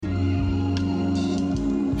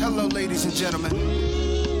Hello, ladies and gentlemen.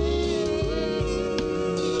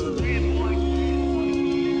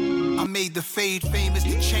 I made the fade famous,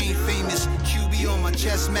 the chain famous. QB on my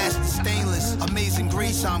chest, master stainless. Amazing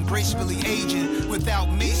grace, I'm gracefully aging.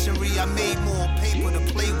 Without masonry, I made more paper to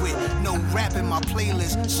play with. No rap in my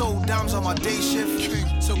playlist. Sold dimes on my day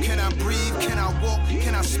shift. So can I breathe? Can I walk?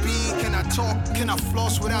 Can I speed? Can I talk? Can I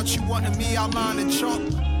floss without you wanting me outlined in chalk?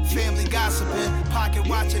 Family gossiping, pocket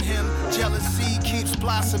watching him. Jealousy keeps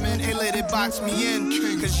blossoming. Hey, let it box me in.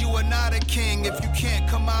 Cause you are not a king if you can't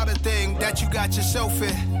come out a thing that you got yourself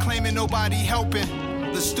in. Claiming nobody helping.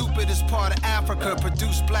 The stupidest part of Africa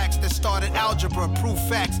produced blacks that started algebra, proof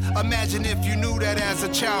facts. Imagine if you knew that as a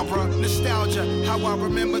child, bro. Nostalgia, how I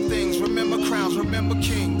remember things, remember crowns, remember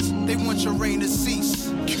kings. They want your reign to cease.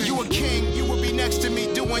 You a king, you will be next to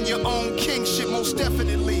me doing your own king shit, most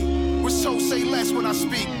definitely. With so say less when I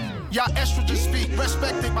speak. Y'all estrogen speak,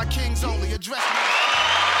 respected by kings only. Address me.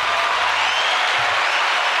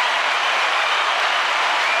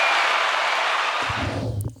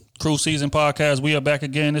 Crew Season Podcast, we are back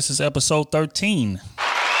again. This is episode 13. Yes,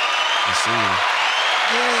 sir.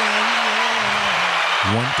 Yeah.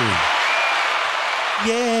 1-3.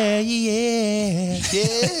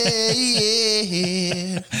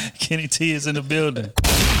 Yeah. Kenny T is in the building.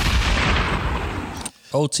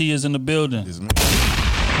 OT is in the building.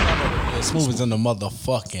 Smooth is in the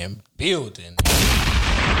motherfucking building.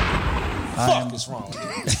 Fuck is wrong?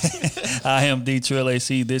 I am D Trill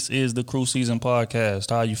AC. This is the Crew Season Podcast.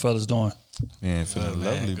 How you fellas doing? Man, feeling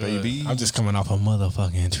lovely, baby. I'm just coming off a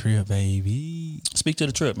motherfucking trip, baby. Speak to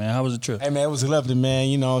the trip, man. How was the trip? Hey, man, it was lovely, man.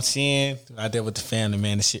 You know what I'm saying? Out there with the family,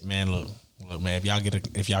 man. The shit, man. Look, man.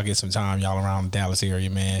 If y'all get some time, y'all around the Dallas area,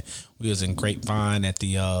 man. We was in Grapevine at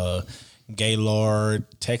the Gaylord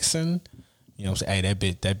Texan. You know what I'm saying?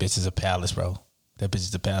 Hey, that bitch is a palace, bro. That bitch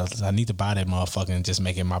is a palace. I need to buy that motherfucker and just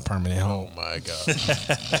make it my permanent home. Oh my God.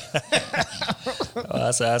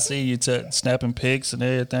 I see you snapping pics and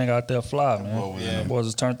everything out there fly, man. The boys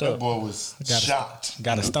was turned up. That boy was shocked.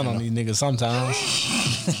 Got to stun on these niggas sometimes.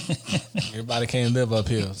 Everybody can't live up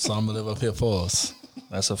here, so I'm gonna live up here for us.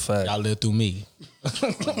 That's a fact. Y'all live through me.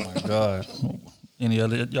 Oh my God. Any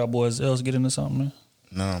other y'all boys else get into something, man?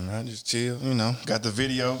 No, man, just chill. You know, got the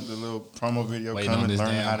video, the little promo video Waiting coming,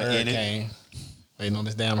 learning how to edit. Waiting on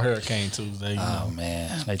this damn hurricane Tuesday.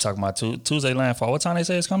 Man. They talking about Tuesday landfall. What time they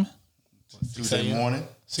say it's coming? Tuesday morning.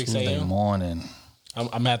 6 Tuesday a.m. morning. I'm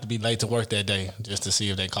gonna have to be late to work that day just to see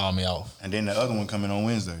if they call me off. And then the other one coming on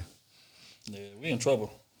Wednesday. Yeah, we in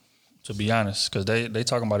trouble, to be honest, because they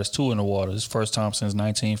talking about it's 2 in the water. It's the first time since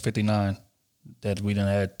 1959 that we done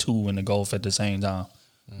had 2 in the Gulf at the same time.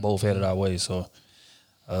 Both headed our way, so...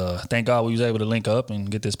 thank God we was able to link up and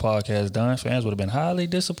get this podcast done. Fans would have been highly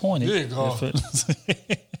disappointed. Nigga,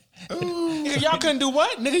 y'all couldn't do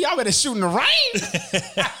what? Nigga, y'all better shoot in the rain.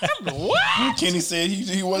 What? Kenny said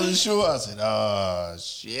he wasn't sure. I said,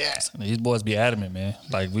 shit. These boys be adamant, man.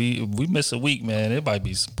 Like we miss a week, man. There might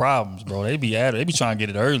be some problems, bro. They be adamant. They be trying to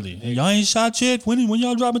get it early. Hey, y'all ain't shot yet. When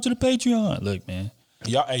y'all dropping to the Patreon? Look, man.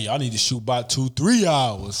 Y'all need to shoot about 2-3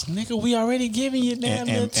 hours. Nigga, we already giving you damn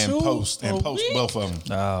and post both of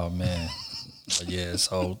them. Oh, man. But yeah,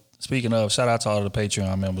 so speaking of, shout out to all of the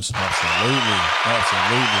Patreon members. Absolutely.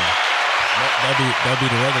 That'd be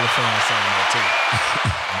the regular fans saying that too.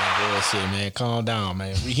 Bullshit, man. Calm down,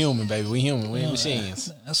 man. We human, baby. We human. We ain't machines.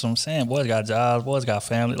 That's what I'm saying. Boys got jobs. Boys got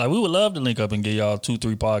family. Like, we would love to link up and get y'all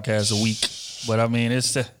 2-3 podcasts a week. But, I mean,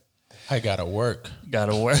 it's... I gotta work.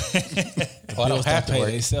 Well, I don't have to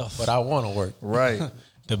pay themselves, but I want to work. Right.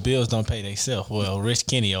 The bills don't pay themselves. Well, Rich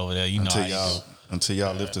Kenny over there, you know. Until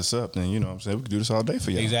y'all lift us up, then you know what I'm saying, we can do this all day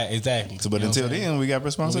for y'all. Exactly. So, but until then, we got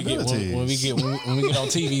responsibilities. When we get on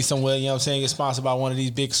TV somewhere, you know what I'm saying, get sponsored by one of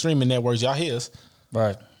these big streaming networks, y'all hear us.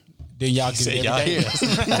 Right. Then y'all get it every day.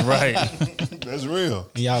 Right. That's real.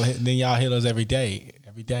 Then y'all hear us every day.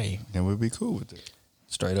 And we'll be cool with it.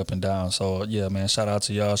 Straight up and down. So, yeah, man, shout out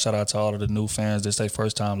to y'all. Shout out to all of the new fans. This is their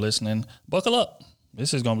first time listening. Buckle up.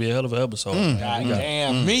 This is going to be a hell of an episode. God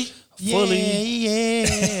damn. Me? Fully.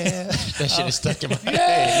 Yeah. That shit is stuck in my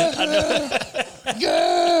head.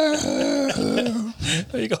 Girl.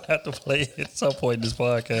 You're going to have to play it at some point in this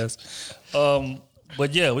podcast.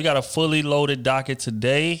 But, yeah, we got a fully loaded docket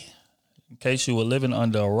today. In case you were living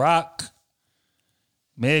under a rock,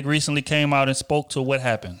 Meg recently came out and spoke to what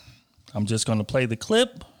happened. I'm just going to play the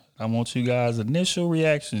clip. I want you guys' initial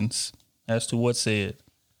reactions as to what's said.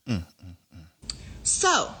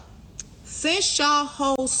 So, since y'all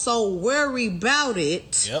hoes so worried about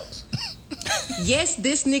it, Yep. yes,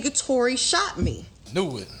 this nigga Tory shot me.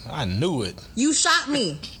 I knew it. You shot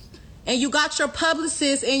me. And you got your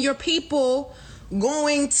publicists and your people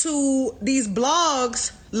going to these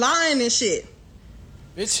blogs lying and shit.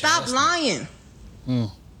 Bitch, Stop lying.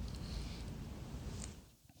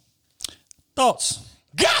 Thoughts?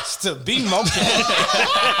 Gots to be more careful.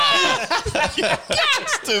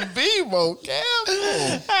 Gots to be more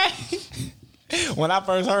careful. When I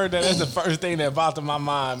first heard that, that's the first thing that popped in my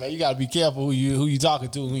mind, man. You gotta be careful who you talking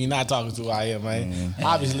to, who you not talking to out here, man.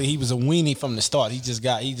 Obviously, he was a weenie from the start. He just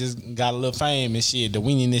got a little fame and shit. The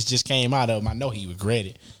weeniness just came out of him. I know he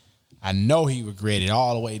regretted.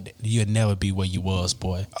 All the way. You'd never be where you was,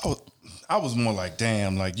 boy. I was more like,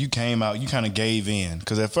 damn, like you came out, you kind of gave in.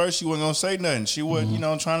 Because at first she wasn't going to say nothing. She wasn't,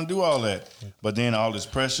 trying to do all that. But then all this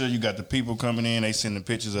pressure, you got the people coming in, they sending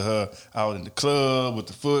pictures of her out in the club with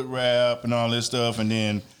the foot wrap and all this stuff. And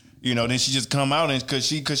then, then she just come out and because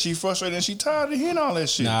she frustrated and she tired of hearing all that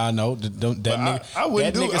shit. Nah, no, nigga. I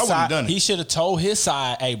wouldn't do it. I wouldn't have done it. He should have told his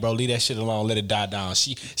side, hey, bro, leave that shit alone. Let it die down.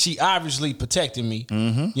 She obviously protecting me.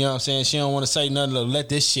 Mm-hmm. You know what I'm saying? She don't want to say nothing. Let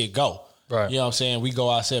this shit go. Right. You know what I'm saying? We go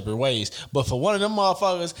our separate ways. But for one of them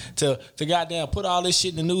motherfuckers to goddamn put all this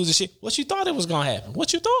shit in the news and shit, what you thought it was going to happen?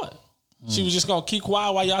 What you thought? She was just going to keep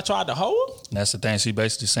quiet while y'all tried to hold her? That's the thing. She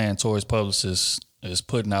basically saying Tory's publicist is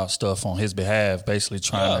putting out stuff on his behalf, basically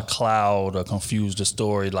trying to cloud or confuse the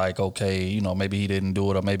story like, okay, maybe he didn't do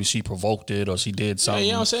it or maybe she provoked it or she did something. Yeah,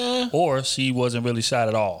 you know what I'm saying? Or she wasn't really shot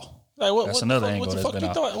at all. Like, that's another angle that's been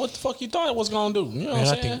out. What the fuck you thought it was gonna do? You know what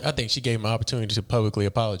I'm saying? I think she gave him an opportunity to publicly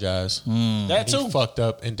apologize. That too. He fucked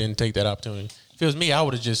up and didn't take that opportunity. If it was me, I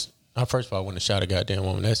would have just. First of all, I wouldn't have shot a goddamn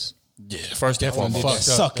woman. That's First and definitely foremost.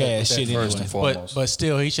 fucked up. Suck ass shit anyway. First and foremost. But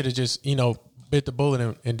still, he should have just bit the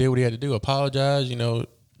bullet and did what he had to do. Apologize.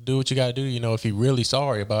 Do what you got to do. If you're really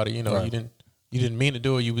sorry about it, Right. you didn't mean to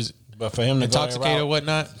do it. You was But for him to intoxicated or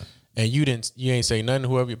whatnot. And you ain't say nothing.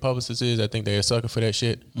 Whoever your publicist is, I think they're a sucker for that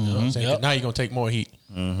shit. You know what I'm saying? Yep. Now you're gonna take more heat.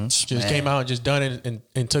 Just came out and just done it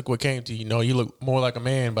and took what came to you. You look more like a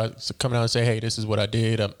man by coming out and say, "Hey, this is what I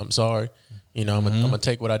did. I'm sorry. I'm gonna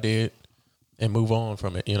take what I did and move on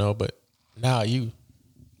from it." But now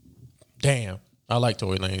damn, I like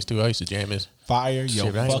Tory Lanez too. I used to jam his Fire your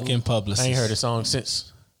shit. I ain't- fucking publicist. I ain't heard a song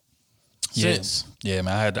since. Yeah,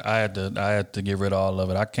 man. I had to get rid of all of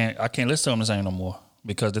it. I can't listen to him the same no more.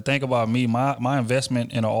 Because the thing about me, my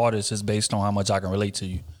investment in an artist is based on how much I can relate to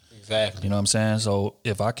you. Exactly. You know what I'm saying? So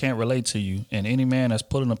if I can't relate to you, and any man that's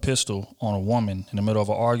putting a pistol on a woman in the middle of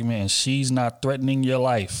an argument and she's not threatening your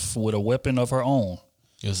life with a weapon of her own,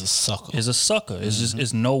 Is a sucker. is a sucker. It's just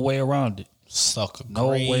it's no way around it. Sucker. No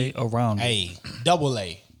way around it. Hey, double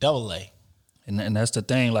A. And that's the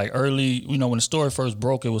thing. Like early, when the story first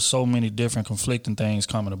broke, it was so many different conflicting things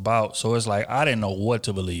coming about. So it's like I didn't know what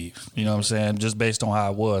to believe. You know what I'm saying? Just based on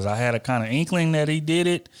how it was. I had a kind of inkling that he did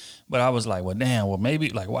it, but I was like, well, damn, well, maybe,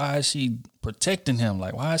 like, why is she protecting him?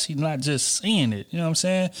 Like, why is he not just saying it? You know what I'm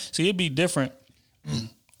saying? See, it'd be different,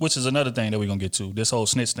 which is another thing that we're going to get to, this whole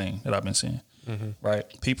snitch thing that I've been seeing. Right?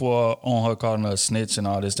 People are on her calling her a snitch and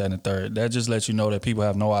all this, that, and the third. That just lets you know that people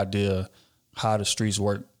have no idea how the streets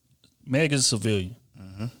work. Meg is a civilian.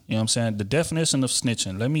 You know what I'm saying? The definition of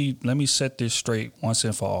snitching, let me set this straight once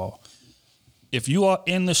and for all. If you are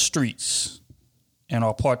in the streets and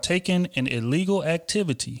are partaking in illegal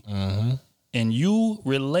activity and you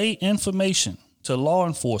relay information to law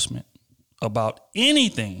enforcement about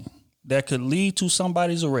anything that could lead to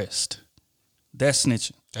somebody's arrest, that's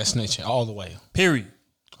snitching. That's snitching all the way. Period.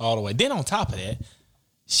 All the way. Then on top of that,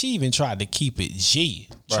 she even tried to keep it G.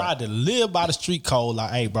 Right. Tried to live by the street code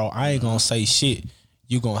like, hey, bro, I ain't going to say shit.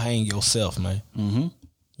 You going to hang yourself, man. Mm-hmm.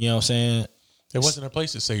 You know what I'm saying? There wasn't a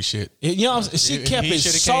place to say shit. You know what I'm saying? She kept it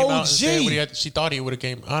should've so came out and said what G. she thought he would have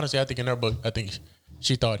came. Honestly, I think in her book,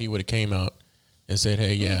 she thought he would have came out and said,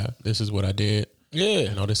 hey, yeah, this is what I did.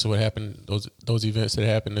 Yeah. This is what happened. Those events that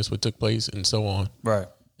happened, this what took place, and so on. Right.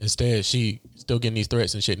 Instead, she still getting these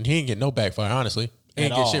threats and shit, and he ain't get no backfire. Honestly, he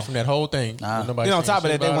ain't At get all. shit from that whole thing. Nah. Nobody Then on saying top of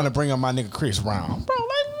shit that, they about want to him. bring up my nigga Chris Brown. Bro,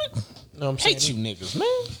 like, You know what I'm saying? hate you niggas,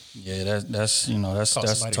 man. Yeah, that's that's Call a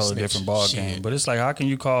somebody totally snitch. different ball Shit. game. But it's like, how can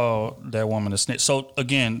you call that woman a snitch? So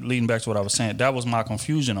again, leading back to what I was saying, that was my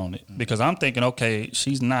confusion on it because I'm thinking, okay,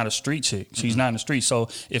 she's not a street chick. She's not in the streets. So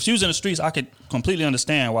if she was in the streets, I could completely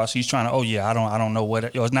understand why she's trying to. Oh yeah, I don't know what.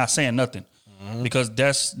 It's not saying nothing because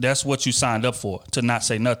that's what you signed up for, to not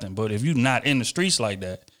say nothing. But if you're not in the streets like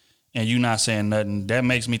that and you not saying nothing, that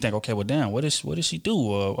makes me think, okay, well, damn, what did she do?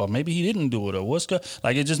 Or maybe he didn't do it, or what's good?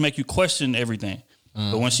 Like, it just make you question everything.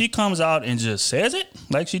 But when she comes out and just says it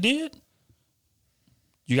like she did,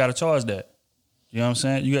 you got to charge that. You know what I'm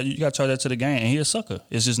saying? You got to charge that to the game, and he a sucker.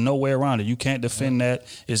 It's just no way around it. You can't defend that.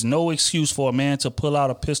 It's no excuse for a man to pull out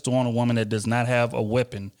a pistol on a woman that does not have a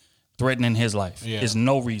weapon threatening his life. Yeah. There's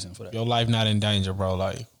no reason for that. Your life not in danger, bro.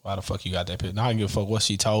 Like, why the fuck you got that picture? I don't give a fuck what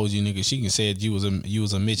she told you, nigga. She can say you was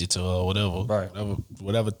a midget to her or whatever. Right.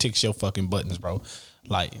 Whatever ticks your fucking buttons, bro.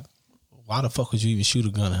 Like, why the fuck would you even shoot a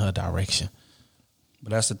gun in her direction?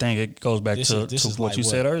 But that's the thing. It goes back to what like you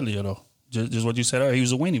said earlier, though. Just what you said earlier. He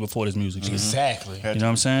was a weenie before this music shit. Exactly. You know what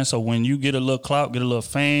I'm saying? So when you get a little clout, get a little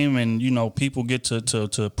fame, and, you know, people get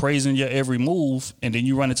to praising your every move, and then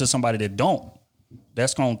you run into somebody that don't,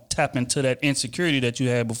 that's going to tap into that insecurity that you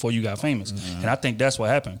had before you got famous. And I think that's what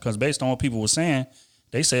happened. Because based on what people were saying,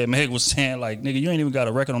 they said Meg was saying, like, nigga, you ain't even got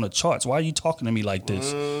a record on the charts. Why are you talking to me like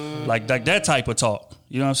this? Like that type of talk.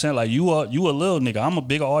 You know what I'm saying? Like, you a little nigga. I'm a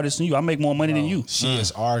bigger artist than you. I make more money than you. She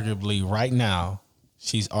is arguably, right now,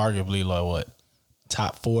 she's arguably like what?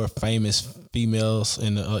 Top 4 famous females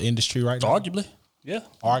in the industry right now? Arguably. Yeah.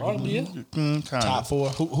 Arguably, Kinda. Top 4.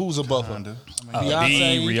 Who's above her? Kinda.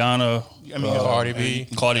 B, Rihanna, I mean, Cardi B.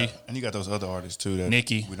 Cardi. And you got those other artists too. That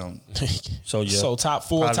Nicki. We don't. So, yeah. So top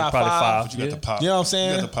 4, Probably- top probably 5. But you got the pop. You know what I'm saying?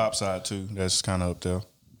 You got the pop side too. That's kind of up there.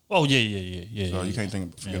 Oh, yeah. So you can't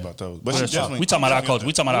forget about those. But Well, she definitely. we talking about our culture.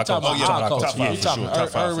 We talking about our Top culture. yeah, culture. top five We for talking sure. Top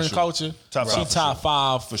five for urban sure. culture. Top She five for top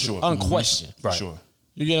 5 For sure. unquestioned. For sure.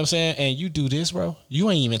 You get what I'm saying? And you do this, bro.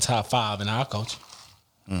 You ain't even top 5 in our culture.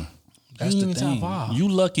 That's You the ain't even thing. top 5. You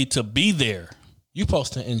lucky to be there. You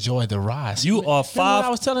supposed to enjoy the ride. You are Remember when 5. I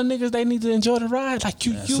was telling niggas they need to enjoy the ride. Like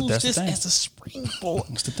you use that's the this thing. as a springboard.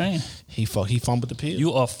 That's the thing. He fumbled the pill.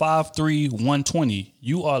 You are 5'3", 120.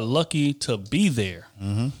 You are lucky to be there.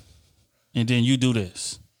 And then you do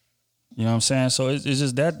this. You know what I'm saying? So it's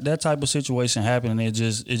just that type of situation happening. It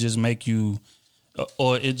just make you,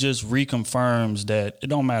 or it just reconfirms that it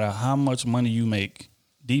don't matter how much money you make.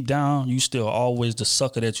 Deep down, you still always the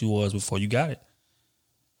sucker that you was before you got it.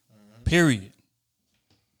 Period.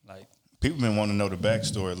 Like, People been wanting to know the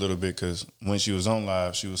backstory a little bit because when she was on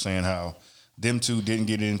live, she was saying how them two didn't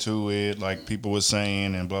get into it, like people were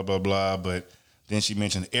saying, and blah blah blah. But then she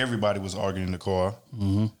mentioned everybody was arguing in the car,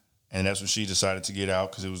 and that's when she decided to get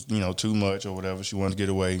out because it was too much or whatever. She wanted to get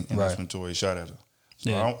away, and that's Right. when Tory shot at her. So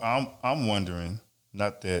Yeah. I'm wondering,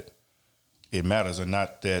 not that it matters or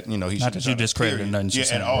not that he Not should've that you shot her, discredited period. nothing she yeah,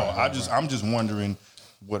 said. at all. Right, I'm just wondering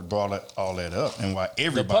what brought all that up and why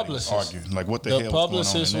everybody was arguing. Like what the hell was going on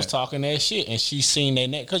publicist in was that? talking that shit, and she seen that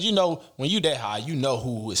neck. Because when you that high, you know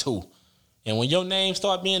who is who. And when your name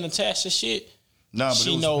start being attached to shit, Nah, but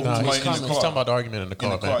she it was, know it was who's like in coming. the He's car. talking about the argument in the In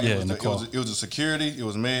car, the car, man. it was in the car. It was a security. It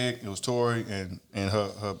was Meg. It was Tory, and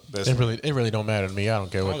her best It friend. really don't matter to me. I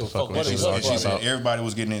don't care what the fuck what she it was was. arguing She said about. everybody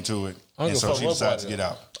was getting into it, I don't and give a so fuck she what decided brought to it get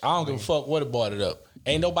up. out. I don't give a fuck what it brought it up.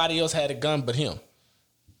 Ain't nobody else had a gun but him.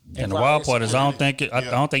 and the wild part is, I don't think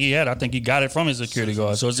he had it. I think he got it from his security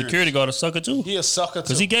guard. So his security guard a sucker too, He a sucker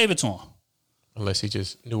because too. he gave it to him. Unless he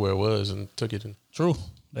just knew where it was and took it. True,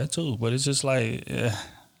 that too. But it's just like,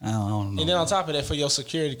 I don't know. And then on top of that, for your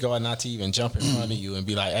security guard not to even jump in front of you and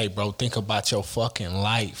be like, "Hey, bro, think about your fucking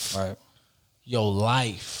life, Right. your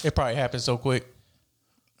life." It probably happened so quick.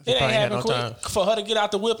 It ain't probably had happening no quick time. for her to get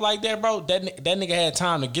out the whip like that, bro. That nigga had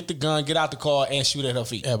time to get the gun, get out the car, and shoot at her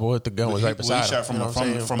feet. Yeah, but what the gun was He- right beside he shot him. from You know the- what I'm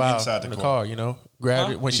from- saying? from Bow inside the in car. Grabbed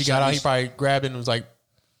Huh? it. When He she shot- got out, he- he probably grabbed it and was like,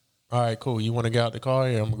 all right, cool. You want to get out the car?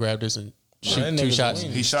 Yeah, I'm going to grab this and shoot that 2 nigga's shots.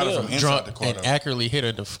 winning. He shot her Still from inside Drunk the car. and Though. accurately hit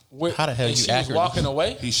her. How the hell And you she was accurately? walking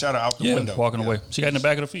away? He shot her out the Yeah, window. walking Yeah. away. She got in the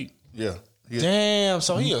back of the feet. Yeah. Damn,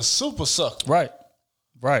 so he a super sucker. Right.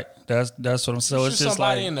 That's what I'm saying. So it's Shoot just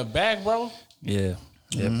somebody like, in the back, bro. yeah.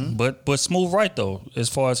 But Smooth right though, as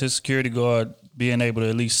far as his security guard being able to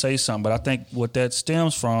at least say something. But I think what that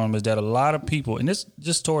stems from is that a lot of people, and this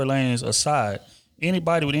just Tory Lanez aside,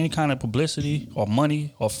 anybody with any kind of publicity or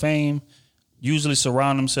money or fame usually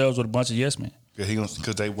surround themselves with a bunch of yes men.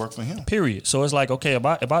 Because they work for him. Period. So it's like, okay,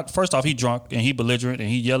 if I first off, he drunk and he belligerent and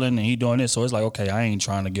he yelling and he doing this. So it's like, okay, I ain't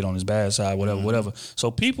trying to get on his bad side, whatever. So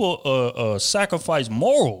people sacrifice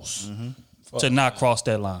morals to not cross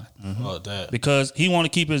that line Oh, that. because he want to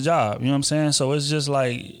keep his job. You know what I'm saying? So it's just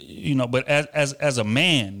like, but as a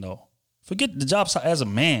man though, forget the job side. As a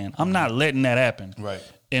man, I'm not letting that happen. Right.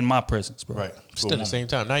 In my presence, bro. Right. Still at the same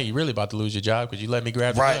time, now you really about to lose your job because you let me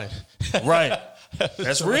grab the Right. gun. Right.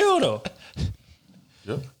 That's real though.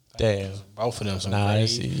 Yep. Damn. Both of them some Nah, grade.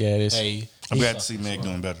 this Hey, I'm glad to see Meg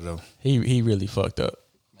doing better though. he really fucked up.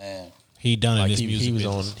 Man. he done in Like this he music was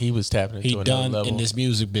business. he was tapping into He another done level. in this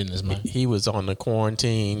music business, man. He was on the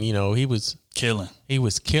quarantine. He was Killing.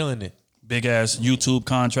 killing it. Big ass YouTube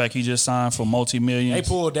contract he just signed for multi-millions. They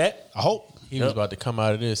pulled that. I hope. He was about to come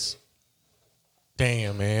out of this.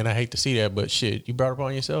 Damn, man, I hate to see that, but shit, you brought it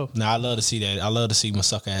upon yourself. Nah, I love to see that. I love to see my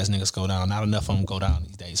sucker ass niggas go down. Not enough of them go down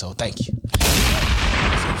these days. So thank you.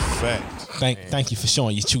 fact. Thank you for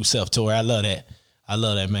showing your true self, Tori. I love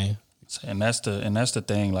that, man. And that's the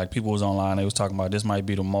thing. Like people was online, they was talking about this might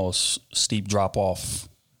be the most steep drop off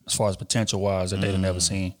as far as potential wise that they've never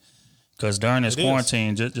seen. Because during this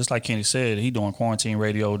quarantine, just like Kenny said, he doing quarantine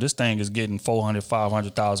radio. This thing is getting 400,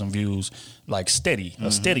 500,000 views, like steady,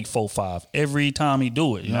 a steady 4-5 every time he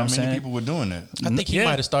do it. You know what I'm saying? Many people were doing that. I think he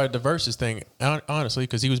might have started the Versus thing, honestly,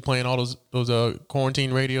 because he was playing all those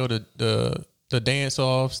quarantine radio, the dance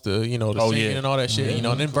offs, the singing and all that shit. You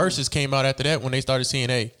know, and then Versus came out after that when they started seeing,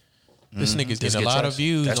 hey, this nigga's getting a lot of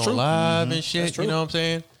views on live and shit. You know what I'm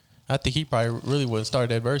saying? I think he probably really wouldn't start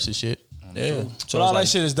that Versus shit. Yeah. So all that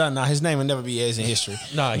shit is done now. His name will never be as in history.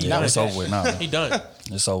 Nah, it's over with now. He done.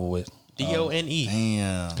 It's over with. DONE.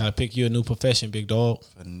 Damn. Gotta pick you a new profession, big dog.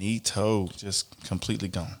 Finito, just completely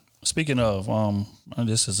gone. Speaking of,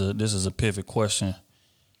 this is a pivot question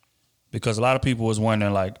because a lot of people was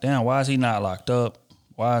wondering, like, damn, why is he not locked up?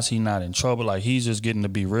 Why is he not in trouble? Like, he's just getting to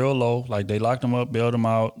be real low. Like, they locked him up, bailed him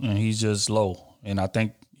out, and he's just low. And I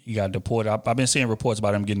think he got deported. I've been seeing reports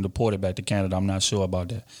about him getting deported back to Canada. I'm not sure about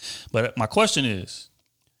that. But my question is,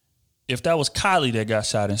 if that was Kylie that got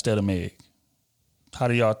shot instead of Meg, how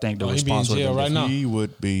do y'all think the response would be? He be in jail right now. He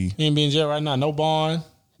would be. He ain't be in jail right now. No bond.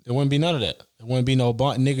 There wouldn't be none of that. There wouldn't be no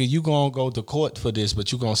bond. Nigga, you gonna go to court for this,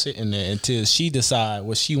 but you gonna sit in there until she decide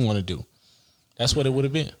what she want to do. That's what it would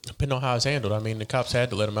have been. Depending on how it's handled. I mean, the cops had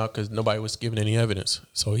to let him out because nobody was giving any evidence.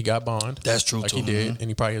 So he got bond. That's true, like too. he did, and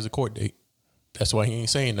he probably has a court date. That's why he ain't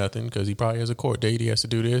saying nothing, because he probably has a court date. He has to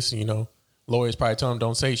do this. You know, lawyers probably tell him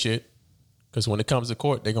don't say shit, because when it comes to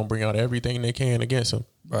court, they're gonna bring out everything they can against him.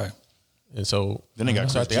 Right. And so Then they got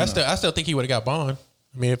so Chris Jenner. I still think he would have got bond.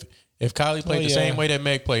 I mean, if Kylie played the same way that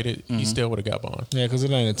Meg played it, he still would have got bond. Yeah, because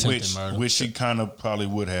it ain't attempted murder. Which she kind of probably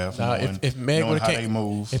would have. Now, if Meg would would have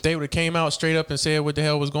have if they would have came out straight up and said what the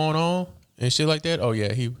hell was going on and shit like that, oh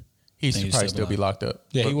yeah, he should probably still be locked up.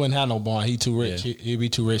 Yeah, But he wouldn't have no bond. He too rich. Yeah. He'd be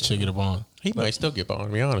too rich to get a bond. he might still get bond.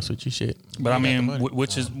 To be honest with you, shit. But I He got the mean, money.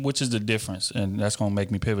 which is the difference? And that's going to make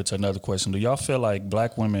me pivot to another question. Do y'all feel like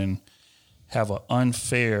black women have an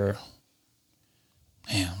unfair,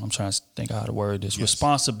 I'm trying to think how to word this,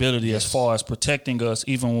 responsibility as far as protecting us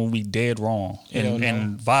even when we dead wrong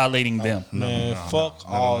and violating them? Man, fuck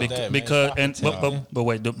all that. Because man. but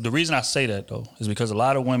wait, the reason I say that though is because a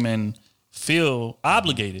lot of women feel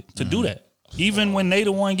obligated to do that, even when they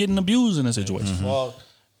the one getting abused in a situation. Fuck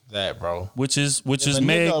that, bro. Which is If a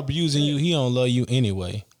Meg. nigga abusing you, he don't love you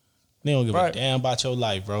anyway. They don't give Right. a damn about your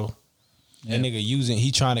life, bro. That nigga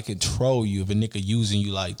he trying to control you. If a nigga using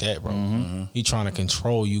you like that, bro, he trying to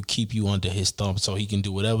control you, keep you under his thumb so he can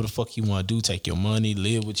do whatever the fuck he want to do, take your money,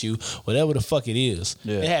 live with you, whatever the fuck it is.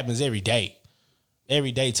 Yeah. It happens every day.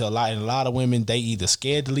 Every day to a lot. And a lot of women, they either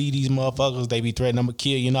scared to leave these motherfuckers, they be threatening, I'm gonna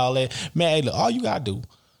kill you and all that. Man, hey, look, all you gotta do,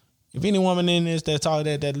 if any woman in this that's all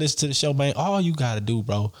that listen to the show, man, all you gotta do,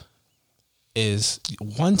 bro, is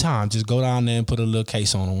one time just go down there and put a little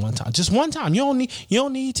case on them one time. Just one time. You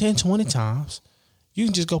don't need 10, 20 times. You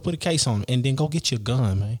can just go put a case on them and then go get your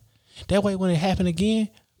gun, man. That way when it happen again,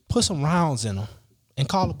 put some rounds in them and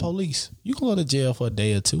call the police. You can go to jail for a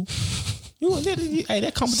day or two. Hey,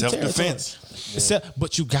 that comes with the territory. Self-defense.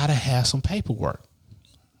 But you gotta have some paperwork.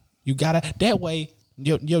 You gotta, that way,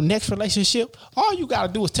 your next relationship, all you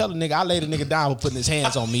gotta do is tell a nigga, I laid a nigga down for putting his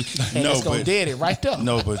hands on me, and it's gonna dead it right there.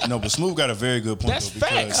 No, but Smooth got a very good point. That's though, because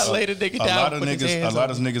facts. I laid a nigga a down lot of put his niggas, hands a lot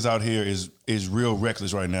on of niggas out here is real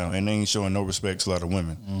reckless right now, and they ain't showing no respect to a lot of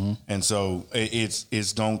women. And so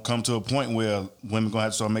it's gonna come to a point where women gonna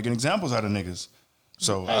have to start making examples out of niggas.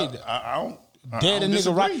 So Hey, I don't. Dead a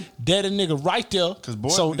nigga right there. 'Cause boy,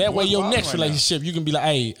 So that way boys your wild next right now. relationship, you can be like,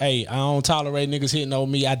 hey, I don't tolerate niggas hitting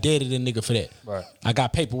on me. I deaded a nigga for that. Right. I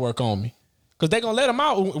got paperwork on me. Cause they gonna let him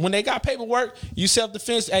out when they got paperwork. You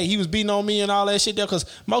self-defense. Hey, he was beating on me and all that shit there. Cause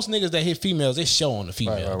most niggas that hit females, they show on the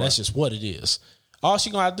female. Right. That's just what it is. All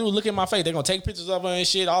she gonna have to do is look at my face. They gonna take pictures of her and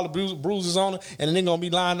shit. All the bruises on her, and then they gonna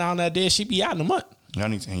be lying down that there. She be out in a month. Y'all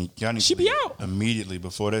need She to be out. immediately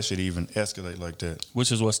before that shit even escalate like that. Which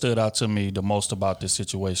is what stood out to me the most about this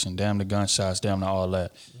situation. Damn the gunshots, damn the all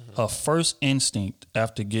that. Her first instinct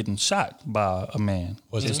after getting shot by a man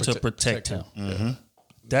is to protect him.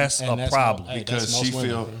 That's And a that's problem. Hey, Because that's she most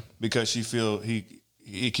feel women.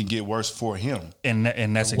 it can get worse for him. And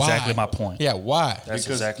that's exactly my point. Yeah, why? That's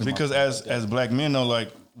exactly my because point. as black men though, like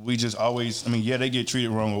we just always, I mean, yeah, they get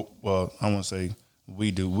treated wrong. Well, I won't say we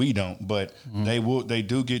don't, but they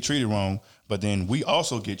do get treated wrong. But then we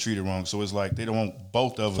also get treated wrong. So it's like they don't want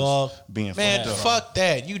both of us being Man, fucked up. fuck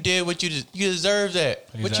that. You did what you deserve that.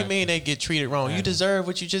 What you Exactly. mean they get treated wrong? You deserve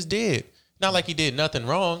what you just did. Not like you did nothing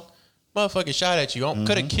wrong. Motherfucker shot at you.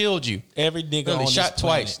 Could have killed you. Every nigga Really, on shot this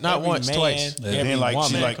twice, planet, not every once, man, twice. And Every then like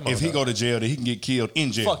woman. she like Come on, if he dog. go to jail, then he can get killed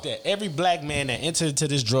in jail. Fuck that. Every black man that entered into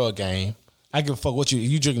this drug game, I give a fuck what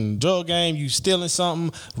you drinking the drug game, you stealing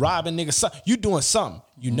something, robbing niggas, you doing something.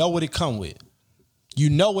 You know what it come with. You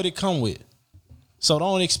know what it come with. So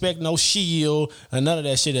don't expect no shield and none of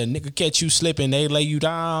that shit. A nigga catch you slipping, they lay you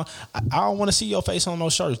down. I don't want to see your face on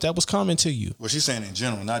those shirts. That was coming to you. Well, she's saying in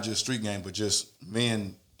general, not just street game, but just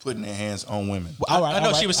men putting their hands on women. All right, I know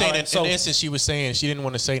all right, she was all saying right. in So- essence, she was saying she didn't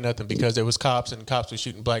want to say nothing because there was cops and cops were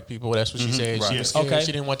shooting black people. That's what she said. She was scared. Okay.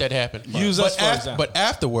 She didn't want that to happen. Use us for example. But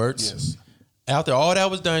afterwards, Yes. after all that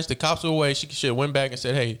was done, the cops were away. She should have went back and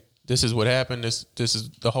said, "Hey, this is what happened. This is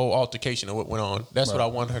the whole altercation of what went on." That's what I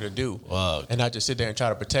wanted her to do. Wow. And not just sit there and try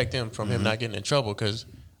to protect him from him not getting in trouble because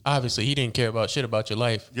obviously he didn't care about shit about your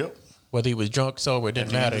life. Yep. Whether he was drunk, sober, it didn't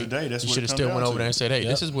At the end matter. of the day, that's you what should it have comes still down went over to. there and said, "Hey,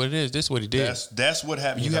 this is what it is. This is what he did." That's what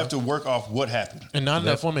happened. You have to work off what happened. And not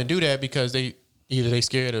enough women do that because they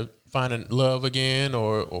scared of finding love again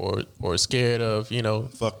or scared of,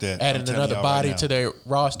 Fuck that. adding I'm telling another y'all body right now. to their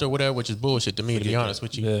roster or whatever, which is bullshit to me, to be honest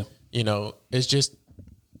with you. Yeah. It's just,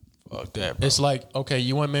 Fuck that, bro. it's like, okay,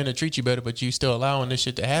 you want men to treat you better, but you still allowing this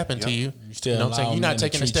shit to happen to you. You still know what I'm saying? allowing You're men not to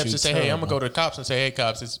taking the treat steps you to say, hey, I'm terrible. going to go to the cops and say, hey,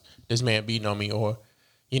 cops, this man beating on me. Or,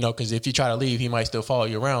 because if you try to leave, he might still follow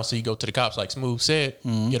you around. So you go to the cops, like Smooth said,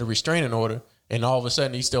 get a restraining order. And all of a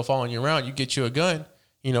sudden, he's still following you around. You get you a gun,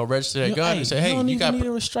 register that gun and say, hey, you don't you even got. need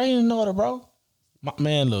a restraining order, bro.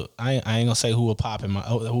 Man, look, I ain't gonna say who a pop in my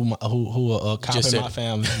who a cop Just in said my it.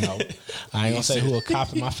 family. No, I ain't gonna say who a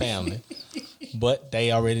cop in my family. But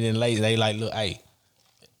they already in late. They like, look, hey,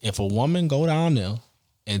 if a woman go down there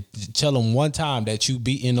and tell them one time that you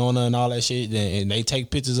beating on her and all that shit, and they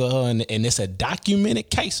take pictures of her and it's a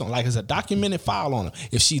documented case on, like it's a documented file on her.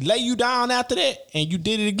 If she lay you down after that and you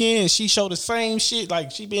did it again, she show the same shit,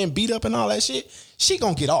 like she being beat up and all that shit, she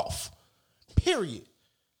gonna get off. Period.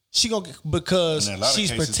 She gonna because And in a lot of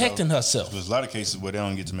she's cases, protecting though, herself. There's a lot of cases where they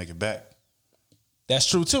don't get to make it back. That's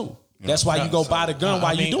true too. That's why you go buy the gun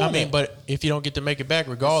while you doing that. But if you don't get to make it back,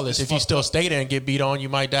 regardless, It's if you fucked still up. stay there and get beat on, you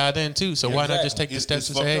might die then too. So why not just take the It's steps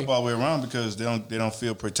and fucked say, up hey, all the way around because they don't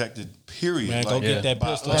feel protected. Period. Man, go get that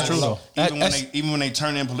pistol. That's true, though. Even when they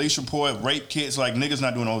turn in police report, rape kits, like niggas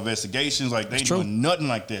not doing no investigations, like they ain't doing nothing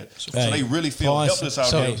like that. So Hey, they really feel pawn- helpless out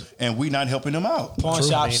so- there, and we not helping them out. Pawn True.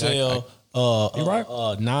 shop I mean,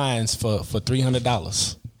 sell nines for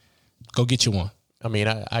 $300. Go get you one. I mean,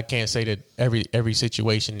 I can't say that every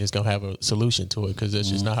situation is gonna have a solution to it because that's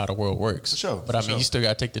just not how the world works. For sure, But I for mean, sure. you still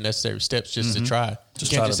gotta take the necessary steps just to try.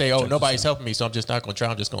 Just you try can't just to say, "Oh, protect nobody's helping me, so I'm just not gonna try.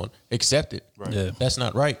 I'm just gonna accept it." Right. Yeah. That's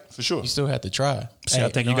not right. For sure. You still have to try. See, I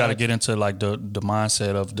think you know, got to get into like the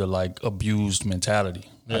mindset of the like abused mentality.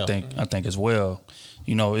 Yeah. I think as well.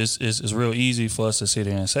 It's real easy for us to sit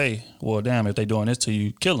here and say, well, damn, if they doing this to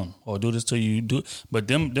you, kill them or do this to you, do. But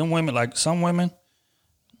them women, like some women,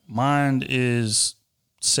 mind is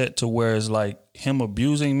set to where it's like him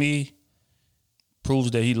abusing me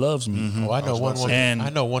proves that he loves me. Oh, I know one woman. And- I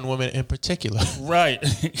know one woman in particular. Right.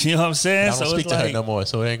 You know what I'm saying? I don't speak to her no more,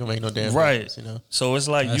 so it ain't gonna make no damn Right. difference, So it's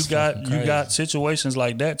like That's fucking you got situations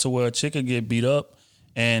like that to where a chick could get beat up,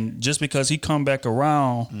 and just because he come back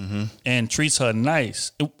around and treats her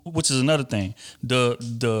nice, which is another thing,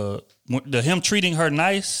 the him treating her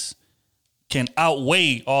nice can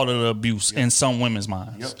outweigh all of the abuse in some women's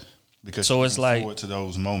minds. Yep. Because So you it's can like- forward to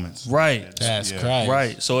those moments. Right. That's Yeah. crazy.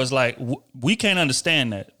 Right. So it's like we can't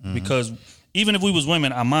understand that because even if we was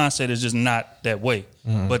women, our mindset is just not that way.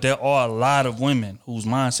 But there are a lot of women whose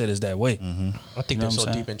mindset is that way. I think You know they're what I'm so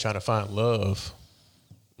saying? deep in trying to find love,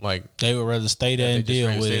 like They would rather stay there they and just deal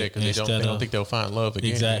ready to with say that it 'cause they instead don't of think they'll find love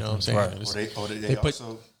again. Exactly. You know what I'm saying? Right. It's- Or they they put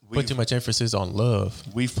also put too much emphasis on love.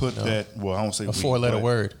 we've put that. Well, I don't say A 4-letter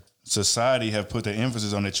word. Society have put the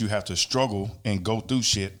emphasis on that you have to struggle and go through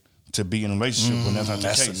shit to be in a relationship when that's not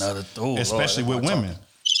That's the case. another- oh, especially Lord, with that's women.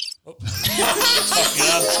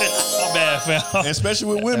 My bad, fam.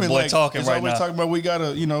 Especially with women, boy like talking it's right always now. talking about we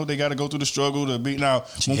gotta, they gotta go through the struggle to be. Now,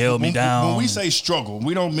 She held me down. When we say struggle,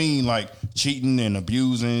 we don't mean like cheating and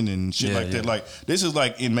abusing and shit Yeah, like that. yeah. Like this is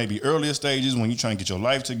like in maybe earlier stages when you trying to get your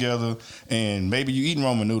life together, and maybe you eating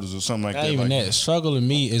ramen noodles or something like not that. even like, that. Struggle to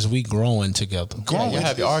me is we growing together. growing Y'all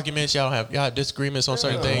have your is- arguments. Y'all have disagreements on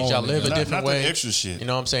certain things. Y'all live a Not- different not the way. extra shit. You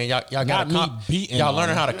know what I'm saying? Y'all Not got me beating y'all on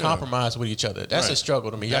learning how to them. compromise with each other. That's a Right.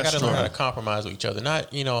 struggle to me. Y'all got That's to learn how to struggle. compromise with each other. Not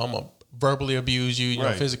I'm gonna verbally abuse you,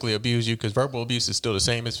 Right. physically abuse you, because verbal abuse is still the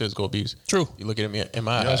same as physical abuse. True. You look at me in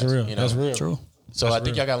my That's eyes. real. You know? That's real. True. So I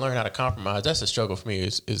think y'all got to learn how to compromise. That's a struggle for me.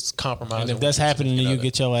 Is compromising. And if with that's your happening, then significant you other.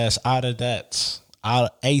 get your ass out of that,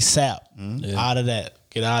 out ASAP, out of that.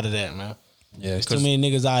 Get out of that, man. Yeah, There's too many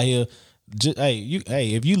niggas out here.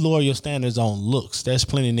 If you lower your standards on looks, there's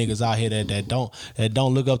plenty of niggas out here that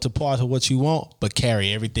don't look up to parts of what you want, but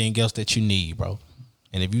carry everything else that you need, bro.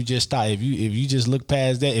 And if you just stop, if you just look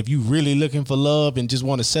past that, if you really looking for love and just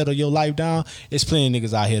want to settle your life down, it's plenty of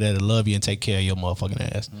niggas out here that'll love you and take care of your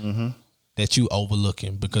motherfucking ass. Mm-hmm. That you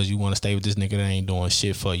overlooking because you want to stay with this nigga that ain't doing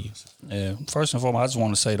shit for you. Yeah. First and foremost, I just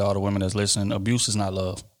want to say to all the women that's listening, abuse is not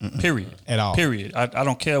love. Period. At all. Period. I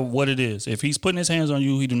don't care what it is. If he's putting his hands on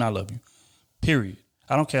you, he do not love you. Period.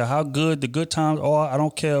 I don't care how good the good times are. I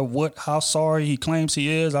don't care how sorry he claims he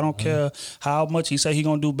is. I don't care how much he say he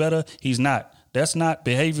gonna do better. He's not. That's not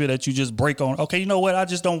behavior that you just break on. Okay, you know what? I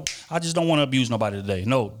just don't want to abuse nobody today.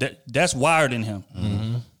 No, that's wired in him.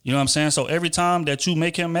 Mm-hmm. You know what I'm saying? So every time that you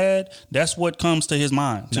make him mad, that's what comes to his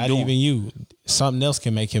mind. Not even you. Something else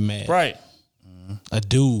can make him mad. Right. A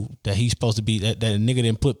dude that he's supposed to be, that nigga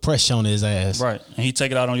didn't put pressure on his ass. Right. And he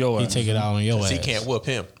take it out on your ass. He take it out on your ass. He can't whoop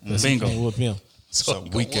him. Bingo. He can't whoop him. Some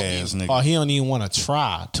weak ass nigga. Or he don't even want to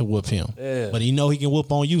try to whoop him. Yeah. But he know he can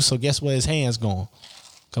whoop on you, so guess where his hands going?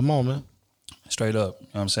 Come on, man. Straight up. You know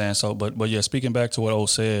what I'm saying? So, but yeah, speaking back to what O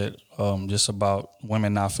said, just about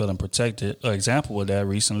women not feeling protected, an example of that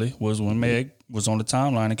recently was when Meg was on the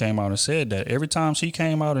timeline and came out and said that. Every time she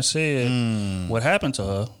came out and said what happened to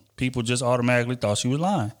her, people just automatically thought she was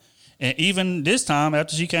lying. And even this time,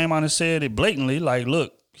 after she came out and said it blatantly, like,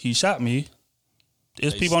 look, he shot me,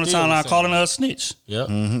 there's people on the timeline calling her a snitch. Yep.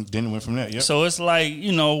 Mm-hmm. Then it went from that. Yep. So it's like,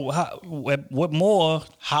 you know, what more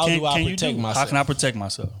How do I protect myself? How can I protect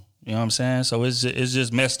myself? You know what I'm saying? So it's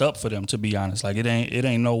just messed up for them, to be honest. Like it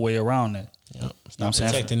ain't no way around that. Yep. Stop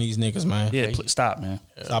protecting these niggas, man. Yeah, stop, man.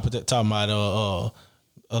 Stop talking about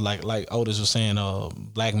like Otis was saying,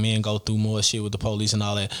 black men go through more shit with the police and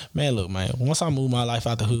all that. Man, look, man. Once I moved my life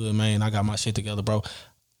out the hood, man, I got my shit together, bro.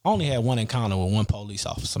 I only had one encounter with one police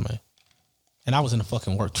officer, man, and I was in a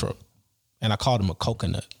fucking work truck, and I called him a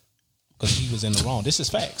coconut. Because he was in the wrong. This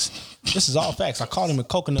is facts. This is all facts. I called him a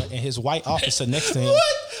coconut, and his white officer next to him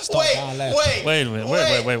started down laughing. Wait a minute. Wait.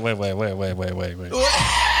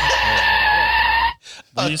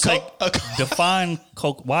 Did you say define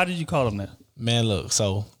coke? Why did you call him that? Man, look.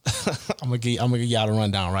 So I'm gonna give y'all the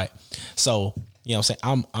rundown, right? So you know what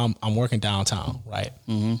I'm saying? I'm working downtown, right?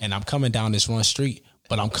 Mm-hmm. And I'm coming down this one street.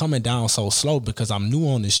 But I'm coming down so slow because I'm new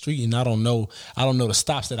on the street and I don't know the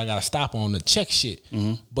stops that I gotta stop on to check shit.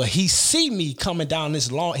 Mm-hmm. But he see me coming down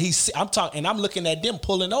this long. I'm looking at them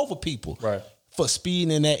pulling over people, right, for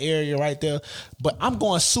speeding in that area right there. But I'm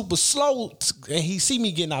going super slow, and he see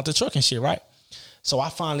me getting out the truck and shit, right? So I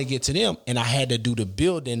finally get to them, and I had to do the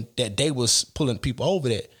building that they was pulling people over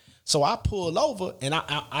there. So I pull over and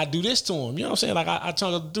I do this to him. You know what I'm saying? Like I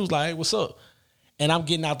tell the dudes like, hey, what's up? And I'm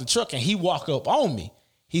getting out the truck, and he walk up on me.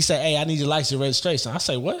 He said, hey, I need your license and registration. I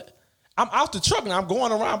say, what? I'm out the truck, and I'm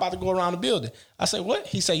going around, about to go around the building. I say, what?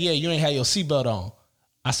 He said, yeah, you ain't had your seatbelt on.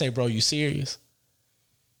 I say, bro, you serious?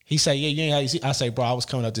 He said, yeah, you ain't had your seatbelt. I say, bro, I was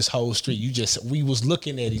coming up this whole street. We was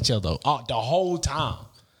looking at each other the whole time.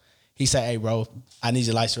 He said, hey, bro, I need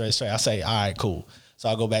your license and registration. I say, all right, cool. So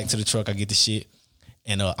I go back to the truck. I get the shit.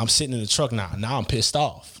 And I'm sitting in the truck now. Now I'm pissed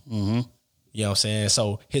off. Mm-hmm. You know what I'm saying?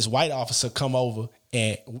 So his white officer come over,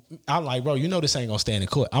 and I'm like, bro, you know this ain't gonna stand in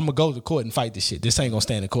court. I'm gonna go to court and fight this shit. This ain't gonna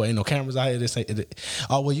stand in court. Ain't no cameras out here.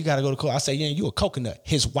 Oh, well, you gotta go to court. I say, yeah, you a coconut.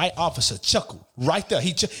 His white officer chuckled right there.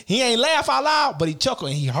 He ain't laugh out loud, but he chuckled,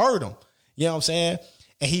 and he heard him. You know what I'm saying?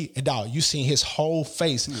 And dog, you seen his whole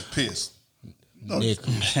face. He was pissed.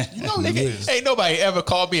 Nigga. You know, nigga, ain't nobody ever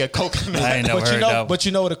called me a coconut. I ain't never heard that. But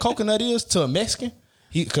you know what a coconut is to a Mexican?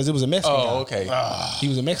 Because it was a Mexican guy. Oh, okay. He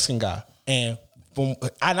was a Mexican guy. And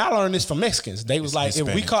I learned this from Mexicans. They was like,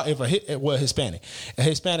 Hispanic. Hispanic. A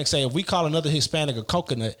Hispanic say, if we call another Hispanic a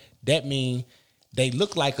coconut, that means they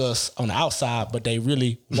look like us on the outside, but they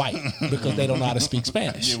really white because they don't know how to speak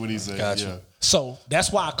Spanish. Yeah, what he said. Gotcha. Yeah. So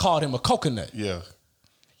that's why I called him a coconut. Yeah.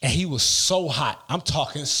 And he was so hot. I'm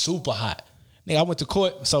talking super hot. Nigga, I went to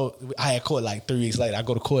court. So I had court like 3 weeks later. I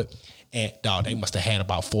go to court, and dog, they must have had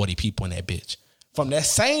about 40 people in that bitch from that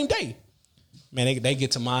same day. Man, they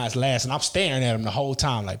get to mine last, and I'm staring at him the whole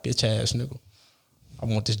time like, bitch ass nigga. I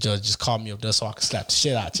want this judge to just call me up there so I can slap the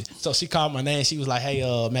shit out you. So she called my name. She was like,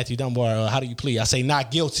 hey, Matthew Dunbar, how do you plead? I say, not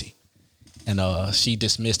guilty. And she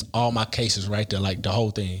dismissed all my cases right there, like the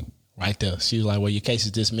whole thing right there. She was like, well, your case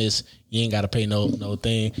is dismissed. You ain't got to pay no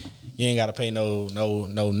thing. You ain't got to pay no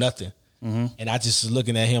nothing. Mm-hmm. And I just was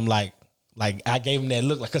looking at him like I gave him that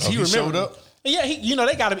look, like, because he remembered. Showed up? Yeah,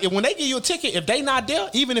 they got to. When they give you a ticket, if they not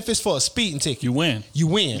there, even if it's for a speeding ticket, You win.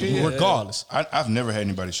 regardless. I've never had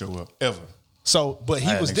anybody show up ever. So, but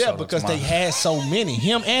he was there because they had so many.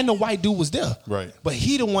 Him and the white dude was there. Right. But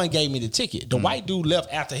he the one gave me the ticket. The white dude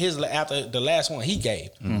left after the last one he gave.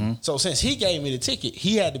 So since he gave me the ticket,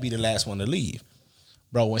 he had to be the last one to leave.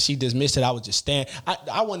 Bro, when she dismissed it, I was just standing.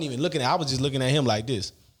 I wasn't even looking at it. I was just looking at him like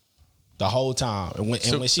this the whole time. And when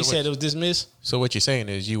she said it was dismissed. So what you're saying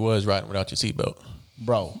is you was riding without your seatbelt.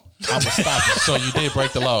 Bro, I was stopping. So you did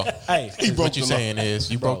break the law. Hey, What you're saying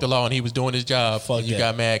is you broke the law and he was doing his job. Fuck You yeah.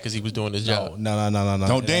 got mad because he was doing his job. No.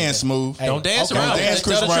 Don't dance, Smooth. Hey, Don't dance okay. around. Don't dance, Tell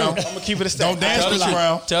Chris the Brown. truth. I'm gonna keep it a stack. Don't dance, Chris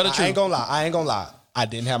Brown. Tell the truth. I ain't gonna lie. I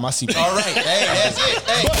didn't have my seatbelt. All right. Hey, that's it.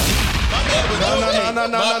 Hey.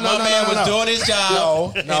 My man was doing his job.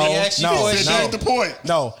 No, and he asked you for his That's shit. the point.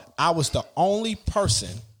 No, I was the only person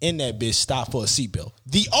in that bitch stopped for a seatbelt.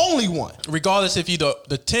 The only one. Regardless if you the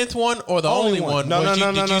 10th one or the only one, No. did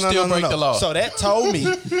you still break the law? So that told me.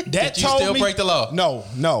 Did you still break the law? No.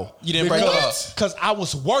 You didn't break the law. Because I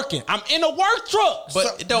was working. I'm in a work truck.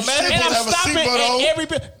 But it don't matter. And still I'm have a stopping seatbelt on? at every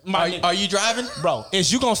bit. Are you driving? Bro,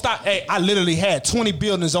 is you gonna stop? Hey, I literally had 20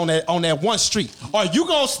 buildings on that one street. Are you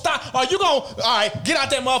gonna stop? Are you gonna? All right, get out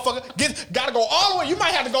that motherfucker. Gotta go all the way. You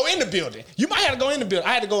might have to go in the building. I had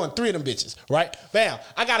to go in 3 of them bitches. Right? Bam.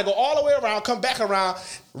 I gotta go all the way around. Come back around.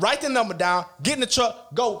 Write the number down. Get in the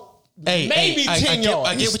truck. Go. Maybe 10 yards.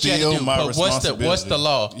 I get what you had Still to do. my But what's the responsibility.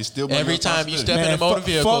 law? It's still my Every time you step responsibility. in a motor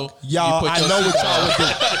vehicle, fuck y'all. you put I your know what seatbelt y'all on. would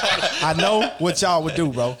do. I know what y'all would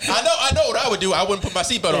do, bro. I know what I would do. I wouldn't put my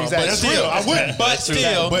seatbelt on. Exactly. But That's still, real. I wouldn't. But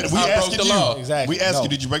still, But we I broke asked the you. law. Exactly. We asked No. you,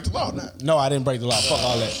 did you break the law or not? No, I didn't break the law. Fuck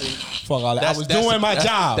all that. Fuck all that. I was That's doing my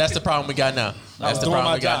job. That's the problem we got now. That's the doing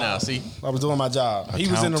problem my we got job. now. See, I was doing my job. He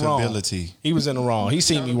was in the wrong. Accountability. He was in the wrong. He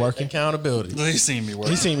seen me working. accountability. He seen me work.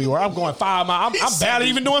 He seen me work. I'm going 5 miles. I'm barely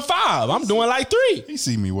even doing 5. I'm doing like 3. He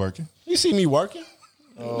see me working. You see me working?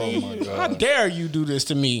 Oh my god! How dare you do this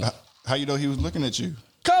to me? How you know he was looking at you?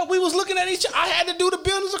 Cause we was looking at each other. I had to do the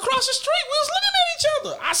buildings across the street. We was looking at each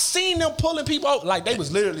other. I seen them pulling people out. Like they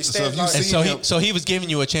was literally standing. if you like, And so he was giving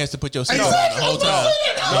you a chance to put your seatbelt Exactly. on the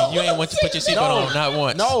whole time. And you ain't want to put your seatbelt on not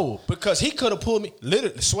once. No, because he could have pulled me.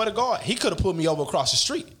 Literally, swear to God, he could have pulled me over across the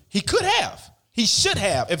street. He could have. He should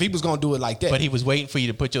have if he was gonna do it like that. But he was waiting for you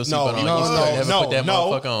to put your No, seatbelt on. no, You still no, never no, put that no,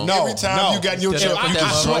 motherfucker on. no. Every time you got in your Still truck, put you that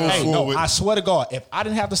just motherfucker drove on. Hey, no, forward. I swear to God, if I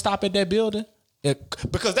didn't have to stop at that building,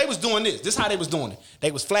 because they was doing this. This is how they was doing it. They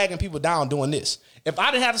was flagging people down doing this. If I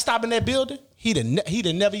didn't have to stop in that building, he'd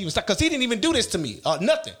have never even stopped. Because he didn't even do this to me.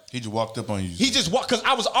 Nothing. He just walked up on you. He just walked, because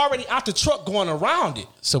I was already out the truck going around it.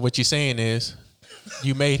 So what you're saying is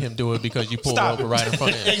you made him do it because you pulled Stop over right in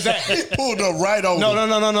front of him. Exactly. pulled up right over.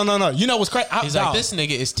 No. You know what's crazy? He's like, this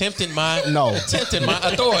nigga is tempting my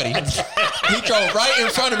authority. He drove right in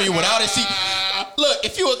front of me without his seat. Look,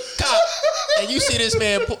 if you a cop and you see this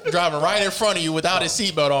man driving right in front of you without his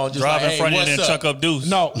seatbelt on, just Drive like, in hey, front of you what's and up? chuck up deuce.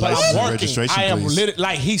 No, but License I'm and working. registration, I am please. literally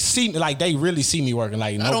like he see me, like they really see me working.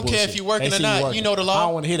 Like no I don't care bullshit. if you working They or see me not. working. You know the law. I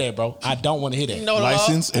don't want to hear that, bro. I don't want to hear that. You know the law?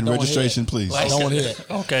 License and I don't wanna hear registration, that. please. I don't want to hear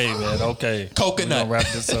that. Okay, man. Okay. Coconut. We're gonna wrap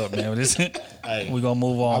this up, man. We're gonna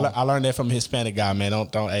move on. I learned that from a Hispanic guy, man.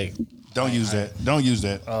 Hey, Don't use that. Don't use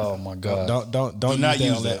that. Oh my god. don't not use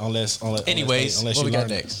use that. unless Anyways, unless what you we got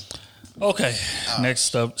learn it. next? Okay.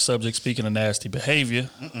 Next subject. Speaking of nasty behavior,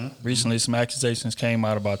 recently some accusations came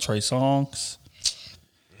out about Trey Songz.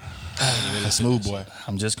 Smooth boy.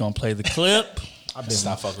 I'm just gonna play the clip. I've been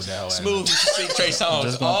stop fucking with that. Smooth used to sing Trey Songs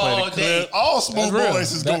Just gonna play all the day. clip. All smooth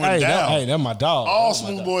boys is going down. Hey, that's my dog. All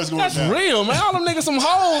smooth boys going That's down. real, man. All them niggas some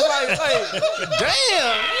hoes. Like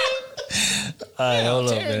damn. All right, hold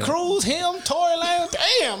up, Terry man. Crews, him, Tory Lanez.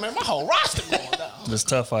 Damn, man. My whole roster going down. It's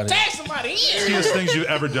tough out here. Tag somebody in. Scariest things you've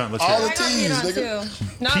ever done. Let's All hear the it. I got teams, peed on nigga.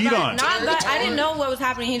 too. Not Peed that, on. Not that. I didn't know what was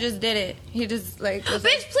happening. He just did it. He just like was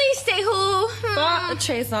like, Bitch, please say who. fuck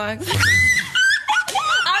Trey Songz.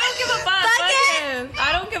 I don't give a fuck. Fuck Fuck it. him.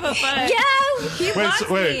 I don't give a fuck. Yeah. He wants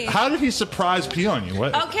me. How did he surprise pee on you?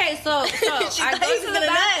 What? Okay, so I thought go he to was the gonna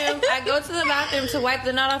bathroom. nut. I go to the bathroom to wipe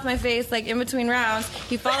the nut off my face, like in between rounds.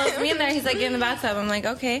 He follows me in there. He's like, get in the bathtub. I'm like,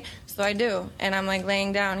 okay. So I do, and I'm like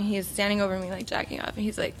laying down. And he's standing over me, like jacking off, and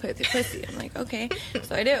he's like, play with your pussy. I'm like, okay.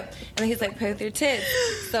 So I do, and then he's like, play with your tits.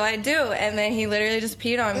 So I do, and then he literally just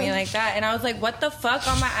peed on me like that, and I was like, what the fuck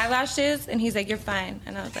on my eyelashes? And he's like, you're fine,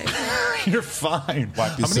 and I was like, You're fine.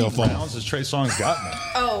 Wipe How yourself many off. rounds has Trey Songz gotten?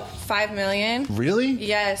 oh, 5 million. Really?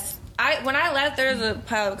 Yes. When I left, there was a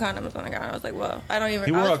pile of condoms on the ground. I was like, whoa, I don't even.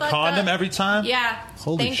 He I wore was a fucked condom up. every time? Yeah.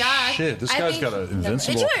 Holy Thank God. shit. This I guy's think- got an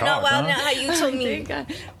invincible Did you cock, know wild huh? how you told me? Thank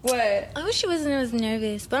God. What? I wish she was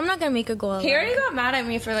nervous, but I'm not gonna make her go out. He already got mad at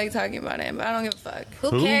me for like talking about it, but I don't give a fuck.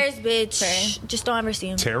 Who cares, bitch? Trey. Just don't ever see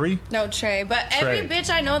him. Terry? No, Trey. But every bitch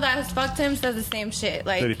I know that has fucked him says the same shit.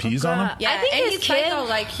 Like, Did he peas on him? yeah, I think and his he's psycho. kid-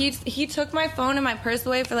 Like he took my phone and my purse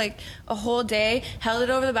away for like a whole day, held it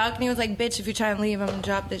over the balcony, was like, "Bitch, if you try and leave, I'm gonna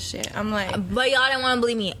drop this shit." I'm like, But y'all didn't want to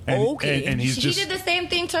believe me. Okay. And he's he just. did the same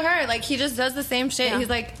thing to her. Like he just does the same shit. Yeah. He's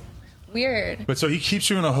like weird. But so he keeps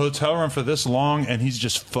you in a hotel room for this long, and he's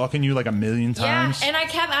just fucking you like a million times. Yeah, and I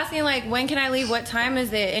kept asking like, when can I leave? What time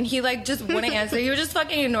is it? And he like just wouldn't answer. He would just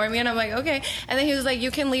fucking ignore me, and I'm like, okay. And then he was like,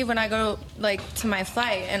 you can leave when I go like to my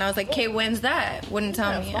flight. And I was like, okay, when's that? Wouldn't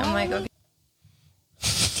tell me. I'm like, okay.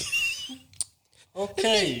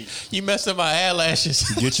 Okay. You messed up my eyelashes.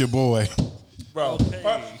 Get your boy. Bro,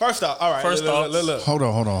 first off, all right. First off, look. Hold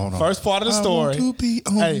on. First part of the story. I want to be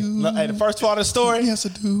on Hey, you. look, hey, the first part of the story. Yes, I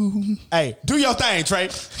do. Hey, do your thing, Trey.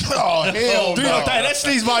 Oh, hell Do no. your thing. That's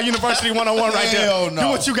Sleazeball University 101 right there. Hell no. Do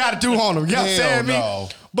what you got to do on them. You Hell understand me? no.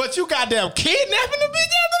 But you goddamn kidnapping the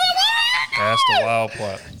bitch after that? That's the wild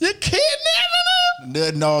part. You kidnapping her?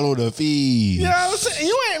 Nothing all over the feed. You know what I'm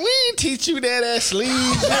saying? We ain't teach you that at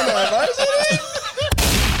Sleaze University.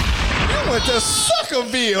 You went to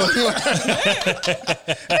Suckerville.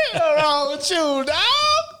 Ain't no wrong with you, dog.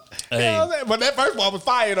 You know what I'm saying? But that first one was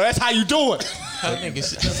fire, though. That's how you do it.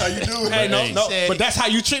 That's how you do it. Hey, no, Hey. no. But that's how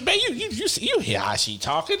you treat, man. You hear how she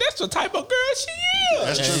talking. That's the type of girl she is.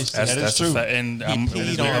 That's true. That's That's a true. fact. And I'm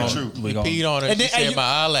peed we're on gonna- her. we're He gonna- peed on her. And She then- and said you- my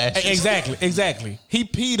eyelashes. Exactly. He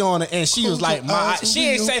peed on her, and she was like, "My." She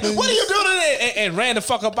ain't say, "What are you doing?" And ran the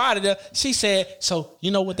fuck up out of there. She said, "So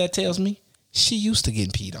you know what that tells me? She used to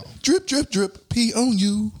getting peed on." Drip, drip, drip. Pee on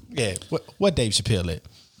you. Yeah. What Dave Chappelle at?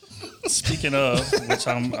 Speaking of, which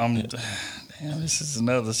I'm damn, this is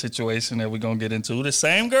another situation that we're gonna get into. The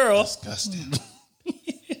same girl, Disgusting.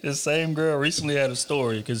 the same girl recently had a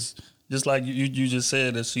story because just like you just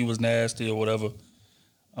said that she was nasty or whatever.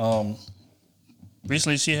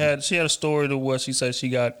 Recently she had a story to where she said she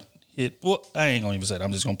got hit. Well, I ain't gonna even say it.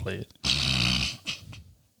 I'm just gonna play it.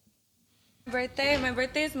 My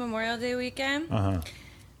birthday is Memorial Day weekend. Uh-huh.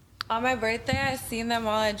 On my birthday, I seen them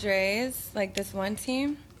all at Dre's, like this one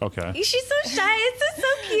team. Okay. She's so shy. It's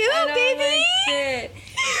so cute, I know, baby. I'm like, shit.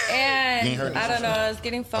 You ain't heard And this I don't know, before? I was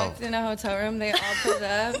getting fucked in a hotel room. They all pulled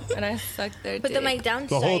up, and I sucked their Put the dick. mic down. The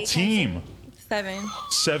so whole you can team. 7.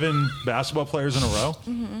 7 basketball players in a row?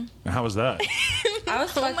 Mm-hmm. How was that? I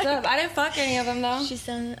was fucked up. I didn't fuck any of them though. see. She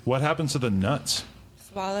said, What happened to the nuts?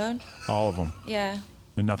 Swallowed. All of them. Yeah.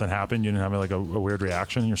 And nothing happened? You didn't have like a weird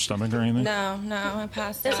reaction in your stomach or anything? No, I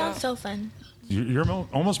passed "That out. sounds so fun." You're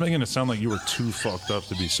almost making it sound like you were too fucked up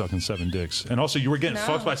to be sucking 7 dicks. And also, you were getting No.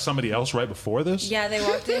 fucked by somebody else right before this? Yeah, they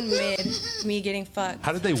walked in mid me getting fucked.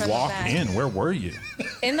 How did they from the walk back. in? Where were you?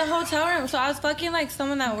 In the hotel room. So I was fucking like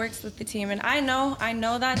someone that works with the team, and I know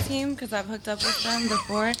that team because I've hooked up with them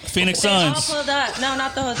before. Phoenix They Suns. all pulled up. No,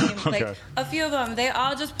 not the whole team. Okay. Like a few of them. They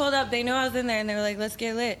all just pulled up. They knew I was in there, and they were like, "Let's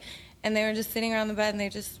get lit." And they were just sitting around the bed, and they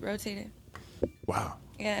just rotated. Wow.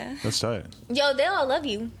 Yeah. That's tight. Yo, they all love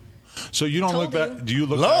you. So you don't look Told back. you. Do you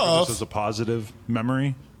look back at Love? this as a positive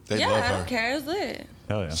memory? They Yeah, love I her. don't care. It was lit.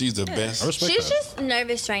 Hell yeah. She's the I best. respect She's that. just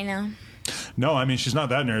nervous right now. No, I mean, she's not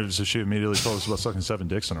that nervous if she immediately told us about sucking 7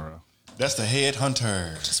 dicks in a row. That's the head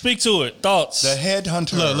hunter. Speak to it. Thoughts. The head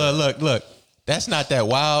hunter. Look. That's not that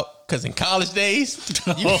wild. Because in college days,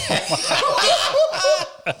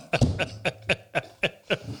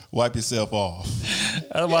 Wipe yourself off.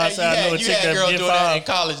 That's why I said I know a you chick had that girls get doing that in five.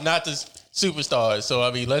 college, not the superstars. So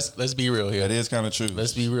I mean, let's be real here. That is kind of true.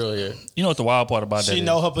 Let's be real here. You know what the wild part about that She is?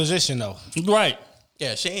 know her position though. Right.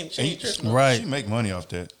 Yeah, she ain't tripping. Right. She make money off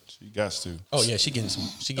that. She got to. Oh yeah, she getting some.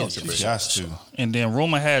 She getting some. She got to. And then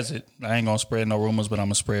rumor has it, I ain't gonna spread no rumors, but I'm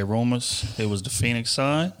gonna spread rumors. It was the Phoenix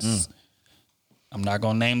Suns. I'm not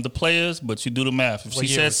gonna name the players, but you do the math. If What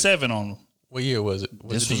she year said was it? 7 on them, What year was it?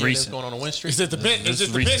 This it the was year recent. that's going on a win streak? Is it the bench? This Is it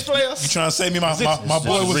is the bench recent. You players? trying to say me my boy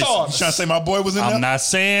was? recent. You trying to say my boy was in there? I'm not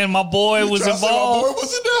saying my boy was trying to say my boy involved,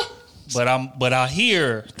 was in there? but I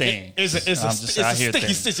hear things. I hear sticky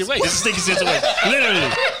things. situation. It's a sticky situation.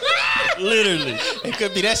 Literally. It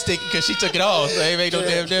could be that sticky because she took it off. So it ain't no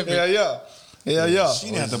damn difference. Yeah. She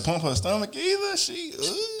didn't have to pump her stomach either.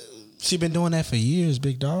 She been doing that for years,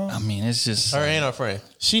 big dog. I mean, it's just Her and her friend.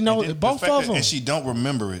 She know The both fact of that- them. and she don't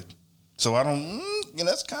remember it. So I don't.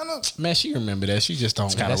 that's kind of Man, she remember that. She just don't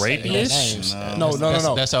kinda wanna say rapey-ish? names. No.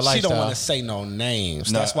 No. That's her She don't lifestyle. want to say no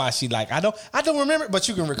names. No. That's why she like I don't remember, but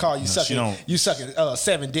you can recall you she don't. sucking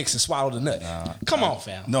 7 dicks and swallowed a nut. Come on,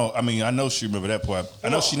 fam. no. I mean, I know she remember that part. I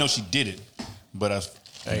know she did it, but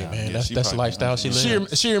Hey, man, yeah, that's she the probably- lifestyle she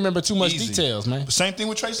lives. She remember too much Easy. details, man. Same thing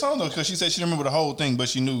with Trey Songz though, because she said she didn't remember the whole thing, but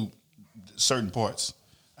she knew certain parts.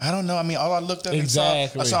 I don't know. I mean, all I looked at,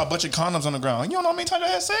 Exactly. I saw a bunch of condoms on the ground. You don't know how many times I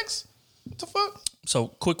had sex? What the fuck? So,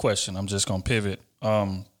 quick question. I'm just gonna pivot.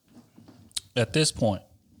 At this point,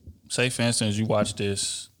 say for instance, you watch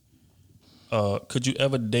this. Could you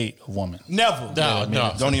ever date a woman? Never. No,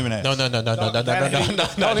 no. Don't even ask. No.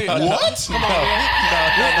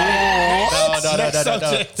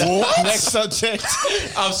 What? Next subject.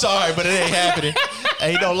 I'm sorry, but it ain't happening.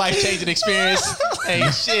 Ain't no life changing experience.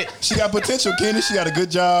 Ain't shit. She got potential, Kenny. She got a good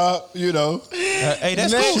job, you know. Hey,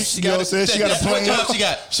 that's Next, cool. she got a plan. She got a plan. What job she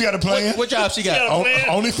got? She got a plan. What job she got?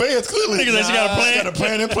 Only fans, clearly. Nigga said she got a plan. She got a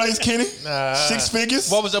plan in place, Kenny. 6 figures.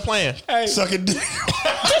 What was her plan? Sucking dick.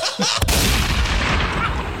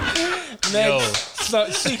 Next. So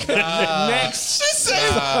she next. She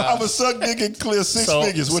said, "I'm a suck dick and clear 6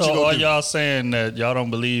 figures." What you are gonna do? y'all saying that y'all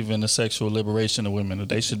don't believe in the sexual liberation of women? That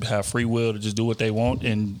they should have free will to just do what they want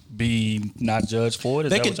and be not judged for it? Is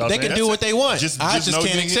They that can what y'all they saying? can do what they want. I just know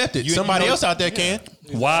can't you- accept it. you Somebody know- else out there can.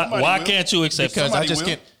 Why will. can't you accept Because it? I Somebody just will.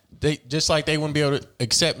 can't. They just like they wouldn't be able to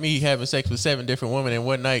accept me having sex with 7 different women in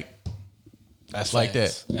one night. That's Like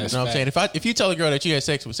facts. that. You know That's what I'm saying? facts. If you tell a girl that you had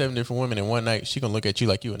sex with 7 different women in one night, she gonna look at you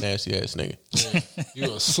like you a nasty ass nigga.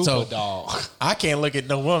 You a super So- dog. I can't look at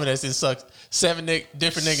no woman that's just sucked 7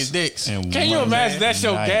 different niggas' dicks. And Can you one imagine that's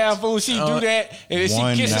your night. gal fool? She do that and then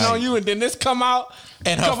one she kissing night. on you and then this come out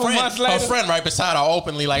And a her couple months later. friend right beside her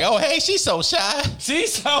openly like, oh hey, she's so shy.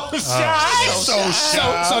 She's so shy. so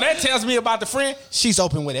shy. So that tells me about the friend. She's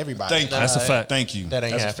open with everybody. Thank you. That's a fact. Thank you. That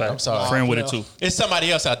ain't That's a happening. fact. I'm sorry. Friend with it too. It's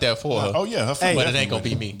somebody else out there for her. Oh yeah, her friend but it definitely ain't gonna be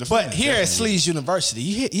with me. The friend But here at definitely Sleaze University,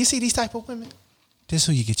 you see these type of women? This is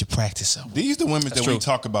who you get your practice of. with. These the women that true. we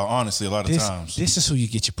talk about honestly a lot of times. This is who you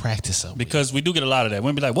get your practice of. Because we do get a lot of that.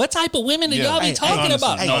 Women be like, "What type of women do Yeah. y'all be Hey, talking honestly,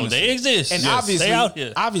 about?" hey, No, honestly. they exist. And Yes, they out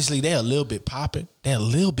here. obviously they're a little bit popping. They're a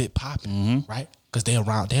little bit popping, right? Because they're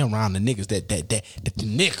around the niggas that the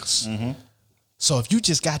niggas. So if you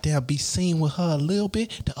just got there and be seen with her a little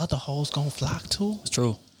bit, the other hoes gonna flock too. It's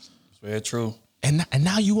true. It's very true. And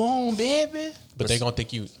now you on, baby. But they gonna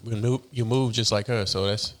think you move just like her. So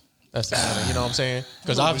that's the kind of, you know what I'm saying?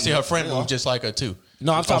 Because obviously her friend moved just like her too.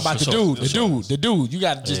 No, I'm talking about the for dude. sure. The dude. You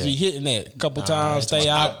got to just be hitting that a couple times. Stay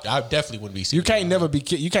out. I definitely wouldn't be. You can't never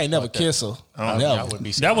kiss her. I Never. wouldn't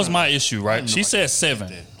be. That was my issue, right? She said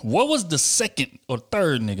 7. What was the second or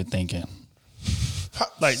third nigga thinking?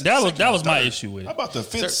 Like that was my issue with How it. about the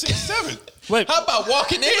 5th, 6th, 7th? Wait, How about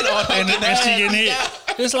walking in on her? and she getting hit.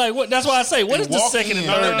 It's like what? That's why I say, what is the Walk second and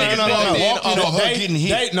in. third No, nigga no, no, thinking? no. Walk in on her getting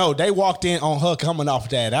hit. They walked in on her coming off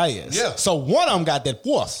that ass. Yeah. So one of them got that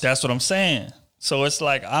force. That's what I'm saying. So it's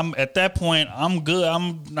like I'm at that point. I'm good.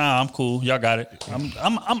 I'm cool. Y'all got it.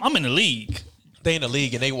 I'm in the league. They in the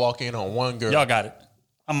league and they walk in on one girl. Y'all got it.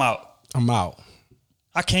 I'm out. I'm out.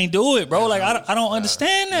 I can't do it, bro. Like I don't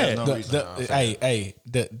understand that. no reason.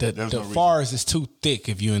 The no reason. forest is too thick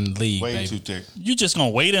if you're in the league, Way baby. too thick. You just gonna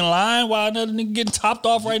wait in line while another nigga getting topped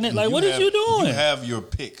off right now? Like what is you doing? You have your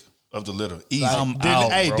pick of the litter. Easy. I'm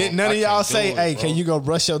out, bro. Did none of I y'all can't say, do it, hey, bro. can you go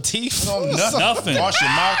brush your teeth? Nothing. Wash your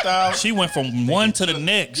mouth out. She went from one to the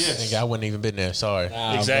next. Nigga, I wouldn't even been there. Sorry.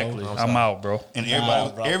 Exactly. I'm out, bro. And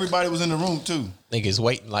everybody was in the room too. Niggas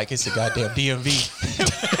waiting like it's a goddamn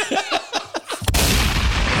DMV.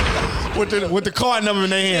 With the card number in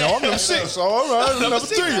their hand. Oh, I'm number 6. All right, number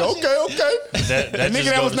 3. Okay. That The nigga just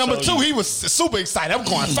that go was to number show 2, you. he was super excited. I'm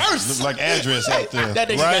going first. Looked like address out there. That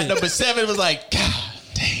nigga got number 7 was like, God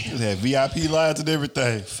damn. They had VIP lines and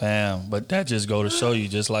everything. Fam, but that just go to show you,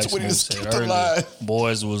 just like Somebody Smooth just said skipped the earlier, line.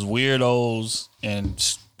 boys was weirdos and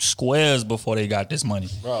squares before they got this money,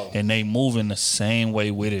 Bro. and they moving the same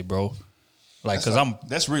way with it, bro. Like, cause I'm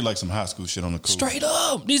That's really like some high school shit on the cool. straight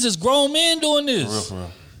up. These is grown men doing this. For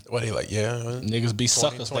real. What they like, yeah. Niggas be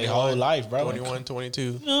suckers their whole life, bro. 21, 22.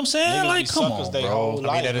 You know what I'm saying? Niggas Like, be come suckers on, they bro. whole I mean,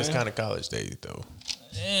 life, that is man. kind of college days, though.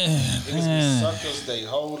 Niggas be suckers their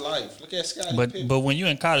whole life. Look at Scottie Pippen. But when you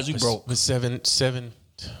in college, you broke. With 7.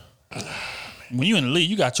 When you in the league,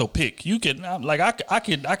 you got your pick. You can like I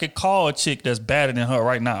could call a chick that's badder than her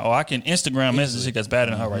right now, or I can Instagram message a chick that's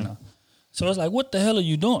badder than her right now. So it's like, what the hell are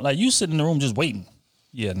you doing? Like you sit in the room just waiting.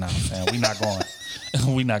 Yeah, nah, fam, we not going.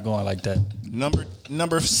 We not going like that.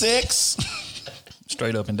 Number 6.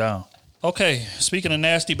 Straight up and down. Okay, speaking of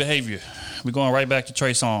nasty behavior, we're going right back to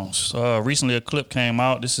Trey Songz. Recently, a clip came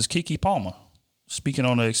out. This is Keke Palmer. speaking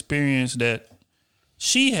on the experience that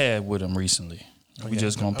she had with him recently. We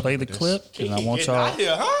just gonna play the clip, and I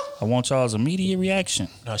want y'all's immediate reaction.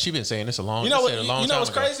 No, she been saying this a long. You know what? said a long You know time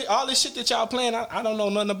what's ago. crazy? All this shit that y'all playing, I don't know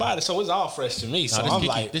nothing about it, so it's all fresh to me. So No, I'm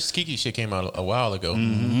like, this Kiki shit came out a while ago.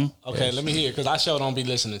 okay, let me hear because I sure don't be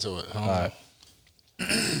listening to it. All right.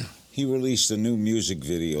 He released a new music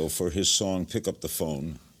video for his song Pick Up the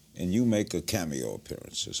Phone, and you make a cameo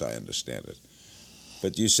appearance, as I understand it.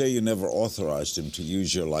 But you say you never authorized him to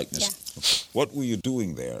use your likeness. Yeah. What were you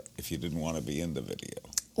doing there if you didn't want to be in the video?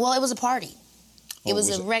 Well, it was a party. It was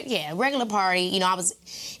a regular party. You know, I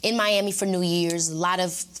was in Miami for New Year's. A lot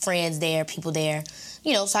of friends there, people there.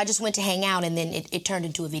 You know, so I just went to hang out, and then it turned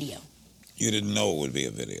into a video. You didn't know it would be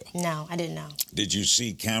a video? No, I didn't know. Did you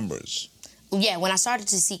see cameras? Yeah, when I started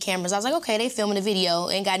to see cameras, I was like, okay, they filming a video.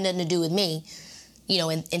 Ain't got nothing to do with me. You know,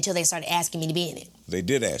 until they started asking me to be in it. They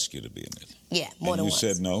did ask you to be in it? Yeah, more than once. And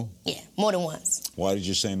you said no? Yeah, more than once. Why did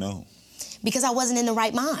you say no? Because I wasn't in the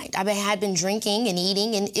right mind. I had been drinking and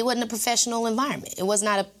eating, and it wasn't a professional environment. It was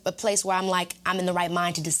not a place where I'm like, I'm in the right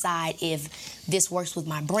mind to decide if this works with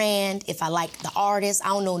my brand, if I like the artist. I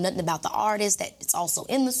don't know nothing about the artist that it's also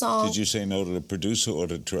in the song. Did you say no to the producer or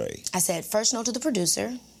to Trey? I said first no to the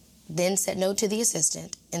producer, then said no to the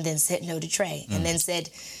assistant, and then said no to Trey, and then said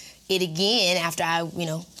it again after I,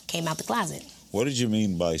 came out the closet. What did you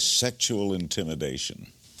mean by sexual intimidation?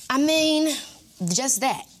 I mean, just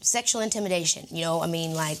that, sexual intimidation.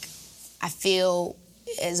 I feel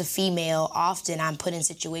as a female, often I'm put in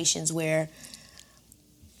situations where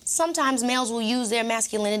sometimes males will use their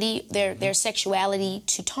masculinity, their sexuality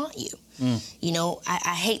to taunt you.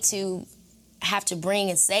 I hate to have to bring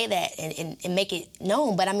and say that and make it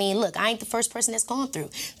known, but I mean, look, I ain't the first person that's gone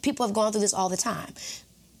through. People have gone through this all the time.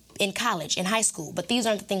 In college, in high school, but these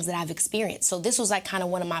aren't the things that I've experienced. So this was like kind of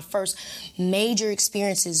one of my first major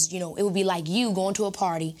experiences. It would be like you going to a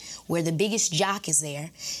party where the biggest jock is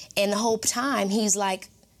there, and the whole time he's like,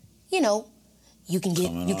 you can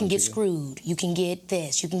get screwed, you can get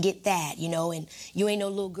this, you can get that, and you ain't no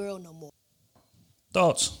little girl no more.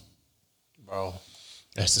 Thoughts? Bro,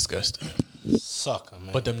 That's disgusting. sucker,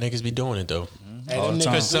 man. But them niggas be doing it though. All the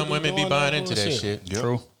time. Because some women be buying into that shit. Yep.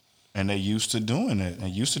 True. And they used to doing it.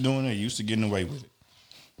 Used to getting away with it.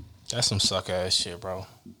 That's some sucker ass shit, bro.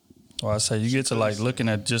 Well, I say you get to like looking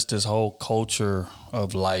at just this whole culture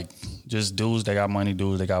of like just dudes that got money,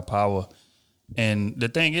 dudes that got power. And the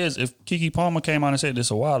thing is, if Keke Palmer came out and said this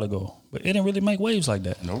a while ago, but it didn't really make waves like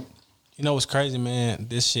that. Nope. You know what's crazy, man?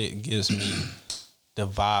 This shit gives me the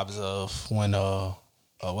vibes of when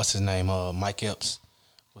what's his name, Mike Epps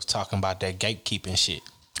was talking about that gatekeeping shit.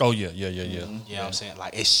 Oh yeah. You know what I'm saying?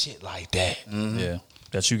 Like it's shit like that. Yeah.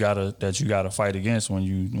 That you gotta fight against when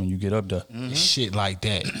you get up there. It's shit like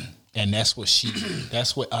that. And that's what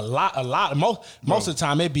most of the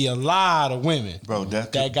time it be a lot of women, Bro,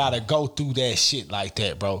 that gotta go through that shit like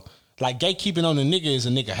that, bro. Like gatekeeping on the nigga is a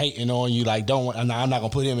nigga hating on you. Like I'm not gonna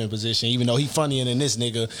put him in position, even though he funnier than this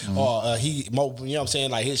nigga, or you know what I'm saying?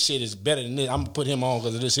 Like his shit is better than this. I'm gonna put him on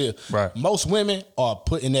because of this here. Right. Most women are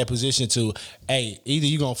put in that position to, hey, either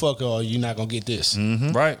you gonna fuck her or you not gonna get this.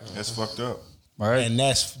 Right. That's fucked up. Right. And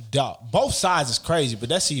that's both sides is crazy, but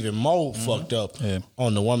that's even more fucked up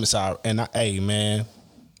on the woman's side. And hey, man,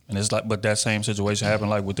 And it's like, but that same situation happened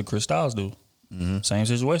like with the Chris Styles dude. Same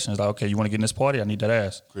situation. It's like, okay, you want to get in this party? I need that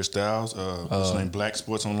ass. Chris Styles, what's his name? Black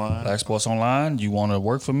Sports Online. Black Sports Online. You want to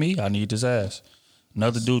work for me? I need this ass.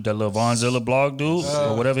 Another dude, that little Vonzilla blog dude,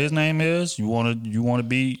 or whatever his name is. You want to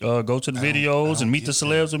be go to the videos and meet the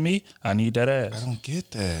celebs with me? I need that ass. I don't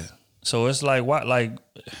get that. So it's like what? Like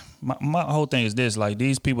my whole thing is this: like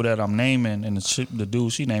these people that I'm naming and the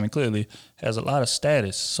dude she naming clearly has a lot of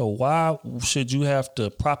status. So why should you have to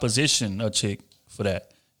proposition a chick for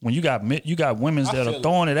that when you got women that are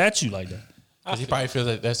throwing it at you like that? Because he probably feels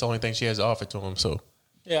like that's the only thing she has to offer to him. So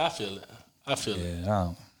yeah, I feel it. I don't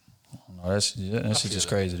know. That's just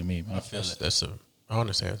crazy to me, man. I feel it. that's a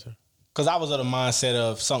honest answer. Because I was of the mindset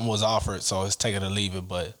of something was offered, so it's take it or leave it.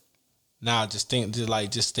 But now just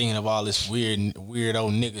thinking of all this weirdo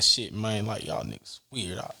nigga shit, man. Like y'all niggas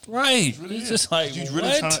weird. Right. Really It's is. just like you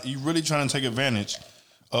what? really trying to take advantage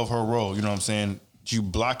of her role. You know what I'm saying? You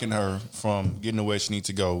blocking her from getting the way she needs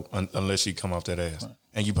to go unless she come off that ass,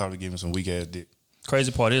 and you probably giving some weak ass dick.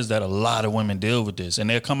 Crazy part is that a lot of women deal with this, and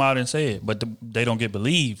they'll come out and say it, but they don't get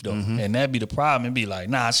believed though, and that'd be the problem. It'd be like,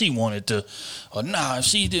 nah, she wanted to, or nah, if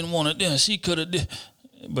she didn't want it, then she could have did.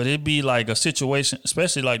 But it'd be like a situation,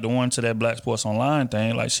 especially like the one to that Black Sports Online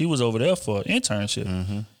thing. Like she was over there for an internship,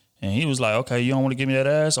 and he was like, okay, you don't want to give me that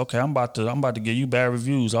ass? Okay, I'm about to give you bad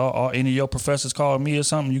reviews. All any of your professors call me or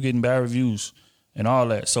something, you getting bad reviews. and all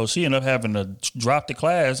that. So she ended up having to drop the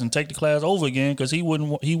class and take the class over again because he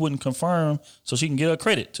wouldn't confirm so she can get her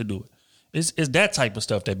credit to do it. It's that type of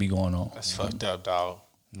stuff that be going on. That's fucked up, dog.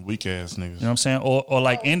 Weak ass niggas. You know what I'm saying? Or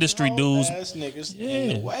like industry dudes. Ass niggas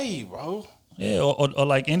in the way, bro. Yeah, or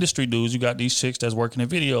like industry dudes, you got these chicks that's working in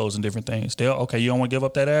videos and different things. They're okay, you don't want to give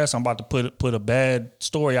up that ass? I'm about to put a bad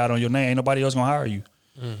story out on your name. Ain't nobody else gonna hire you.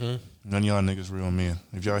 Mm-hmm. None of y'all niggas real men.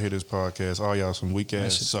 If y'all hear this podcast, all y'all some weak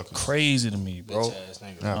ass suckers. Crazy to me, bro.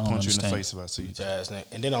 I'll punch you in the face if I see you.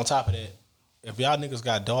 And then on top of that, if y'all niggas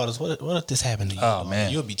got daughters, what if this happened to you? Oh,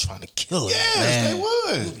 man. You'll be trying to kill her. Yes, they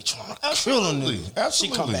would. You'll be trying to kill them. Absolutely. She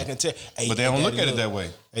come back and tell, hey, but they don't look at it that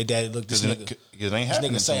way. Hey, daddy, look, this nigga. It ain't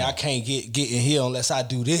happening. This nigga say I can't get in here unless I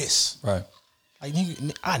do this. Right. Like,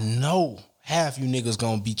 nigga, I know half you niggas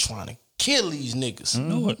gonna be trying to kill these niggas.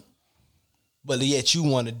 Know it. But yet you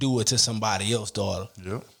want to do it to somebody else's daughter.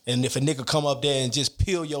 Yep. And if a nigga come up there and just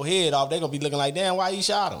peel your head off, they gonna be looking like, damn, why you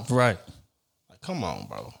shot him? Right. Like, come on,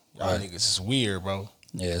 bro. Y'all niggas is weird, bro.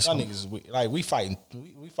 Yeah, y'all niggas is weird. Like, we fighting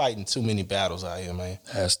too many battles out here, man.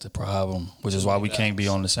 That's the problem, which is why we can't be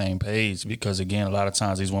on the same page. Because again, a lot of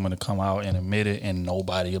times these women will come out and admit it, and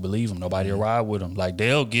nobody will believe them. Nobody will ride with them. Like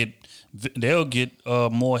they'll get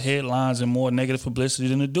more headlines and more negative publicity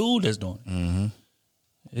than the dude that's doing it. Mm-hmm.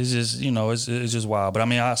 It's just, it's just wild. But I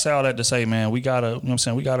mean, I say all that to say, man, we gotta, you know what I'm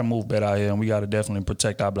saying, we gotta move better out here, and we gotta definitely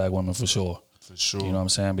protect our black women for sure. For sure. You know what I'm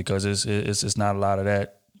saying? Because it's not a lot of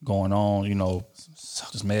that going on.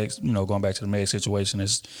 Just Meg, going back to the Meg situation,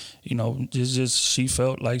 is, just she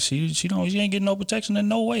felt like she ain't getting no protection in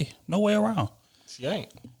no way around. She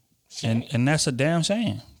ain't. And that's a damn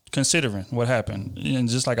shame, considering what happened. And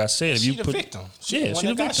just like I said, if she you the put victim. She the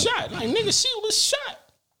got victim. shot. Like, nigga, she was shot.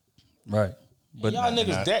 Right. But y'all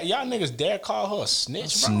niggas dare call her a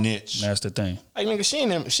snitch, bro? Snitch. That's the thing. Like,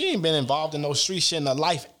 nigga, she ain't been involved in no street shit in her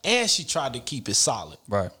life, and she tried to keep it solid.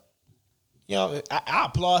 Right. I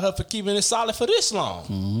applaud her for keeping it solid for this long.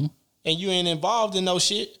 Mm-hmm. And you ain't involved in no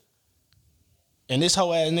shit. And this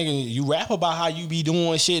whole ass nigga, you rap about how you be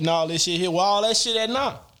doing shit and all this shit here. Where all that shit at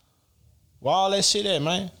now? Where all that shit at,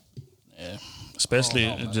 man? Yeah.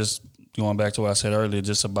 Especially just going back to what I said earlier,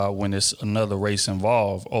 just about when it's another race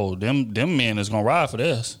involved. Oh, them men is gonna ride for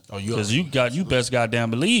this. Because you best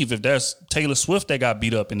goddamn believe if that's Taylor Swift that got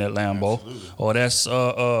beat up in that Lambo, or that's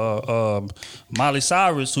Miley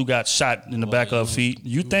Cyrus who got shot in the back of her feet.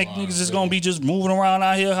 You think niggas is gonna be just moving around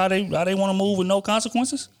out here how they want to move with no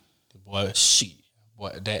consequences? Boy, shit.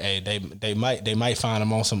 Boy, they might find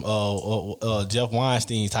him on some Jeff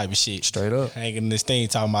Weinstein type of shit. Straight up. Hanging in this thing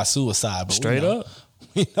talking about suicide. But straight up.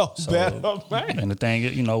 We know better, man. And the thing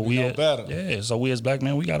is, we know better. Yeah, so we as black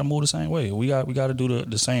men, we got to move the same way. We got to do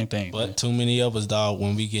the same thing. But too many of us, dog,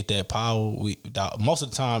 when we get that power, most of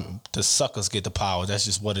the time, the suckers get the power. That's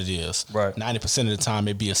just what it is. Right. 90% of the time,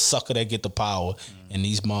 it be a sucker that get the power. And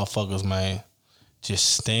these motherfuckers, man,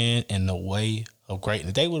 just stand in the way of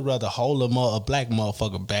greatness. They would rather hold a black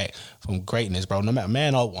motherfucker back from greatness, bro, no matter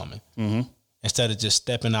man or woman, instead of just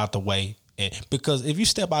stepping out the way. Because if you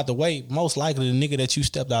step out the way, most likely the nigga that you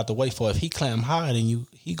stepped out the way for, if he climb higher than you,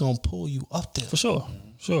 he gonna pull you up there. For sure.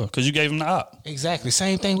 Because you gave him the op. Exactly.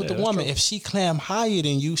 Same thing with the woman. True. If she climb higher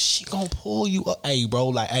than you, she gonna pull you up. Hey, bro,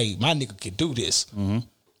 like, hey, my nigga can do this. Mm-hmm.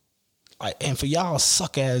 Like, and for y'all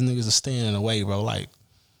suck ass niggas to stand in the way, bro, like,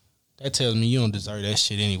 that tells me you don't deserve that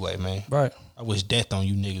shit anyway, man. Right. I wish death on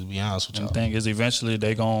you niggas, to be honest with y'all. And the thing is, eventually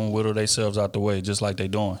they gonna whittle themselves out the way, just like they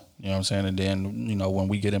doing. You know what I'm saying? And then, when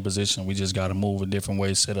we get in position, we just got to move a different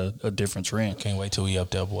way, set a different trend. Can't wait till we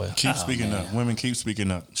up there, boy. Keep speaking up. Women keep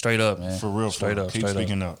speaking up. Straight up, man. For real. Straight up. Keep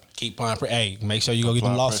speaking up. Keep applying. Hey, make sure you go get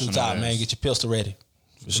them lawsuits out, man. Get your pistol ready.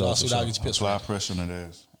 For sure. Lawsuit out, get your pistol ready. Apply pressure on that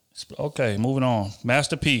ass. Okay, moving on.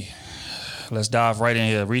 Master P. Let's dive right in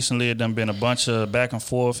here. Recently, it done been a bunch of back and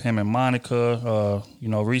forth, him and Monica.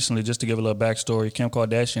 Recently, just to give a little backstory, Kim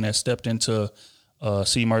Kardashian has stepped into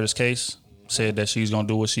C. Murder's case, said that she's going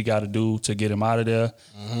to do what she got to do to get him out of there.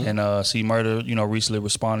 Mm-hmm. And C. Murder, recently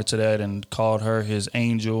responded to that and called her his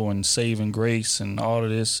angel and saving grace and all of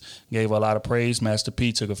this, gave her a lot of praise. Master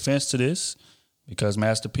P took offense to this because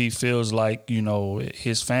Master P feels like,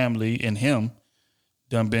 his family and him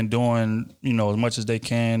done been doing, as much as they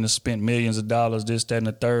can, spent millions of dollars, this, that, and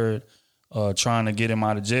the third, trying to get him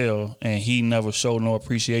out of jail. And he never showed no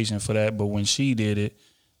appreciation for that. But when she did it,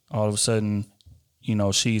 all of a sudden,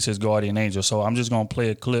 she's his guardian angel. So I'm just going to play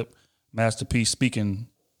a clip, Master P speaking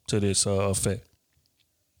to this effect.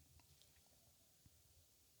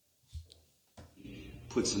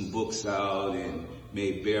 Put some books out and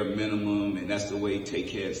made bare minimum, and that's the way he take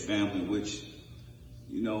care of his family, which,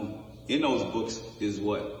 in those books is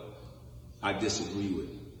what I disagree with.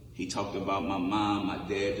 He talked about my mom, my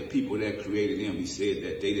dad, the people that created him. He said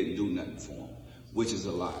that they didn't do nothing for him, which is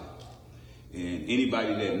a lie. And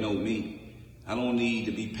anybody that know me, I don't need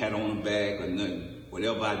to be pat on the back or nothing.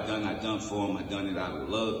 Whatever I done for him. I done it out of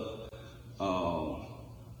love.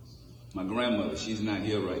 My grandmother, she's not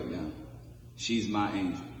here right now. She's my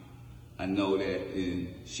angel. I know that,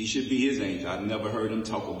 and she should be his angel. I've never heard him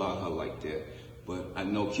talk about her like that. But I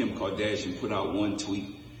know Kim Kardashian put out one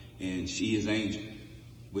tweet, and she is angel,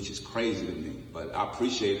 which is crazy to me. But I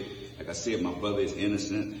appreciate it. Like I said, my brother is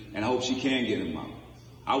innocent, and I hope she can get him out.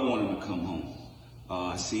 I want him to come home.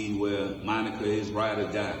 I see where Monica is ride or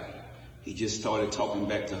die. He just started talking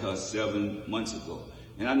back to her 7 months ago.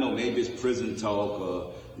 And I know maybe it's prison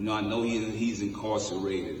talk, I know he's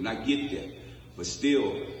incarcerated, and I get that. But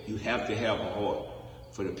still, you have to have a heart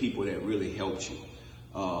for the people that really helped you.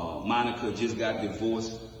 Monica just got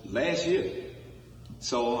divorced last year.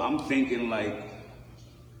 So I'm thinking like,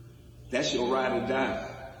 that's your ride or die.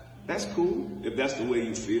 That's cool if that's the way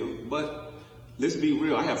you feel. But let's be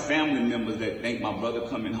real. I have family members that think my brother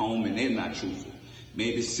coming home and they're not truthful.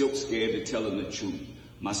 Maybe Silk's scared to tell them the truth.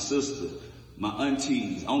 My sister, my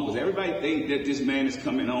aunties, uncles, everybody think that this man is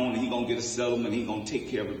coming home and he gonna get a settlement, he gonna take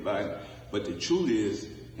care of everybody. But the truth is,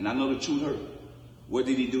 and I know the truth hurt, what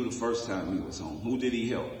did he do the first time he was home? Who did he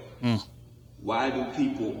help? Why do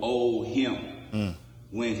people owe him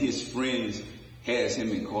when his friends has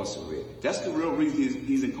him incarcerated? That's the real reason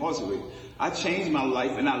he's incarcerated. I changed my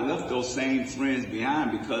life and I left those same friends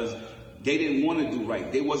behind because they didn't want to do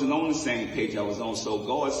right. They wasn't on the same page I was on. So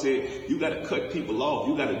God said, you got to cut people off.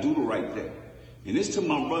 You got to do the right thing. And this to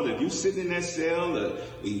my brother, if you sitting in that cell, or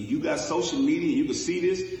you got social media, you can see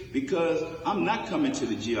this, because I'm not coming to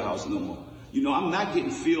the jailhouse no more. I'm not getting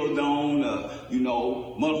filled on,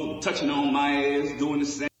 motherfucker touching on my ass, doing the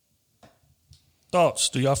same. Thoughts?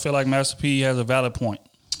 Do y'all feel like Master P has a valid point?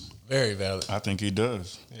 Very valid. I think he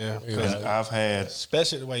does. Yeah. Because I've had,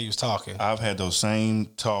 especially the way he was talking, I've had those same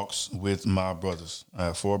talks with my brothers. I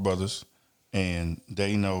have 4 brothers, and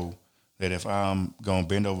they know that if I'm going to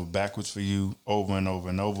bend over backwards for you over and over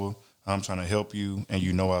and over, I'm trying to help you, and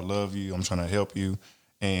you know I love you, I'm trying to help you,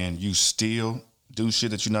 and you still do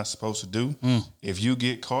shit that you're not supposed to do. If you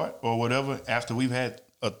get caught or whatever, after we've had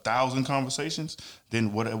 1,000 conversations,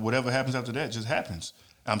 then whatever happens after that just happens.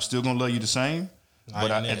 I'm still going to love you the same,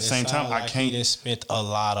 but at the same time, I can't. He spent a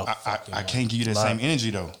lot of. I can't give you that same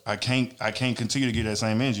energy though. I can't continue to get that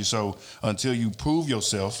same energy. So until you prove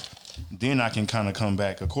yourself, then I can kind of come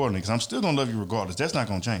back accordingly. Because I'm still gonna love you regardless. That's not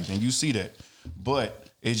gonna change, and you see that. But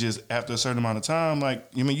it's just after a certain amount of time,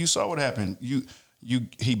 you saw what happened.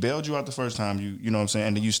 He bailed you out the first time. You know what I'm saying,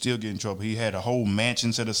 and then you still get in trouble. He had a whole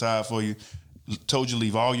mansion set aside for you. Told you to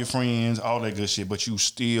leave all your friends, all that good shit, but you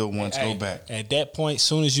still want to go back. At that point,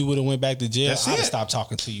 soon as you would have went back to jail, I'd have stopped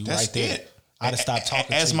talking to you right there. I'd have stopped talking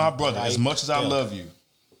to you. As my brother, as much as I love you.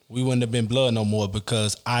 We wouldn't have been blood no more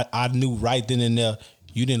because I knew right then and there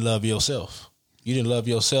you didn't love yourself. You didn't love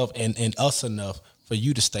yourself and us enough for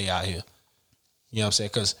you to stay out here. You know what I'm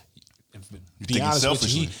saying? Because be honest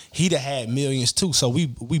with you, he'd have had millions too. So we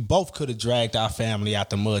both could have dragged our family out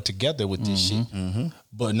the mud together with this shit.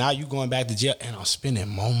 But now you going back to jail and I'm spending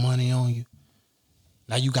more money on you.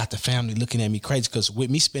 Now you got the family looking at me crazy because with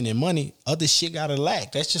me spending money, other shit gotta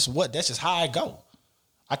lack. That's just how I go.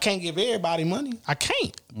 I can't give everybody money. I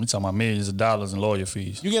can't. We talking about millions of dollars in lawyer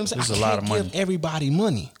fees. You get what I'm saying? This is a lot of money. Give everybody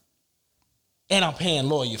money, and I'm paying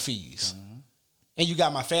lawyer fees. And you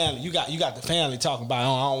got my family. You got the family talking about,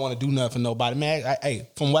 oh, I don't want to do nothing for nobody. Man, hey,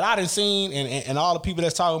 from what I done seen and all the people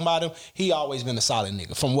that's talking about him, he always been a solid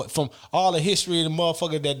nigga. From all the history of the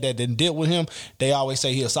motherfucker that dealt with him, they always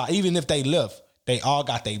say he a solid. Even if they left, they all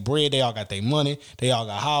got their bread, they all got their money, they all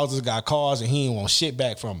got houses, got cars, and he ain't want shit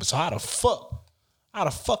back from them. So how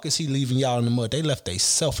the fuck is he leaving y'all in the mud? They left they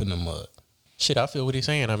self in the mud. Shit, I feel what he's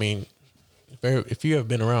saying. I mean, if you have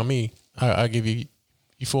been around me, I give you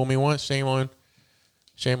fool me once, shame on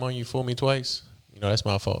you, fool me twice. That's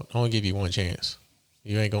my fault. I only give you one chance.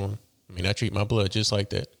 You ain't going. I treat my blood just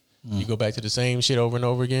like that. You go back to the same shit over and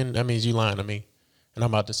over again, that means you lying to me. And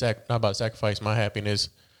I'm about to sacrifice my happiness,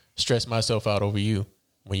 stress myself out over you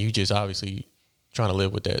when you just obviously trying to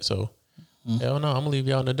live with that. So hell no, I'm gonna leave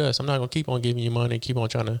y'all in the dust. I'm not gonna keep on giving you money, keep on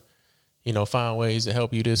trying to, find ways to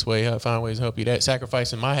help you this way, find ways to help you that,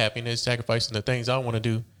 sacrificing my happiness, sacrificing the things I want to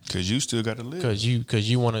do. Because you still got to live. Because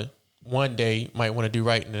you want to, one day might want to do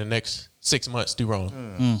right and the next 6 months do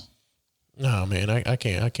wrong. No, man, I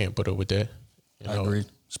can't put up with that. I agree.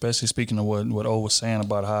 Especially speaking of what O was saying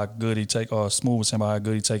about how good he take, or Smooth was saying about how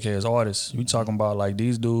good he take care of his artists. We talking about like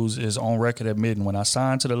these dudes is on record admitting when I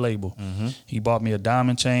signed to the label, he bought me a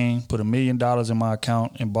diamond chain, put $1 million in my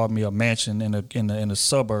account, and bought me a mansion in a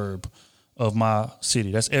suburb of my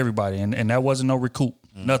city. That's everybody, and that wasn't no recoup,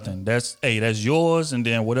 nothing. That's yours, and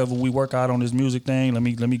then whatever we work out on this music thing, let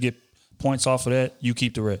me get points off of that. You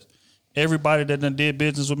keep the rest. Everybody that done did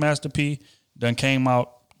business with Master P done came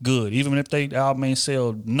out good. Even if they album ain't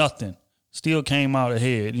sell nothing, still came out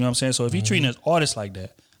ahead. You know what I'm saying? So if he treating his artists like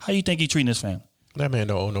that, how you think he treating his family? That man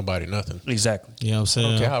don't owe nobody nothing. Exactly. You know what I'm saying? I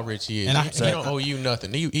don't care how rich he is. He don't owe you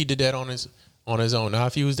nothing. He did that on his own. Now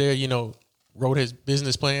if he was there, wrote his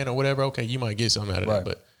business plan or whatever, okay, you might get something out of that.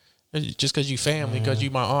 But just because you family, because you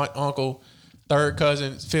my aunt, uncle, third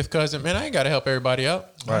cousin, fifth cousin, man, I ain't got to help everybody out.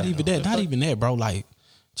 Not even that, bro. Like,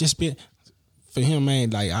 just be for him, man.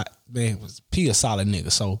 Like, P a solid nigga.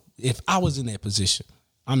 So if I was in that position,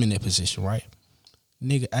 I'm in that position, right?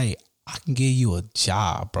 Nigga, hey, I can give you a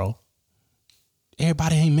job, bro.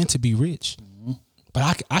 Everybody ain't meant to be rich,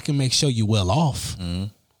 but I can make sure you well off.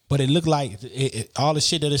 But it looked like all the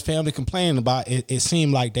shit that his family complaining about, it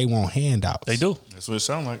seemed like they want handouts. They do. That's what it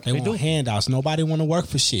sounds like. They want handouts. Nobody want to work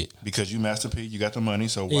for shit. Because you Master P, you got the money,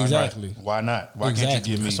 so why Exactly. not? Why not? Why can't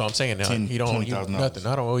you give me That's what I'm saying now. $10,000, He don't owe you $20,000? nothing.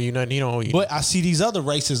 I don't owe you nothing. He don't owe you. But I see these other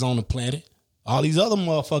races on the planet, all these other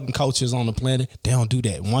motherfucking coaches on the planet, they don't do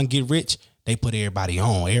that. One get rich, they put everybody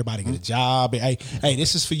on. Everybody get a job. Hey,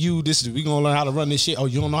 this is for you. We gonna learn how to run this shit. Oh,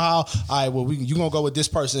 you don't know how? All right, well, you gonna go with this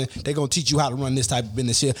person. They gonna teach you how to run this type of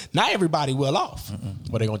business here. Not everybody well off.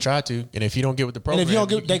 But they gonna try to. And if you don't get with the program, and if you don't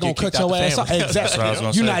get, they gonna cut your ass off. Exactly.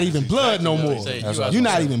 You're not even blood no more. You're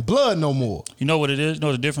not even blood no more. You know what it is? You know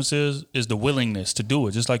what the difference is the willingness to do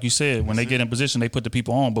it. Just like you said, when they get in position, they put the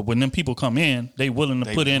people on. But when them people come in, they willing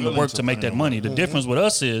to put in the work to make that money. The difference with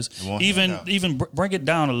us is even bring it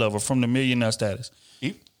down a level from the millionaire status.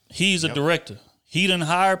 He's a director. He done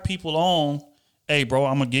hire people on. Hey, bro,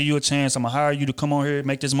 I'm gonna give you a chance. I'm gonna hire you to come on here,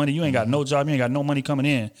 make this money. You ain't got no job. You ain't got no money coming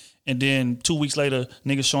in. And then 2 weeks later,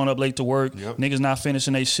 niggas showing up late to work. Niggas not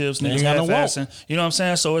finishing their shifts. Niggas half-assing. You know what I'm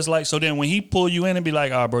saying? So it's like, so then when he pull you in and be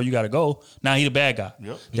like, bro, you gotta go. Now he the bad guy.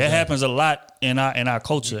 That happens a lot in our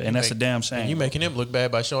culture, and that's a damn shame. And you making him look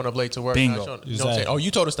bad by showing up late to work. Bingo. You know what I'm saying? Oh, you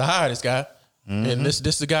told us to hire this guy. And this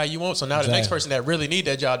is the guy you want. So now the next person that really need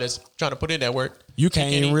that job, that's trying to put in that work, you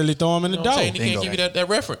can't even really throw him in the door. He can't give you that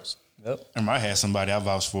reference. And I had somebody I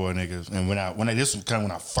vouched for, niggas, and when this was kind of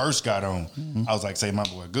when I first got on, I was like, say my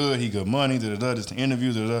boy good, he good money, this the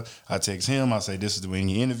interview, I text him, I say this is when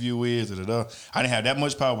your interview is, I didn't have that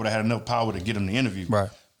much power, but I had enough power to get him the interview. Right,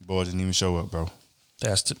 boys didn't even show up, bro.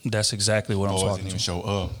 That's exactly what I'm talking about. Didn't even show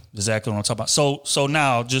up. Exactly what I'm talking about. So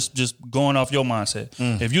now, just going off your mindset,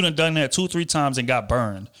 if you done that 2-3 times and got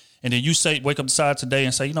burned, and then you wake up decide today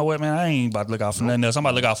and say, you know what, man, I ain't about to look out for nothing else. I'm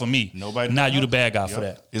about to look out for me. Nobody. Now you the bad guy for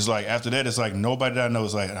that. It's like after that, it's like nobody that I know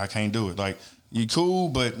is like, I can't do it. Like you cool,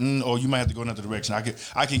 but or you might have to go another direction.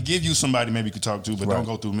 I can give you somebody maybe you could talk to, but don't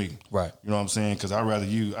go through me. Right. You know what I'm saying? Because I'd rather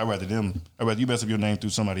you mess up your name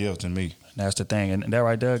through somebody else than me. And that's the thing, and that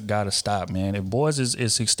right there gotta stop, man. If boys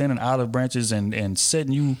is extending olive branches and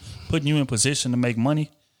putting you in position to make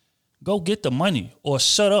money, go get the money or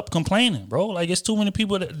shut up complaining, bro. Like it's too many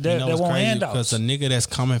people that want handouts. Because a nigga that's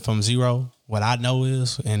coming from zero, what I know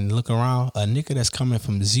is, and look around, a nigga that's coming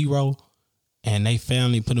from zero and they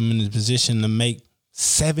family put them in the position to make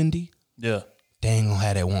 70, they ain't gonna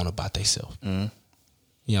have that want about themselves.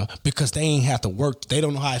 You know, because they ain't have to work. They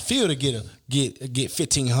don't know how it feel to get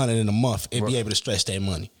 $1,500 in a month and be able to stretch that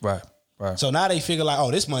money. Right. So now they figure like, oh,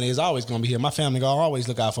 this money is always gonna be here. My family gonna always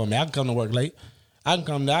look out for me. I can come to work late. I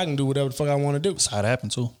can do whatever the fuck I want to do. That's how it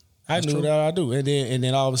happened too. I can do whatever I do. And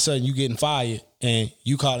then all of a sudden you getting fired and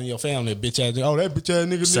you calling your family a bitch ass nigga. Oh, that bitch ass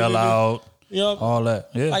nigga. Sell out. You know? All that.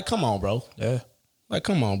 Yeah. Like, come on, bro. Yeah. Like,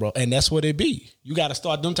 come on, bro. And that's what it be. You got to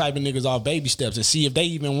start them type of niggas off baby steps and see if they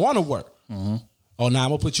even want to work. Oh, now I'm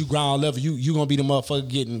going to put you ground level. You going to be the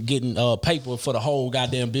motherfucker getting paper for the whole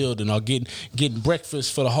goddamn building or getting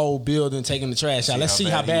breakfast for the whole building, taking the trash out. Let's see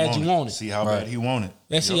how bad you want it. See how bad he want it.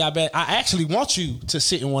 Let's see how bad. I actually want you to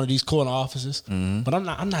sit in one of these corner offices, but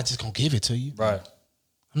I'm not just going to give it to you. Right.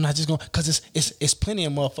 I'm not just going to, because it's plenty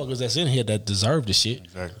of motherfuckers that's in here that deserve the shit.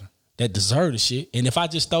 Exactly. That deserve the shit. And if I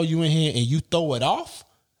just throw you in here and you throw it off,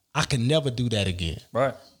 I can never do that again.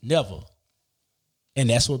 Right. Never. And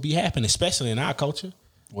that's what be happening, especially in our culture.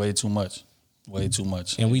 Way too much.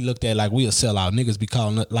 And we looked at like we a sellout. Niggas be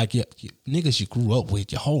calling it like niggas you grew up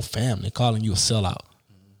with, your whole family calling you a sellout.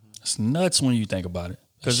 It's nuts when you think about it.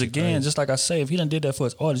 Because again, just like I say, if he done did that for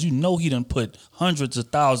his artists, you know he done put hundreds of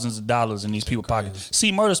thousands of dollars in these people's pockets.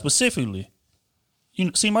 C Murder specifically.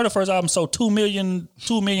 C Murder first album sold 2 million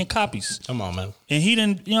copies. Come on, man. And he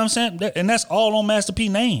didn't, you know what I'm saying? And that's all on Master P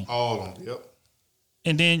name. All on, yep.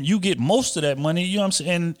 And then you get most of that money, you know what I'm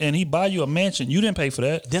saying? And he buy you a mansion. You didn't pay for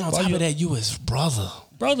that. Then on top of that, you his brother.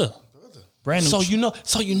 Brand new.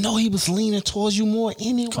 So you know he was leaning towards you more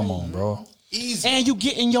anyway. Come on, bro. Easy. And you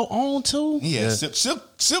getting your own too? Yeah.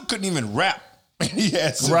 Silk couldn't even rap. He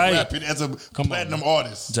had Silk rapping as a platinum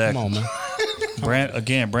artist. Exactly. Come on,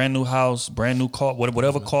 man. brand new house, brand new car,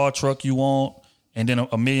 whatever car, truck you want, and then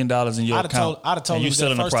 $1 million in your account. I'd have told him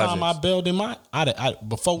the first time I bailed him out,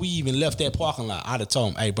 before we even left that parking lot, I'd have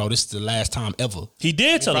told him, hey, bro, this is the last time ever. He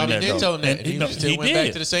did tell him that. He still went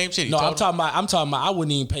back to the same shit. No, I'm talking about I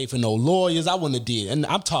wouldn't even pay for no lawyers. I wouldn't have did. And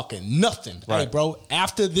I'm talking nothing. Right. Hey, bro,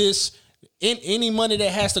 after this, any money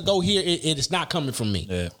that has to go here, it is not coming from me.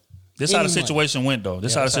 Yeah. This how the situation went though.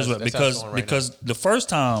 This how the situation went because the first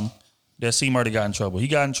time that C Murder got in trouble, he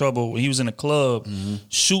got in trouble when he was in a club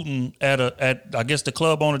shooting at I guess the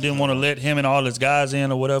club owner didn't want to let him and all his guys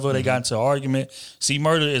in or whatever. They got into an argument. C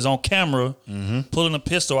Murder is on camera pulling a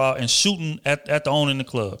pistol out and shooting at the owner in the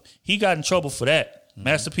club. He got in trouble for that.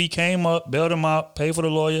 Master P came up, bailed him out, paid for the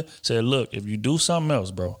lawyer, said, "Look, if you do something else,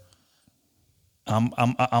 bro, I'm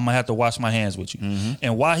gonna have to wash my hands with you."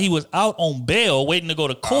 And while he was out on bail, waiting to go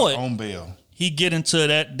to court, on bail, he get into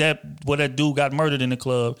that dude got murdered in the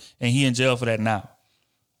club, and he in jail for that now.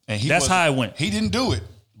 And that's how it went. He didn't do it,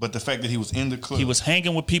 but the fact that he was in the club, he was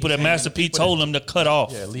hanging with people that Master P told him to cut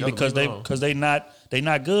off because they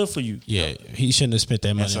not good for you. Yeah, he shouldn't have spent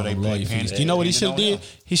that money on lawyer fees. You know what he should have did?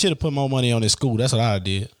 He should have put more money on his school. That's what I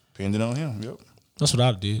did. Depending on him. Yep. That's what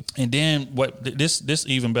I did. And then this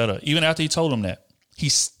even better. Even after he told him that, he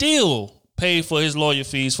still paid for his lawyer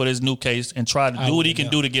fees for this new case and tried to do what he can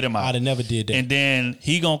do to get him out. I'd have never did that. And then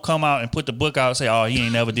he gonna come out and put the book out and say, "Oh, he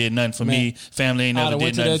ain't never did nothing for me. Family ain't never did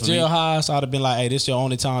nothing for me." I'd have went to that jailhouse. I'd have been like, "Hey, this is your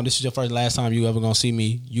only time. This is your last time you ever gonna see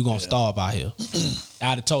me. You gonna starve out here."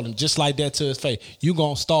 I'd have told him just like that to his face. You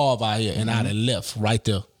gonna starve out here, and I'd have left right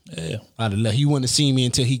there. Yeah, I'd have left. He wouldn't have seen me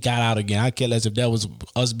until he got out again. I care less if that was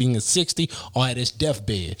us being at 60 or at his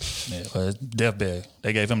deathbed. Yeah, well, deathbed.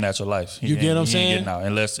 They gave him natural life. You get what I'm saying? Getting out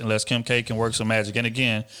unless Kim K can work some magic. And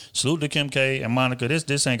again, salute to Kim K and Monica.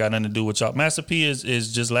 This ain't got nothing to do with y'all. Master P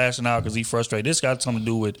is just lashing out because he frustrated. This got something to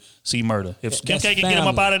do with C Murder. If Kim K can get him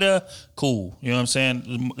up out of there, cool. You know what I'm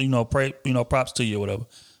saying? Props to you or whatever.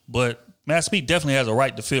 But Master P definitely has a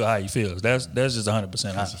right to feel how he feels. That's just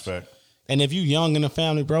 100% That's a fact. And if you young in the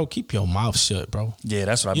family, bro, keep your mouth shut, bro. Yeah,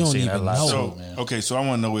 that's what I've been seeing that a lot. So, okay, so I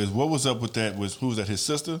want to know is what was up with that? Who was that? His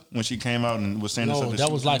sister when she came out and was saying No, something? that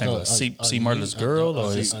was like a C Murder's girl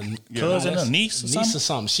or his cousin or niece or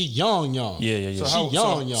something. She young. Yeah. So She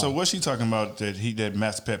young. So what's she talking about that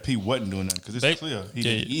Master P wasn't doing nothing? Because it's clear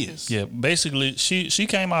he is. Yeah, basically she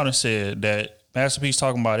came out and said that Master P's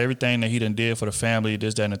talking about everything that he done did for the family,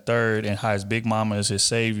 this, that, and the third, and how his big mama is his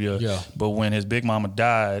savior. Yeah. But when his big mama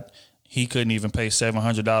died, he couldn't even pay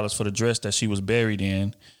 $700 for the dress that she was buried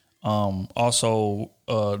in. Also,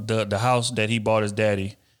 the house that he bought his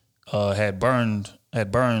daddy had burned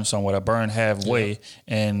somewhat. Burned halfway,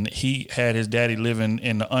 and he had his daddy living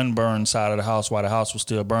in the unburned side of the house while the house was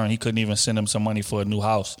still burned. He couldn't even send him some money for a new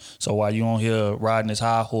house. So while you on here riding his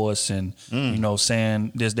high horse and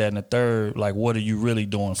saying this, that, and the third, like, what are you really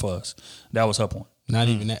doing for us? That was her point. Not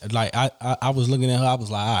even that. Like I was looking at her. I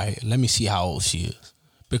was like, all right, let me see how old she is.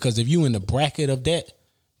 Because if you in the bracket of that,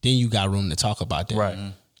 then you got room to talk about that. Right.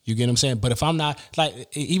 You get what I'm saying? But if I'm not, like,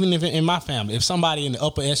 even if in my family, if somebody in the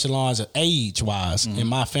upper echelons of age-wise in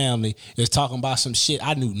my family is talking about some shit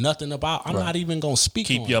I knew nothing about, I'm not even going to speak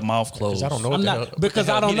on Keep your mouth closed. I don't know because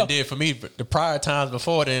I don't know. Did for me the prior times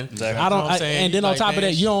before then. Exactly. I don't. You know what I'm saying? And then on top of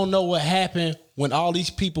that, you don't know what happened when all these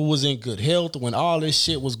people was in good health, when all this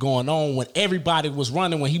shit was going on, when everybody was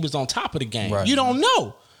running, when he was on top of the game. Right. You don't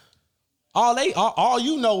know. All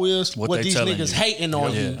you know is what these telling niggas you. hating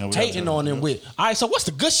on you, hating on them with. All right, so what's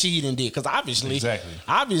the good shit he done did? Because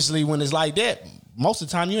obviously, when it's like that, most of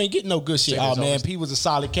the time you ain't getting no good shit. Oh man, P was a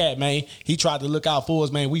solid cat, man. He tried to look out for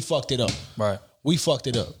us, man. We fucked it up. Right. We fucked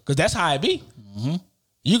it up because that's how it be. Mm-hmm.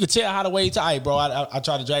 You could tell how the way hey, bro. I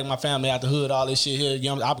tried to drag my family out the hood, all this shit here.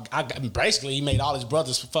 You know, basically he made all his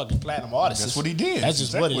brothers fucking platinum artists. That's what he did. That's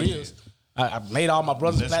just what it is. I made all my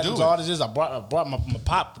brothers platinum artists. I brought my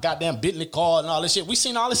pop goddamn Bentley car and all this shit. We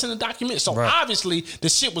seen all this in the document. So obviously the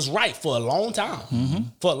shit was right for a long time.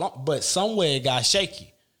 Mm-hmm. But somewhere it got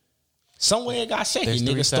shaky.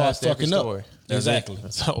 Niggas start fucking up. Exactly.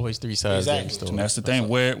 It's always three sides of the story. And that's the thing.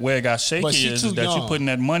 Where it got shaky is that you putting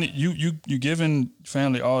that money. You giving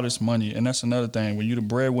family all this money, and that's another thing. When you the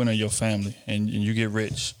breadwinner of your family and you get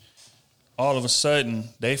rich, all of a sudden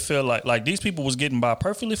they feel like these people was getting by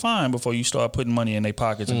perfectly fine before you start putting money in their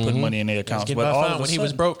pockets and putting money in their accounts. But all when he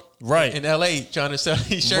was broke, right in LA, trying to sell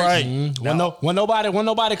these shirts, right? When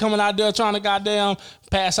nobody coming out there trying to goddamn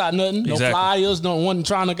pass out nothing, no flyers, no one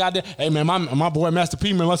trying to goddamn. Hey man, my boy Master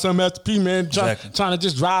P, man, my son Master P, man, trying to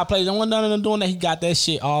just drive plays. There wasn't none of them doing that. He got that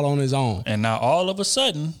shit all on his own. And now all of a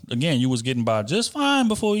sudden, again, you was getting by just fine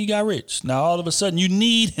before you got rich. Now all of a sudden, you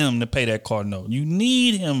need him to pay that car note. You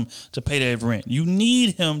need him to pay that rent. You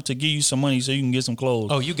need him to give you some money so you can get some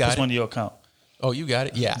clothes. Oh, you got it. Money in your account. Oh, you got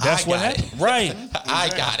it. Yeah, that's what happened. Right. I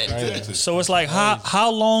got it. Exactly. So it's like, how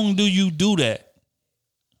long do you do that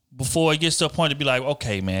before it gets to a point to be like,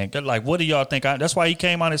 okay, man, like, what do y'all think? That's why he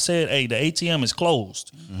came out and said, hey, the ATM is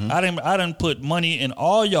closed. I didn't put money in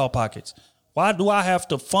all y'all pockets. Why do I have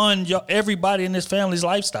to fund everybody in this family's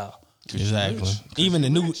lifestyle? Exactly. Even the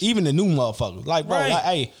new motherfuckers. Like, bro,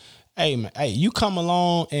 like, hey, man, you come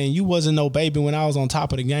along and you wasn't no baby when I was on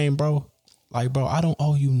top of the game, bro. Like, bro, I don't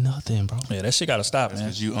owe you nothing, bro. Yeah, that shit gotta stop, man.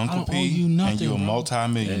 Because you Uncle P and you a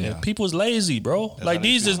multi-millionaire. Yeah, people's lazy, bro. That's like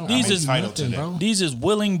these is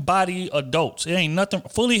willing body adults. It ain't nothing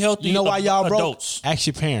fully healthy. You know why y'all adults? Broke? Ask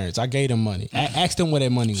your parents. I gave them money. Ask them where their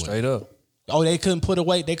money went. Straight up. Oh, they couldn't put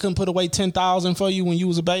away $10,000 for you when you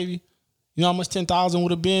was a baby. You know how much $10,000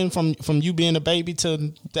 would have been from you being a baby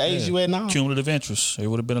to the age you at now? Cumulative interest. It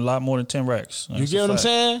would have been a lot more than 10 racks. You get what I'm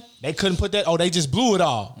saying? They couldn't put that. Oh, they just blew it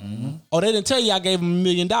all. Oh, they didn't tell you I gave them $1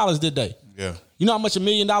 million, did they? Yeah. You know how much $1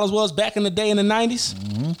 million was back in the day in the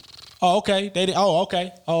 90s? Oh, okay. They did. Oh,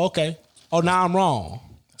 okay. Oh, okay. Oh, now I'm wrong.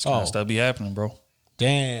 That's kind of stuff be happening, bro.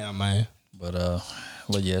 Damn, man.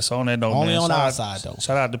 But yeah, so on that note, only man, on our side though.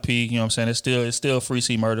 Shout out to P. You know what I'm saying? It's still free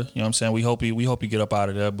C murder. You know what I'm saying? We hope you get up out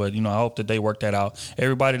of there. But you know, I hope that they work that out.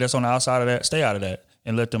 Everybody that's on the outside of that, stay out of that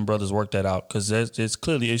and let them brothers work that out, because there's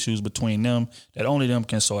clearly issues between them that only them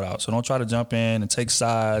can sort out. So don't try to jump in and take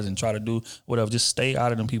sides and try to do whatever. Just stay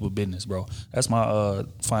out of them people's business, bro. That's my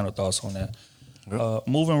final thoughts on that. Yep.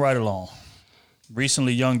 Moving right along.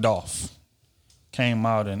 Recently, Young Dolph came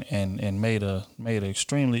out and made an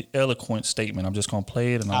extremely eloquent statement. I'm just gonna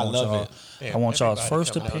play it, and I want y'all's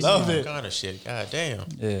first opinion. I love it. Kind of shit. God damn.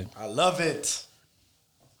 Yeah, I love it.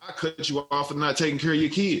 I cut you off for not taking care of your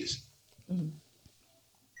kids.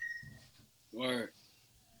 Word.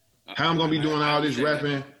 How I'm gonna be doing all this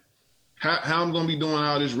rapping? How I'm gonna be doing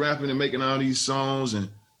all this rapping and making all these songs and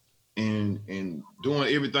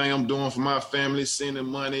doing everything I'm doing for my family, sending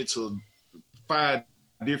money to 5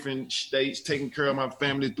 different states, taking care of my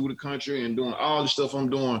family through the country and doing all the stuff I'm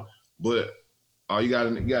doing. But you got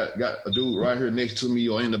a dude right here next to me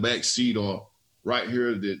or in the back seat or right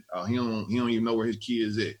here that he don't even know where his kid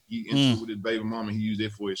is at. He into with his baby mama. He used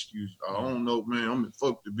that for excuse. I don't know, man. I'm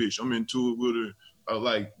fuck the bitch. I'm into it with her. I was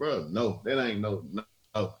like, bro, no, that ain't no.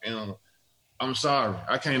 And I'm sorry.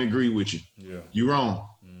 I can't agree with you. Yeah. You wrong.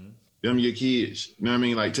 Them your kids. You know what I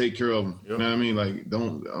mean? Like, take care of them. Yep. You know what I mean? Like,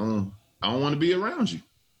 I don't want to be around you.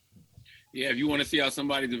 Yeah, if you want to see how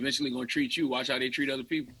somebody's eventually going to treat you, watch how they treat other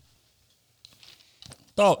people.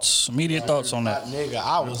 Immediate thoughts on that. Nigga,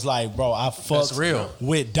 I was like, bro, I fucks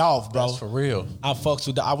with Dolph, bro. That's for real. I fucks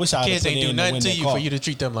with I wish I kids ain't do nothing to you for you to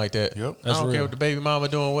treat them like that. Yep. I don't care what the baby mama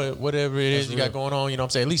doing, whatever it is you got going on, you know what I'm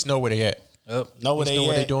saying? At least know where they at. Yep. Know where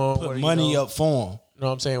they doing. Put money up for them. You know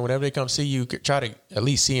what I'm saying? Whenever they come see you, try to at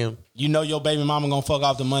least see them. You know your baby mama gonna fuck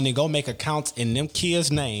off the money. Go make accounts in them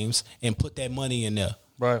kids' names and put that money in there.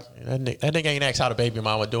 Right. That nigga ain't asked how the baby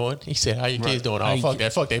mama doing. He said, how your kids doing? Oh, fuck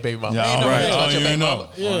that. Fuck that baby mama.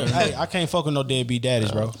 Yeah, Hey, I can't fuck with no deadbeat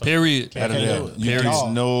daddies, bro. Period. There's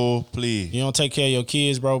no plea. You don't take care of your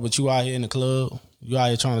kids, bro, but you out here in the club. You out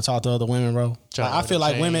here trying to talk to other women, bro. I feel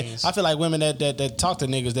like women that talk to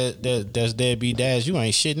niggas that's deadbeat dads, you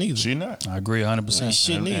ain't shit neither. She not. I agree 100%.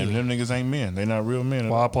 Shit neither. And them niggas ain't men. They not real men.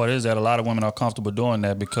 Wild part is that a lot of women are comfortable doing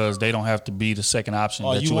that because they don't have to be the second option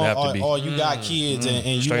that you would have to be. Or you got kids and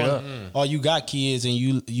you want, or you got kids and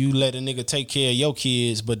you let a nigga take care of your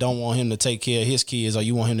kids but don't want him to take care of his kids, or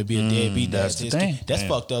you want him to be a deadbeat dad. That's the thing. That's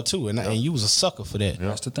fucked up too. And you was a sucker for that.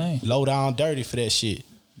 That's the thing. Low down dirty for that shit.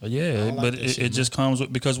 But yeah, but it just comes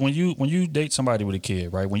with, because when you date somebody with a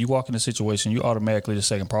kid, right? When you walk in a situation, you automatically the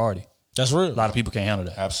second priority. That's real. A lot of people can't handle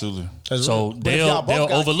that. Absolutely. So they'll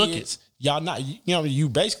overlook it. Y'all not, you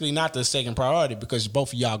basically not the second priority because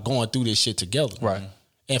both of y'all going through this shit together. Right.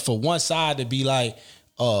 And for one side to be like,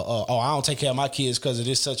 I don't take care of my kids because of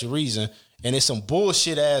this such a reason, And it's some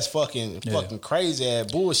bullshit ass fucking crazy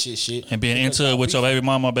ass bullshit shit. And being into it with your baby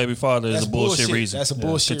mama, baby father is a bullshit reason. That's a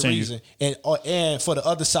bullshit reason. And for the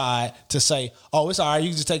other side to say, "Oh, it's all right, you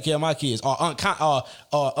can just take care of my kids,"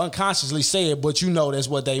 or unconsciously say it, but you know that's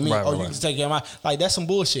what they mean. You can just take care of my, like, that's some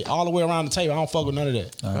bullshit all the way around the table. I don't fuck with none of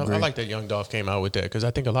that. I like that Young Dolph came out with that because I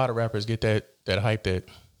think a lot of rappers get that hype that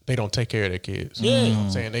they don't take care of their kids. Yeah. You know what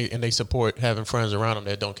I'm saying? They support having friends around them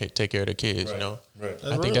that don't take care of their kids, you know? Right.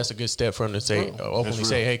 I think that's a good step for them to say, openly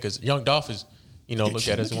say, hey, because Young Dolph is, looked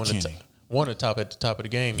at as one of the top at the top of the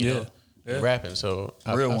game, you know, rapping. So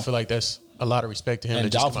I feel like that's a lot of respect to him.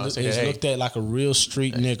 And Dolph is looked at like a real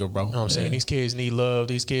street nigga, bro. You know what I'm saying? These kids need love.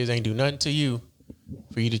 These kids ain't do nothing to you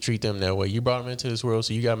for you to treat them that way. You brought them into this world,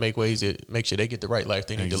 so you got to make ways to make sure they get the right life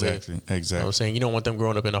they need to live. Exactly. You know what I'm saying? You don't want them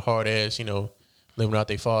growing up in a hard ass, living out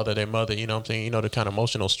their father, their mother, you know what I'm saying? The kind of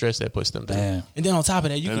emotional stress that puts them through. And then on top of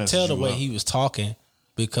that, you can tell the way he was talking,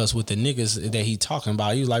 because with the niggas that he talking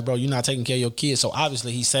about, he was like, bro, you're not taking care of your kids. So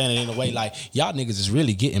obviously he's saying it in a way like, y'all niggas is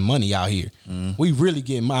really getting money out here. We really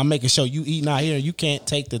getting money. I'm making sure you eating out here and you can't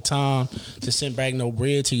take the time to send back no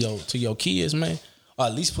bread to your kids, man. Or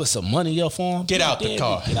at least put some money up for them. Get out the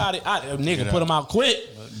car. Get out of nigga, put them out quick.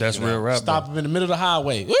 That's real rap. Stop him in the middle of the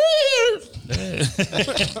highway. what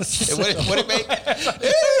it make? Is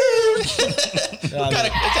that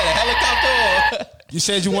a helicopter? You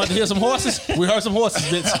said you wanted to hear some horses? We heard some horses,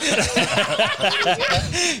 bitch.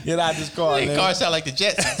 Get out this car, man. Car sound like the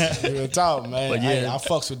Jets. Real talk, man. But I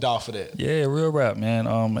fucks with Dolph for that. Yeah, real rap, man.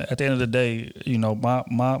 At the end of the day,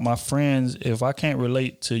 my friends, if I can't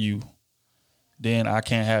relate to you, then I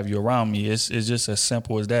can't have you around me. It's just as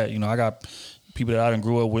simple as that. I got people that I done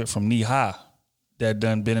grew up with from knee high that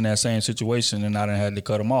done been in that same situation, and I done had to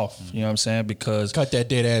cut them off. You know what I'm saying? Because cut that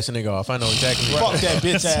dead ass nigga off. I know exactly. Fuck that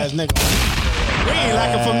bitch ass nigga. We ain't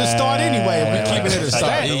like him from the start anyway. We keep it at the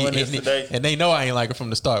start. And they know I ain't like him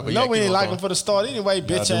from the start. But no, we ain't like him for the start anyway,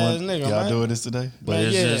 bitch ass nigga. Y'all doing this today? But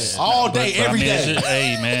it's just all day, every day.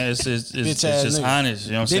 Hey man, it's just honest.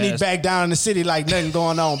 You know what I'm saying? Then he back down in the city like nothing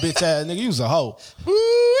going on, bitch ass nigga. You was a hoe.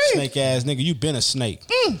 Snake ass nigga. You been a snake.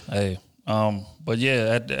 Hey. But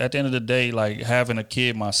yeah, at the end of the day, like having a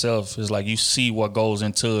kid myself is like you see what goes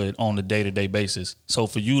into it on the day-to-day basis. So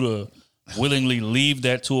for you to willingly leave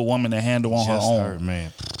that to a woman to handle on her own,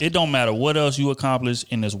 man, it don't matter what else you accomplish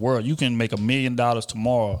in this world. You can make $1 million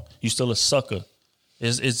tomorrow. You still a sucker.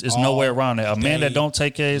 It's no way around that. A man that don't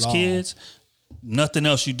take care of his kids, nothing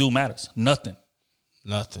else you do matters. Nothing. You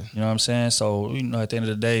know what I'm saying? So, at the end of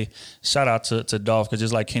the day, shout out to Dolph, because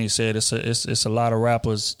just like Kenny said, it's a lot of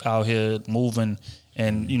rappers out here moving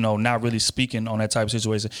and, not really speaking on that type of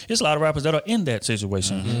situation. It's a lot of rappers that are in that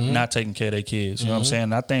situation, not taking care of their kids. You know what I'm saying?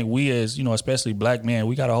 And I think we as, especially black men,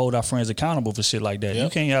 we got to hold our friends accountable for shit like that. Yep. You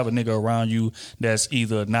can't have a nigga around you that's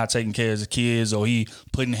either not taking care of his kids or he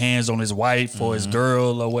putting hands on his wife or his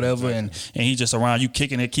girl or whatever, and he just around you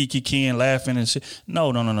kicking it, kiki and laughing and shit.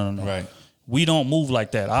 No. Right. We don't move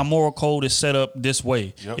like that. Our moral code is set up this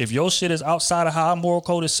way. Yep. If your shit is outside of how our moral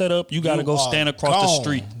code is set up, you got to go stand across the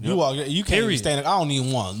street. You can't even stand. I don't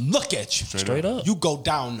even want to look at you. Straight up. You go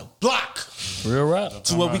down the block. Real rap.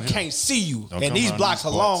 To where we can't see you. And these blocks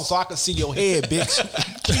are long, so I can see your head, bitch.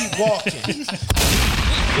 Keep walking.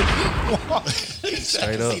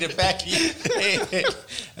 Straight up. See the back of your head.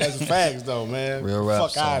 That's facts, though, man. Real rap.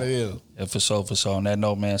 Fuck out of here. Yeah, for sure. On that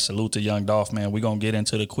note, man, salute to Young Dolph, man. We're going to get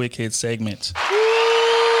into the quick hit segment. Yeah.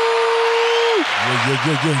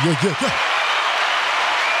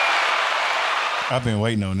 I've been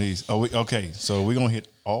waiting on these. Okay, so we're going to hit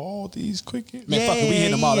all these quick hits? Man, fuck it, we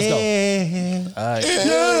hit them all. Let's go. All right.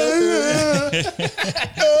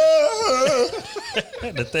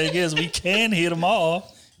 The thing is, we can hit them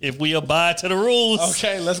all if we abide to the rules.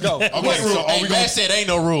 Okay, let's go. Okay, so Hey, man said ain't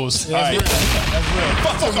no rules. All right. That's real.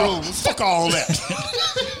 Fuck the rules. Fuck all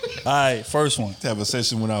that. All right, first one. Have a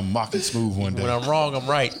session when I'm mocking Smooth one day. When I'm wrong, I'm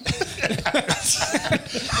right.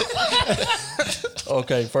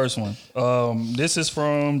 Okay, first one. This is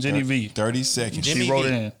from Jenny V. 30 seconds. She wrote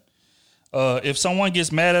it in. If someone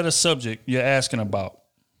gets mad at a subject you're asking about,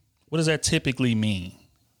 what does that typically mean?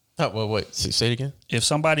 What? Say it again. If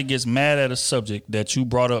somebody gets mad at a subject that you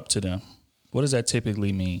brought up to them, what does that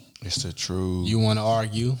typically mean? It's the truth. You want to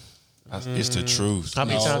argue? It's the truth. How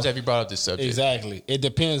many times have you brought up this subject? Exactly. It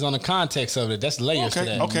depends on the context of it. That's layers to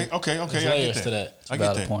that. Okay. There's layers to that. I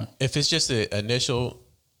get that. Point. If it's just the initial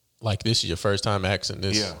like this is your first time asking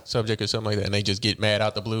this subject or something like that, and they just get mad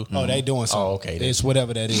out the blue. Oh, they doing something. Oh, okay. It's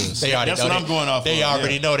whatever that is. They already That's know what I'm going off. They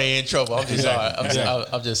already know they in trouble. I'm just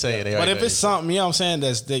I'm just saying. But if it's something, you know what I'm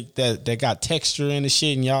saying, that got texture in the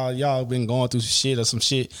shit, and y'all been going through some shit or some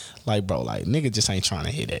shit, like, bro, like, nigga just ain't trying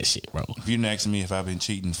to hear that shit, bro. If you're asking me if I've been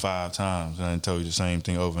cheating 5 times and I done told you the same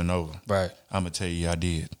thing over and over, right? I'm gonna tell you I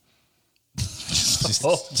did.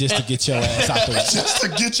 Just to get your ass out the way. Just to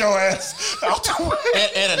get your ass out the way.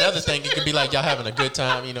 And another thing, it could be like y'all having a good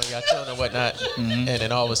time, you know, y'all chilling and whatnot, and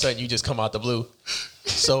then all of a sudden you just come out the blue.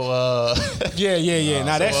 So yeah.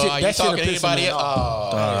 Now that shit, that talking shit to anybody?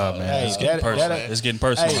 Man, it's getting personal. It's getting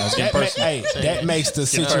personal. It's getting personal. That makes the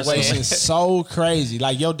situation so crazy.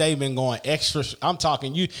 Like your day been going extra. I'm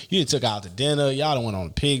talking you done took out to dinner. Y'all done went on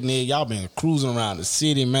a picnic. Y'all been cruising around the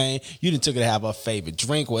city, man. You done took her to have her favorite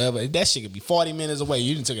drink, whatever. That shit could be 40 minutes away.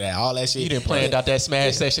 You done took her to have all that shit. You done planned out that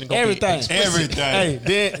smash session. And Everything.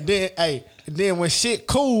 Everything. Then when shit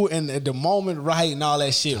cool and the moment right and all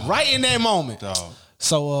that shit, right in that moment. Dog.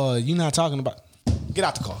 So you not talking about? Get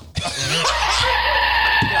out the car.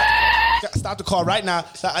 Stop the car right now.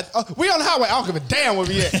 We on the highway. I don't give a damn where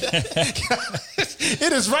we at.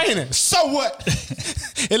 It is raining. So what?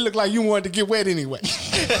 It looked like you wanted to get wet anyway.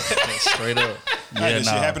 Straight up. Yeah, this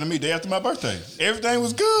shit happened to me day after my birthday. Everything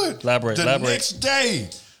was good. Elaborate. The next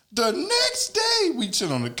day, we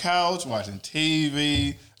chill on the couch watching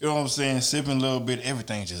TV. You know what I'm saying? Sipping a little bit.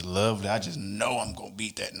 Everything just lovely. I just know I'm gonna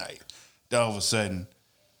beat that night. Then all of a sudden,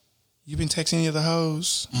 you been texting any of the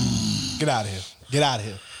hoes? Get out of here. Get out of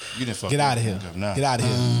here. You didn't fuck. Get out of here. Nah. Get out of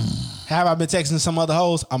here. Have I been texting some other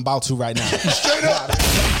hoes? I'm about to right now. Straight up.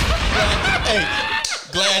 Hey,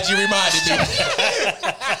 glad you reminded me.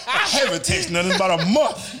 I haven't texted nothing about a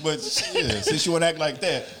month, but yeah, since you want to act like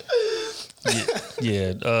that. I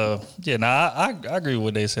agree with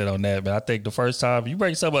what they said on that, man. I think the first time you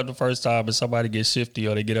break something up the first time and somebody gets shifty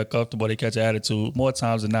or they get uncomfortable, they catch an attitude, more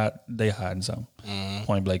times than not, they hiding something.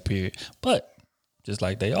 Point blank, period. But just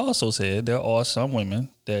like they also said, there are some women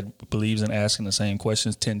that believes in asking the same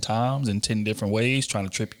questions 10 times in 10 different ways, trying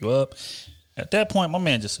to trip you up. At that point, my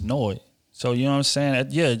man just annoyed. So you know what I'm saying?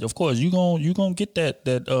 Yeah, of course, you gonna get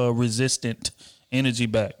that resistant energy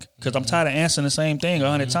back. Because I'm tired of answering the same thing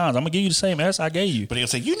 100 times. I'm going to give you the same answer I gave you. But they'll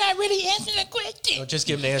say, you're not really answering the question. Well, just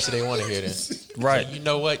give them the answer they want to hear then. Right. So you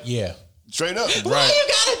know what? Yeah. Straight up. Why you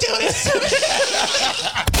got to do this?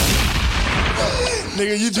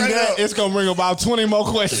 Nigga, you do that, it's going to bring about 20 more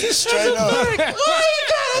questions. Straight up. Why you got to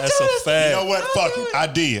That's do a this? fact. You know what? Fuck it. I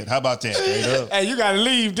did. How about that? Straight up. Hey, you got to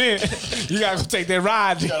leave then. You got to go take that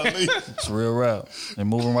ride. You gotta leave. It's real rap. And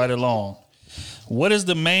moving right along. What is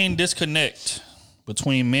the main disconnect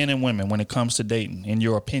between men and women when it comes to dating, in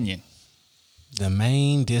your opinion? The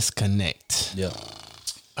main disconnect. Yeah.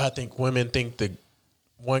 I think women think the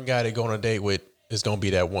one guy they go on a date with is going to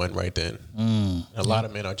be that one right then. A lot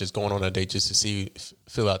of men are just going on a date just to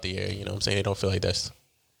fill out the air. You know what I'm saying? They don't feel like that's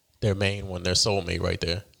their main one, their soulmate right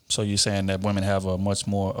there. So you're saying that women have a much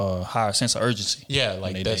more higher sense of urgency? Yeah,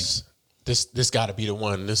 like this got to be the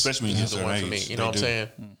one. This Especially when you is get the to one an for me. age, You know what I'm they saying?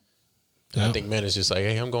 Yep. I think men is just like,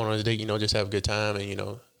 hey, I'm going on a date. You know, just have a good time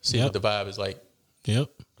and see what the vibe is like. Yep.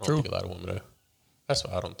 I don't think a lot of women are. That's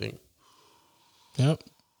what I don't think. Yep.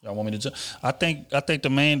 Y'all want me to? I think the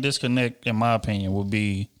main disconnect, in my opinion, would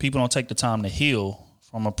be people don't take the time to heal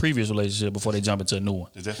from a previous relationship before they jump into a new one.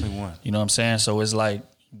 There's definitely one. You know what I'm saying? So it's like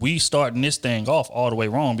we starting this thing off all the way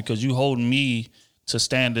wrong because you holding me to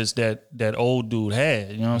standards that old dude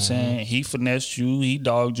had. You know what I'm saying? He finessed you. He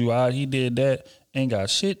dogged you out. He did that. Ain't got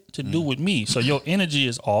shit to do with me. So your energy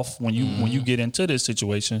is off when you get into this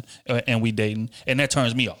situation and we dating, and that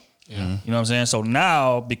turns me off. Yeah. You know what I'm saying? So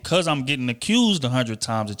now, because I'm getting accused 100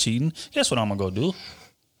 times of cheating, guess what I'm gonna go do?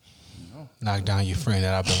 Knock down your friend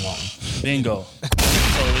that I've been wanting. Bingo. So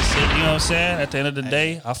it's, you know what I'm saying? At the end of the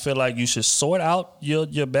day, I feel like you should sort out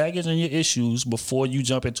your baggage and your issues before you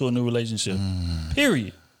jump into a new relationship.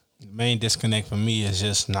 Period. The main disconnect for me is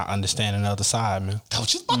just not understanding the other side, man. I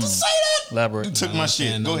was just about to say that. Elaborate. You took my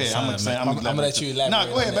shit. Go ahead. I'm gonna let you elaborate. Nah,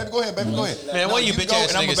 go ahead, baby. Go ahead, baby. Go ahead. Man, what you bitch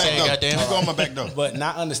ass niggas saying, goddamn? You go on my back door. But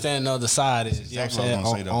not understanding the other side is, you know what I'm Exactly what I'm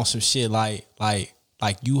saying, gonna say, on some shit like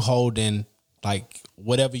you holding like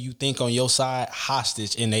whatever you think on your side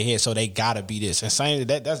hostage in their head, so they gotta be this. And saying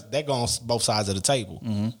that goes on both sides of the table.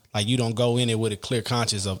 Like you don't go in it with a clear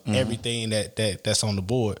conscience of everything that's on the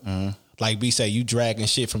board. Like B say, you dragging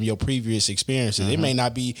shit from your previous experiences. It may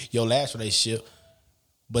not be your last relationship,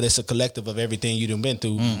 but it's a collective of everything you done been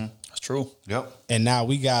through. That's true. Yep. And now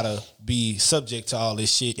we gotta be subject to all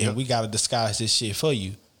this shit, and we gotta disguise this shit for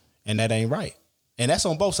you, and that ain't right. And that's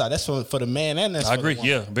on both sides. That's for the man and that's I for agree. the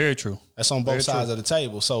woman. Yeah, very true. That's on both sides of the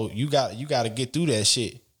table. So you got to get through that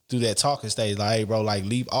shit, through that talking stage. Like, hey, bro, like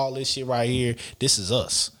leave all this shit right here. This is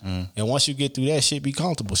us. And once you get through that, shit be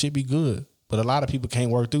comfortable. Shit be good. But a lot of people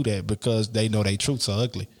can't work through that because they know they truths are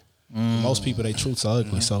ugly. Most people, they truths are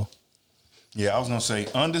ugly. So yeah, I was gonna say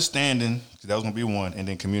understanding. That was gonna be one, and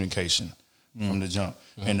then communication from the jump.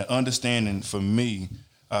 And the understanding for me,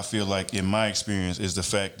 I feel like in my experience is the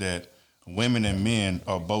fact that women and men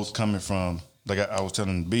are both coming from, like I was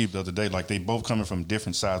telling Beeb the other day, like they both coming from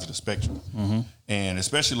different sides of the spectrum. And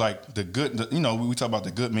especially like the good, we talk about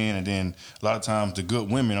the good men, and then a lot of times the good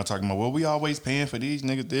women are talking about, well, we always paying for these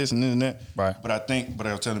niggas this and this and that. Right. But I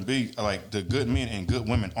was telling Beeb, like the good men and good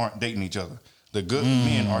women aren't dating each other. The good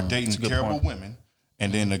men are dating terrible women,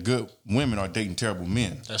 and then the good women are dating terrible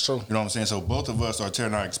men. That's true. You know what I'm saying? So both of us are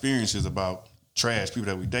telling our experiences about trash people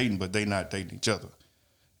that we dating, but they not dating each other.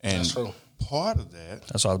 And that's true. Part of that.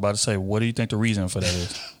 That's what I was about to say. What do you think the reason for that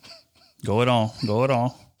is? Go it on.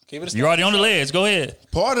 Keep it You're already on the ledge. Go ahead.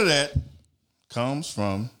 Part of that comes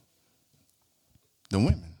from the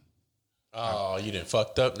women. Oh, you done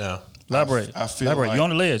fucked up now. Elaborate. I feel Elaborate. like, You're on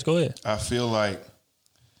the ledge. Go ahead. I feel like,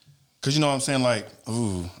 because you know what I'm saying? Like,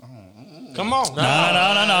 ooh. Come on. No.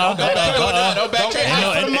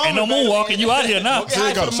 Ain't no moonwalking. You out here now. So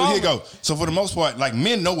here you go. So for the most part, like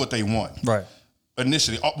men know what they want. Right.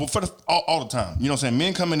 Initially, all the time. You know what I'm saying?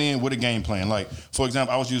 Men coming in with a game plan. Like, for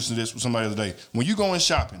example, I was using this with somebody the other day. When you going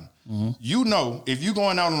shopping, you know, if you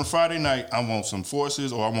going out on a Friday night, I want some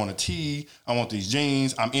Forces or I want a tee, I want these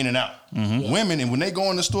jeans, I'm in and out. Women, and when they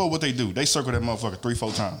go in the store, what they do? They circle that motherfucker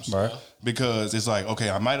 3-4 times. Right. Because it's like,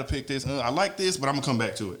 okay, I might have picked this. I like this, but I'm going to come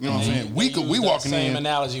back to it. You know what I'm saying? We walking in. Same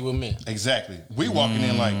analogy with men. Exactly. We walking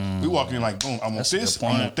in like, boom, I want this, I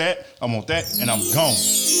want that, and I'm gone.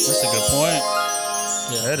 That's a good point.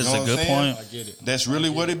 Yeah, that is a good point. I get it. That's really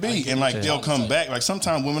what it be. And like they'll come back. Like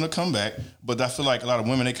sometimes women will come back, but I feel like a lot of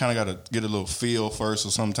women, they kind of got to get a little feel first or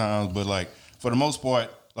sometimes. But like for the most part,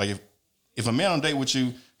 like if a man on a date with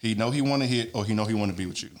you, he know he want to hit or he know he want to be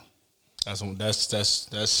with you. That's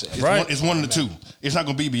right. It's one of the two. It's not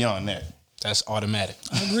going to be beyond that. That's automatic.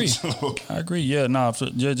 I agree. Yeah,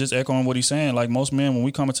 just echoing what he's saying. Like most men, when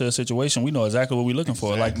we come into a situation, we know exactly what we're looking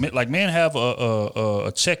for. Like men have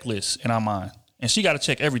a checklist in our mind. And she got to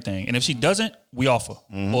check everything. And if she doesn't, we offer.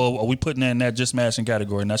 Or we putting her in that just matching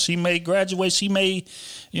category. Now, she may graduate. She may,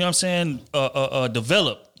 you know what I'm saying,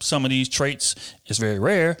 develop some of these traits. It's very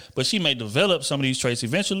rare. But she may develop some of these traits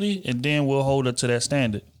eventually. And then we'll hold her to that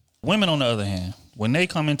standard. Women, on the other hand, when they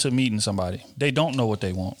come into meeting somebody, they don't know what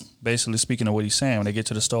they want. Basically speaking of what he's saying, when they get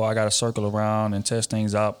to the store, I got to circle around and test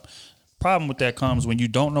things out. Problem with that comes when you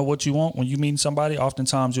don't know what you want. When you meet somebody,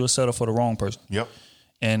 oftentimes you'll settle for the wrong person. Yep.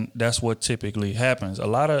 And that's what typically happens. A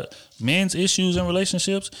lot of men's issues in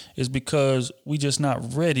relationships is because we just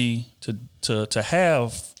not ready to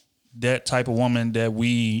have that type of woman that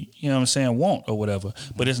we, you know what I'm saying, want or whatever.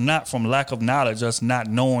 But it's not from lack of knowledge, us not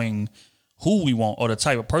knowing who we want or the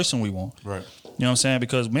type of person we want. Right. You know what I'm saying?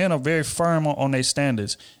 Because men are very firm on their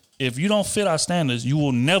standards. If you don't fit our standards, you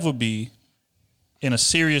will never be in a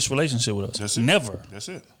serious relationship with us. That's it. Never. That's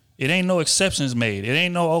it. It ain't no exceptions made. It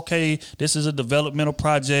ain't no, okay, this is a developmental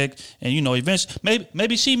project, and you know, eventually,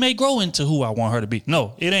 maybe she may grow into who I want her to be.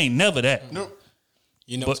 No, it ain't never that. Nope.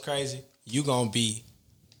 You know what's crazy? You gonna be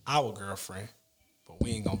our girlfriend, but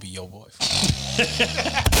we ain't gonna be your boyfriend.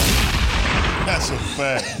 That's a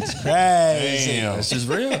fact. It's crazy. Damn. This is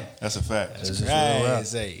real. That's a fact. It's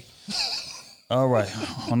crazy. All right.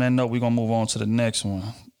 On that note, we're gonna move on to the next one.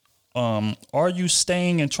 Are you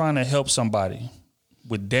staying and trying to help somebody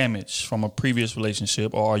with damage from a previous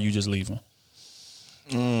relationship, or are you just leaving?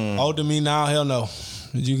 Older me now, hell no.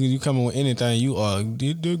 You coming with anything, you are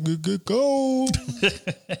good go.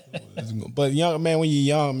 But young man, when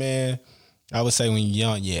you're young, man, I would say when you're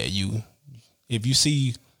young, yeah, if you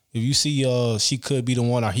see she could be the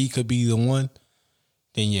one or he could be the one,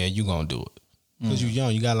 then yeah, you gonna do it. Because you're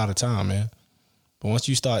young, you got a lot of time, man. But once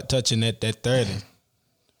you start touching that 30,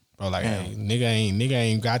 bro, like, hey, nigga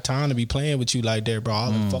ain't got time to be playing with you like that,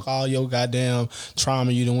 bro. Fuck all your goddamn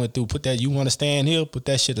trauma you done went through. Put that, you want to stand here, put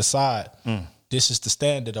that shit aside. This is the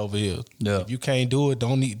standard over here. Yeah. If you can't do it,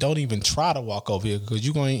 don't even try to walk over here because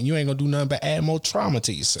you ain't gonna do nothing but add more trauma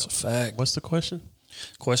to yourself. It's a fact. What's the question?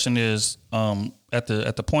 Question is, at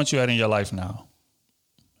the point you're at in your life now,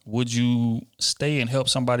 would you stay and help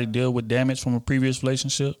somebody deal with damage from a previous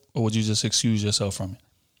relationship, or would you just excuse yourself from it?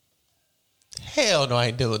 Hell no, I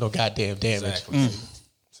ain't dealing with no goddamn damage. Exactly.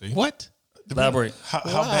 See? What? Elaborate. How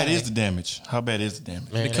bad is the damage? How bad is the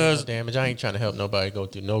damage? Man, Because no damage. I ain't trying to help nobody go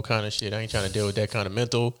through no kind of shit. I ain't trying to deal with that kind of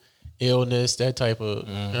mental illness, that type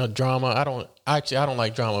of drama. I don't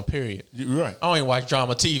like drama. Period. You're right. I don't even watch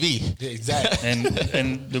drama TV. Exactly.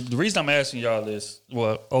 And the reason I'm asking y'all this,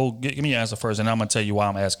 give me your answer first, and I'm gonna tell you why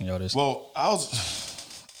I'm asking y'all this. Well,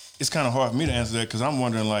 it's kind of hard for me to answer that because I'm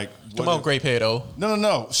wondering like, come on, Grape Head, though.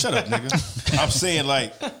 No, shut up, nigga. I'm saying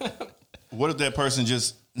like, what if that person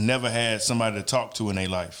just never had somebody to talk to in their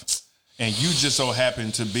life, and you just so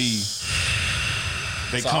happen to be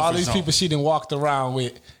they so all these people she done walked around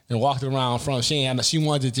with and walked around from, she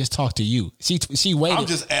wanted to just talk to you. She waited I'm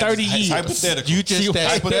just 30 years. Hypothetical. You just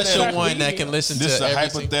that special one that can listen this to is a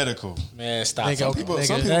hypothetical. Man, stop. Nigga, some people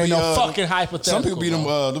there ain't no fucking hypothetical. Some people be them,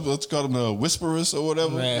 let's call them whisperers or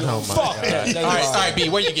whatever. Man, oh my fuck God. that. All right, B,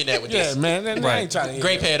 where you getting at with this? Yeah, man. I ain't trying to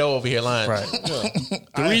Grape Head over here lying. Right.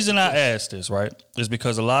 The reason I asked this, right, is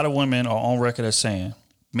because a lot of women are on record as saying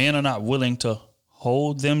men are not willing to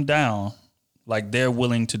hold them down like they're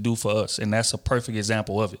willing to do for us. And that's a perfect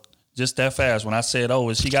example of it. Just that fast. When I said,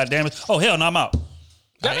 is she got damaged? Oh, hell no, I'm out.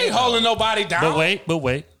 That ain't holding nobody down. But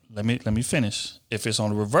wait. Let me finish. If it's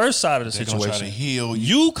on the reverse side of the situation, try to heal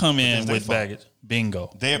you come in with baggage.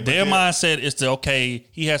 Bingo. Their mindset is to,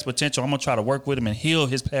 he has potential. I'm going to try to work with him and heal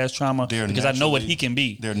his past trauma because I know what he can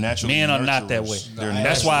be. They're naturally Men are not that way.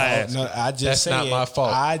 That's why I asked. No, that's not my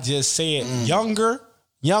fault. I just said younger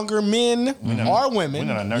men or women,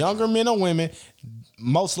 younger men or women,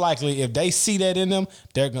 most likely if they see that in them,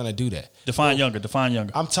 they're gonna do that. Define younger.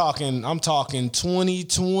 I'm talking 20,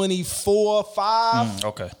 24, 5.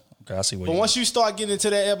 Okay, I see what. But once you start getting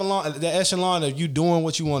into that echelon of you doing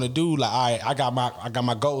what you want to do, like, all right, I got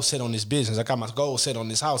my goal set on this business, I got my goal set on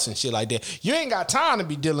this house and shit like that. You ain't got time to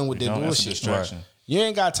be dealing with that bullshit. Distraction. Right. You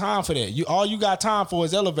ain't got time for that. All you got time for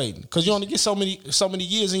is elevating, because you only get so many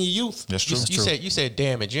years in your youth. That's true. You said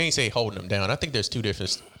damage. You ain't say holding them down. I think there's two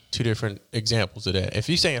different examples of that. If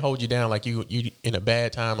you saying hold you down like you in a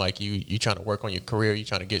bad time, like you trying to work on your career, you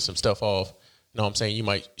trying to get some stuff off. You know what I'm saying? You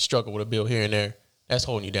might struggle with a bill here and there. That's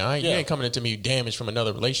holding you down. You ain't coming into me damaged from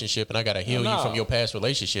another relationship, and I got to heal you from your past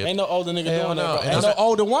relationship. Ain't no older nigga doing that. Ain't no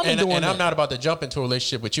older woman doing that. And I'm not about to jump into a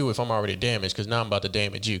relationship with you if I'm already damaged, because now I'm about to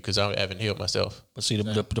damage you because I haven't healed myself. But see,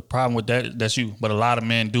 the problem with that's you. But a lot of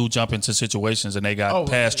men do jump into situations and they got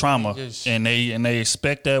past trauma, and they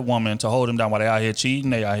expect that woman to hold them down while they out here cheating,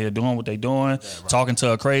 they out here doing what they doing, talking to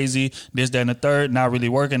her crazy, this, that, and the third, not really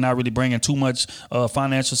working, not really bringing too much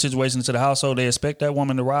financial situation into the household. They expect that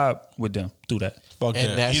woman to ride with them through that. And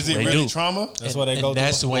that's is it really trauma? That's what they go.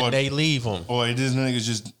 That's when they leave them. Or these niggas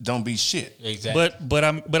just don't be shit. Exactly. But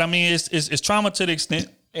I mean, it's trauma to the extent.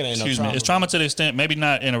 It ain't Excuse no trauma. me. It's trauma to the extent, maybe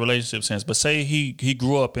not in a relationship sense, but say he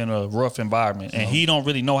grew up in a rough environment and he don't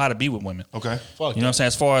really know how to be with women. Okay. You know what I'm saying?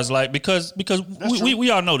 As far as like, because we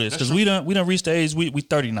all know this, because we done reached the age, we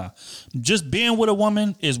 30 now. Just being with a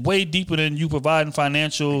woman is way deeper than you providing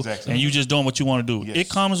financial and you just doing what you want to do. Yes. It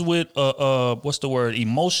comes with what's the word?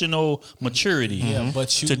 Emotional maturity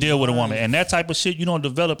to deal with a woman. And that type of shit you don't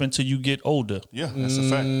develop until you get older. Yeah, that's a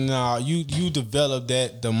fact. No, you develop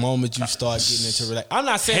that the moment you start getting into relationship. I'm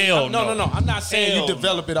not saying Hell no. I'm not saying Hell you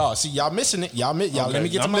develop it all. See, y'all missing it. Y'all let me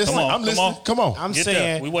get to my listening. point. I'm listening. Come on. I'm Get saying,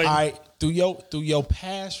 there. We all waiting. right, through your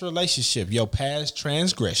past relationship, your past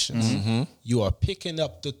transgressions, you are picking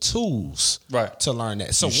up the tools to learn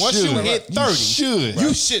that. So once you hit 30,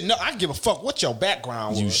 you should know. I give a fuck what your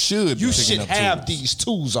background was. You should be You picking should up have tools. these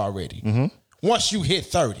tools already. Once you hit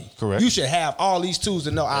 30, correct, you should have all these tools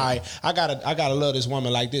to know, all right, I gotta love this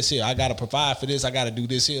woman like this here. I gotta provide for this. I gotta do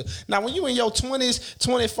this here. Now, when you in your 20s,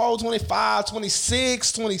 24, 25,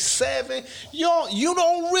 26, 27, you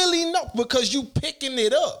don't really know because you picking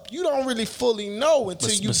it up. You don't really fully know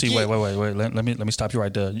until you see, get. wait. Let me stop you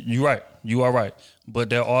right there. You're right. You are right.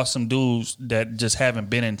 But there are some dudes that just haven't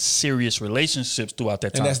been in serious relationships throughout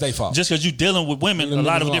that time. And that's their fault. Just because you're dealing with women, a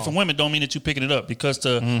lot of different women, don't mean that you're picking it up. Because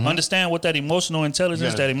to understand what that emotional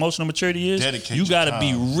intelligence, that emotional maturity is, you got to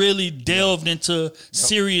be really delved into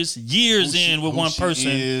serious years in with one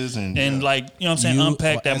person. And like, you know what I'm saying,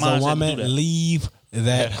 unpack that mindset. As a woman, do that. leave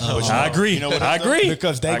that. I agree. I agree.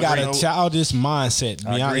 Because they got a childish mindset.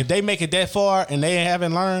 If they make it that far and they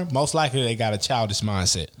haven't learned, most likely they got a childish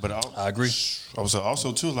mindset. But I agree.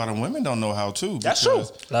 Also, too, a lot of women don't know how to. That's true.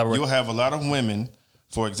 You'll have a lot of women,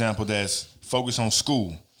 for example, that's focused on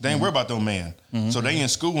school. They ain't worried about no man. So they in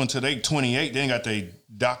school until they 28. They ain't got their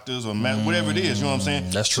doctors or whatever it is. You know what I'm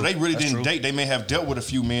saying? That's true. So they really didn't date. They may have dealt with a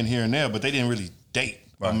few men here and there, but they didn't really date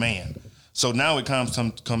a man. So now it comes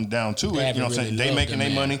down to it. You know what I'm saying? They making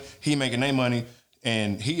their money. He making their money.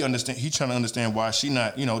 And he trying to understand why she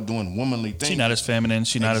not, doing womanly things. She not as feminine.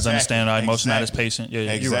 She not as understanding our emotion, not as patient. Yeah,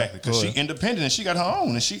 exactly. you're right. Because she independent and she got her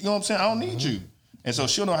own. And she, you know what I'm saying? I don't need you. And so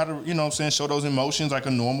she'll know how to, you know what I'm saying, show those emotions like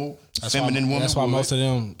a normal feminine woman. That's why would. most of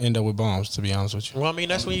them end up with bombs, to be honest with you. Well, I mean,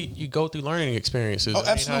 that's when you go through learning experiences. Oh,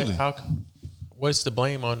 absolutely. What's the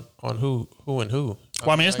blame on who and who?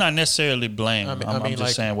 Well, I mean, it's not necessarily blame. I mean, I'm like-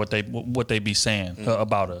 just saying what they be saying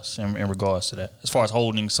about us in regards to that. As far as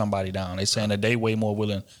holding somebody down, they saying that they way more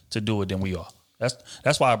willing to do it than we are.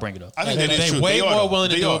 That's why I bring it up. I think that is They true. way They are, more though. willing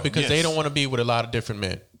to They do are, it because yes. they don't want to be with a lot of different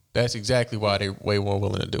men. That's exactly why they way more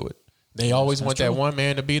willing to do it. They always want that true. one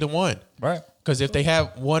man to be the one. Right. Because if they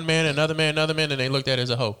have one man, another man, then they looked at it as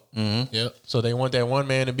a hoe. Mm-hmm. Yep. So they want that one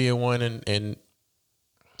man to be a one, and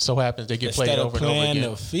so happens they get played Instead of over and over playing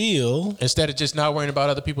again. the field. Instead of just not worrying about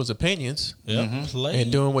other people's opinions, Play.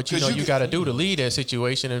 and doing what you 'Cause know you you got to do to lead that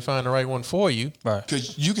situation and find the right one for you. Right.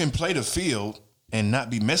 Because you can play the field and not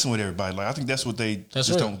be messing with everybody. Like I think that's what they That's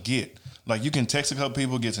just real. don't get. Like you can text a couple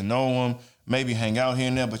people, get to know them, maybe hang out here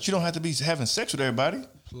and there, but you don't have to be having sex with everybody.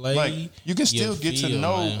 Play Like you can still your get to field,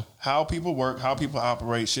 know man. how people work, how people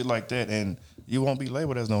operate, shit like that, and you won't be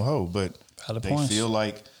labeled as no hoe. But Valid they points. feel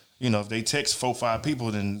like, you know, if they text 4-5 people,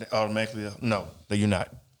 then automatically no, that you're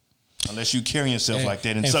not. Unless you carry yourself And- like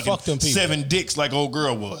that and, and sucking fuck them people. 7 dicks like old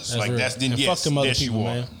girl was. Like real. that's then And yes, fuck them other yes people, you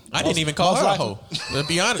are. man. I didn't even call most her a likely- hoe. To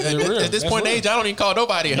be honest, That's real. at this That's point in real. age, I don't even call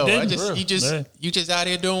nobody a hoe. didn't. You just out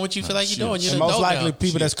here doing what you feel like you're doing. You're And an most adult likely now.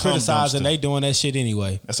 people that's Shit, cum criticizing, dumpster. they doing that shit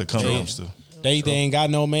anyway. That's a cum dumpster. They ain't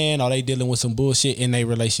got no man, or they dealing with some bullshit in their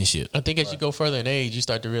relationship. I think as you go further in age, you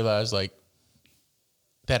start to realize like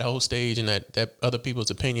that whole stage and that other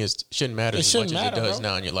people's opinions shouldn't matter It as shouldn't much as matter, it does bro.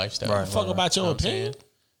 now in your lifestyle. Right. Fuck about your You know what I'm opinion. saying?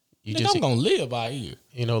 You Nigga, just I'm gonna live by here.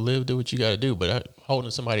 live, do what you got to do. But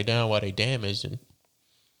holding somebody down while they damaged and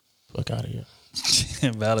fuck out of here.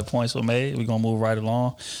 Valid points were made. We're gonna move right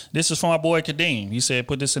along. This is from our boy Kadeem. He said,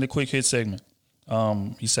 "Put this in a quick hit segment."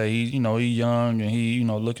 He said he young and he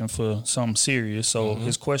looking for something serious. So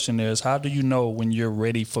his question is, how do you know when you're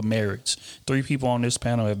ready for marriage? 3 people on this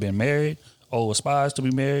panel have been married or aspires to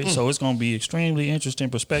be married, so it's gonna be extremely interesting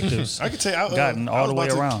perspectives. I can tell you, gotten all the way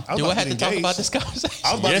around. Do I have to talk about this conversation?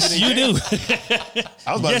 I was about Yes, to get you do. engaged.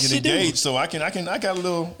 I was about Yes, to you get do. engaged, so I got a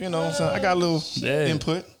little, I got a little Yeah.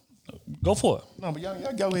 input. Go for it. No, but y'all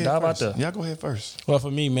go ahead Dive out first. there. Y'all go ahead first. Well,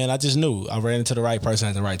 for me, man, I just knew I ran into the right person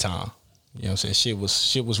at the right time. You know what I'm saying?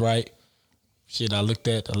 Shit was right. Shit, I looked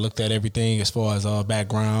at everything as far as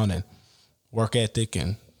background and work ethic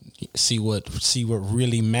and see what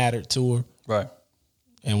really mattered to her. Right.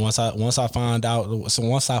 And once I found out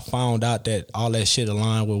that all that shit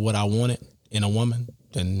aligned with what I wanted in a woman,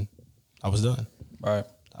 then I was done. Right.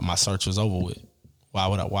 My search was over with. Why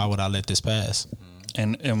would I let this pass?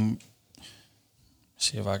 And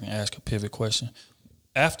see if I can ask a pivot question.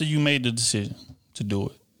 After you made the decision to do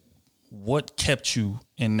it, what kept you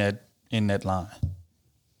in that line?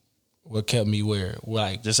 What kept me where?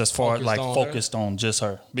 Like just as far like focused on just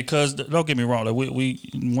her? Because don't get me wrong, like we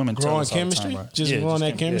women tell growing us all the chemistry, time, right? just Yeah, growing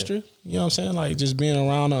that chemistry. You know what I'm saying? Like just being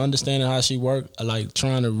around her, understanding how she worked, like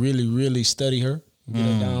trying to really, really study her, get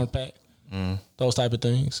her down pat, those type of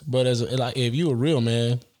things. But if you a real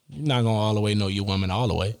man, you're not gonna all the way know your woman all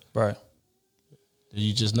the way, right?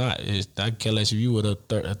 You just not. I can care less if you with a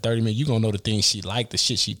 30 minute, you gonna know the things she like, the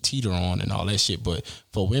shit she teeter on, and all that shit. But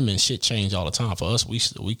for women, shit change all the time. For us,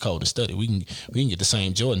 we code and study. We can get the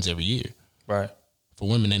same Jordans every year. Right. For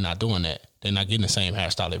women, they're not doing that. They're not getting the same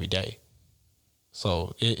hairstyle every day.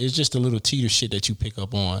 So it's just a little teeter shit that you pick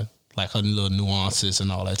up on, like her little nuances and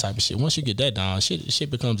all that type of shit. Once you get that down, shit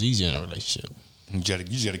becomes easier in a relationship. You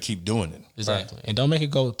just gotta keep doing it. Exactly. Right. And don't make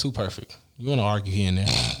it go too perfect. You want to argue here and there.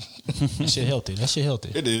 That shit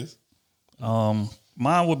healthy. It is.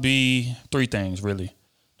 Mine would be 3 things really.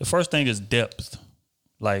 The first thing is depth.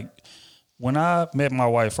 Like when I met my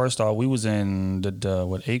wife, first off, we was in the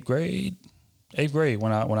 8th grade. 8th grade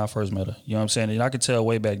when I first met her. You know what I'm saying? And I could tell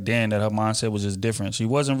way back then that her mindset was just different. She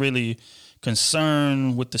wasn't really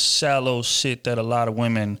concerned with the shallow shit that a lot of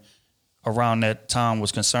women around that time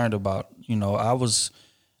was concerned about. You know, I was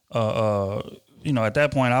at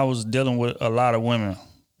that point I was dealing with a lot of women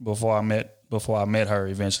before I met her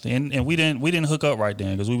eventually. And we didn't hook up right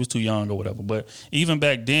then because we was too young or whatever. But even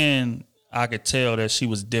back then I could tell that she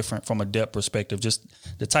was different from a depth perspective. Just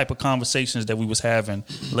the type of conversations that we was having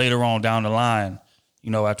later on down the line,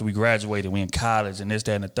 after we graduated, we in college and this,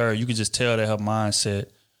 that, and the third. You could just tell that her mindset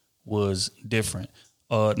was different.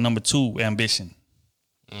 Number 2, ambition.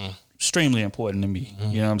 Extremely important to me.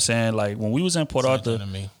 You know what I'm saying? Like when we was in Port Arthur,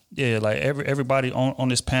 yeah, like everybody on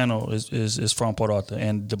this panel is from Port Arthur,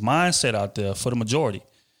 and the mindset out there for the majority,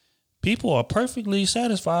 people are perfectly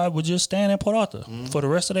satisfied with just staying in Port Arthur for the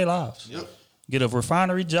rest of their lives. Yep. get a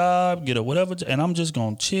refinery job, get a whatever, and I'm just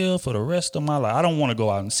gonna chill for the rest of my life. I don't want to go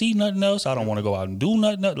out and see nothing else. I don't want to go out and do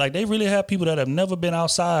nothing else. Like they really have people that have never been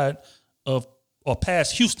outside of or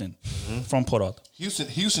past Houston from Port Arthur.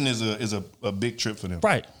 Houston is a big trip for them.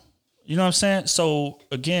 Right. You know what I'm saying? So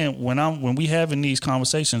again, when we having these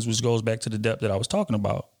conversations, which goes back to the depth that I was talking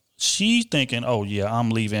about, she's thinking, oh yeah, I'm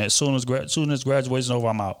leaving. As soon as graduation's over,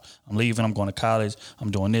 I'm out. I'm leaving. I'm going to college. I'm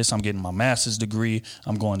doing this. I'm getting my master's degree.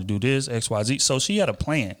 I'm going to do this, X, Y, Z. So she had a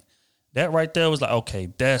plan. That right there was like,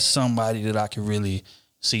 okay, that's somebody that I can really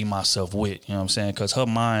see myself with. You know what I'm saying? Because her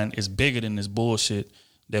mind is bigger than this bullshit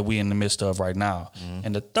that we in the midst of right now.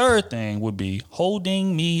 And the third thing would be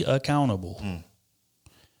holding me accountable.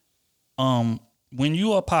 When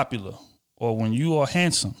you are popular or when you are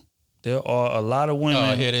handsome, there are a lot of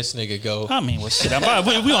women. Oh, here this nigga go. I mean, well, shit. We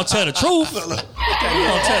gonna tell the truth. We gonna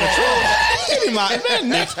tell the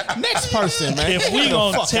truth. Next person, man. If we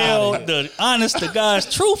gonna tell the honest to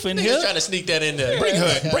God's truth in here, trying to sneak that in there.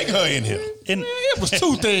 Bring her in here. And it was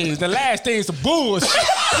two things. The last thing is some bullshit.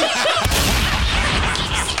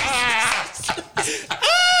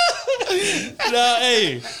 Nah,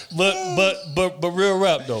 hey, but real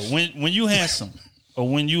rap though. When you handsome. Or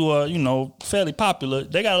when you are, fairly popular,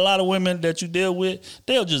 they got a lot of women that you deal with.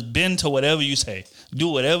 They'll just bend to whatever you say, do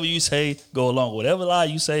whatever you say, go along with whatever lie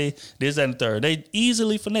you say. This, that, and the third. They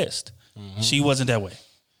easily finessed. She wasn't that way.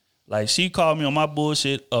 Like she called me on my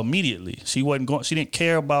bullshit immediately. She wasn't going. She didn't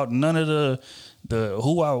care about none of the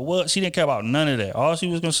who I was. She didn't care about none of that. All she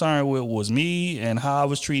was concerned with was me and how I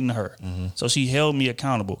was treating her. So she held me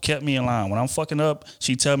accountable, kept me in line. When I'm fucking up,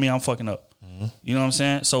 she tell me I'm fucking up. You know what I'm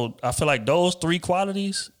saying? So I feel like those three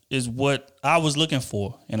qualities is what I was looking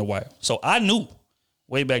for in a wife. So I knew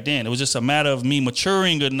way back then. It was just a matter of me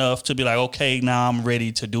maturing enough to be like, okay, now I'm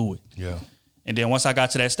ready to do it. Yeah. And then once I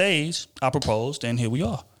got to that stage, I proposed, and here we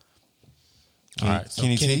are. All right, so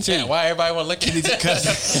Kenny T. Yeah, why everybody want to look at me?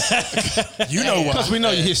 You know why. Because we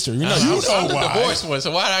know your history. We know I'm the divorced one,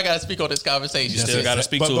 so why do I got to speak on this conversation? You still got to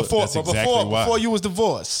speak to before, it. Before you was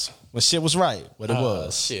divorced, when shit was right, what it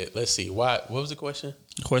was. Shit, let's see. Why? What was the question?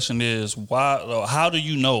 The question is, why? How do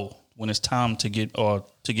you know when it's time to get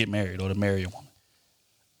married or to marry a woman?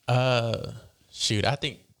 Shoot, I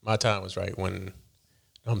think my time was right when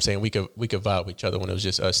I'm saying we could vibe with each other when it was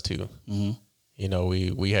just us two. We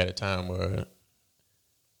had a time where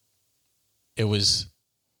it was,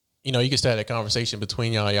 you could start a conversation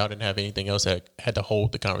between y'all. Y'all didn't have anything else that had to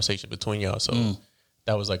hold the conversation between y'all. So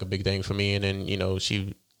that was like a big thing for me. And then,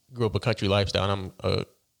 she grew up a country lifestyle and I'm a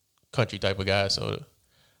country type of guy. So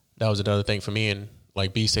that was another thing for me. And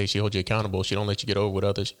like B says, she holds you accountable. She don't let you get over with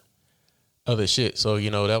other shit. So,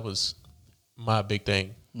 that was my big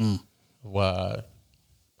thing. Why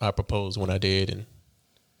I proposed when I did. And,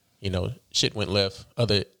 shit went left.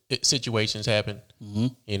 Other situations happened,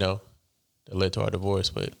 that led to our divorce.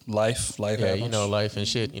 But life yeah, happens. Life and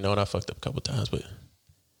shit, and I fucked up a couple times, but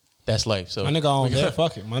that's life. So my nigga on there,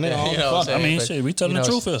 fuck it. My nigga on fuck it. I mean, shit, we telling the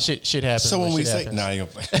truth here. Shit happens. So when we say, happens. nah, you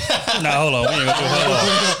gonna play. Nah, hold on. We ain't gonna do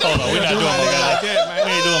hold on. We're not doing my man like that.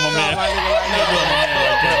 We ain't doing my man.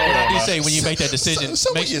 What I do say when you make that decision,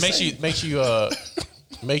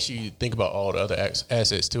 make sure you think about all the other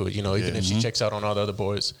assets to it. Even if she checks out on all the other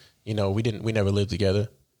boys, we never lived together,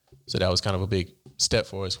 so that was kind of a big step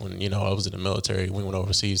for us. When I was in the military, we went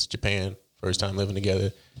overseas, Japan, first time living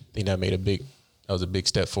together. I think that was a big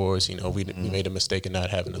step for us. We made a mistake in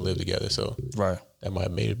not having to live together, so that might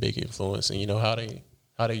have made a big influence. And how they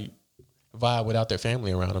vibe without their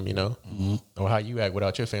family around them, or how you act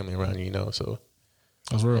without your family around you, So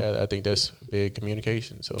that's real. Yeah, I think that's big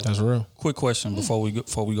communication. So that's real. Quick question before we go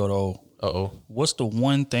to what's the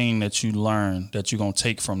one thing that you learned that you're gonna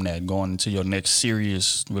take from that going into your next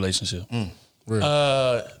serious relationship?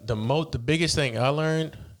 The biggest thing I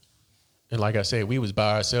learned, and like I said, we was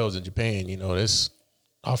by ourselves in Japan. This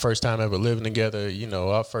our first time ever living together.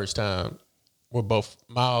 Our first time. We're both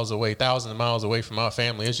miles away, thousands of miles away from our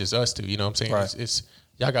family. It's just us two. You know what I'm saying? Right. It's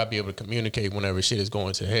y'all gotta be able to communicate whenever shit is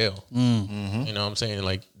going to hell. You know what I'm saying?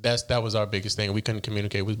 Like that was our biggest thing. We couldn't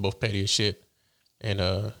communicate. We was both petty as shit, and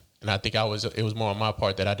I think it was more on my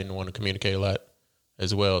part that I didn't want to communicate a lot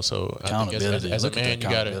as well. So I think as a man, you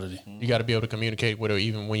gotta be able to communicate with her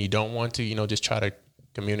even when you don't want to. Just try to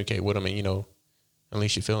communicate with them and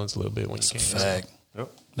unleash your feelings a little bit when you can. Fact. Yep.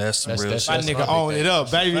 That's some real shit. My nigga own it up,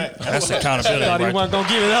 baby. That's accountability. Thought he wasn't gonna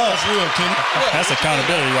give it up. That's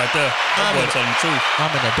accountability right there. That boy telling the truth. I'm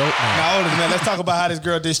an adult now. Now, oldest man, let's talk about how this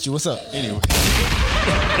girl dissed you. What's up? Anyway.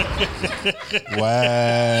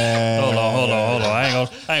 Wow. Hold on. I ain't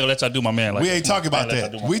gonna let y'all do my man like we ain't talking about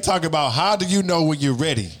that. We talk about how do you know when you're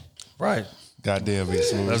ready. Right. Goddamn, be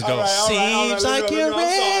Smooth. Let's go. Seems like you're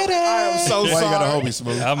ready. I am so Why sorry. you gotta hold me,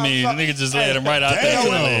 Smooth? I mean, nigga just led him right out there to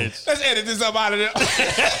the ledge. Let's edit this up out of there.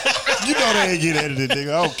 You know they ain't get edited,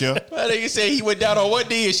 nigga. I don't care. That nigga said he went down on one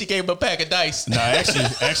knee and she gave him a pack of dice. Nah, actually,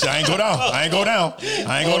 I ain't go down. I ain't go down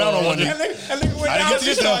on one knee. That nigga went I didn't down. get to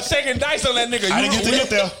She get there. started shaking dice on that nigga. I didn't get to get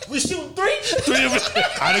there. We shooting three?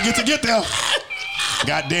 I didn't get to get there.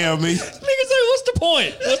 Goddamn me. Nigga say, what's the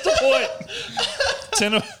point? What's the point?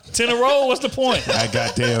 10 a roll, what's the point? I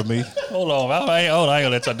goddamn me. Hold on, I ain't gonna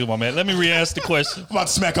let y'all do my man. Let me re-ask the question. I'm about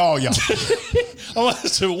to smack all y'all. I'm about to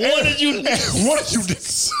say, one of you niggas. One of you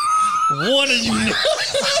niggas. One of you niggas.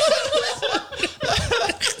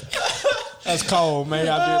 That's cold, man.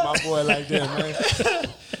 I did my boy like that, man.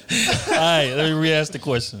 All right, let me re-ask the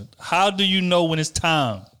question. How do you know when it's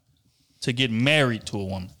time to get married to a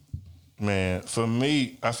woman? Man, for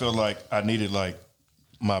me, I feel like I needed like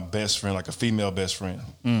my best friend, like a female best friend.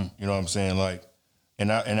 You know what I'm saying? Like,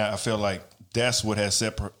 and I feel like that's what has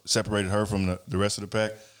separated her from the rest of the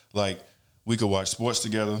pack. Like, we could watch sports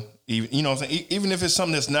together, even you know what I'm saying. Even if it's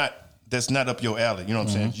something that's not up your alley, you know what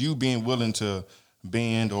I'm saying. You being willing to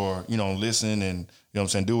bend or listen and you know what I'm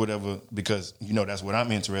saying, do whatever because that's what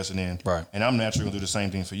I'm interested in. Right. And I'm naturally gonna do the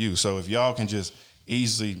same thing for you. So if y'all can just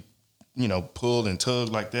easily pull and tug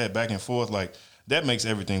like that back and forth, like that makes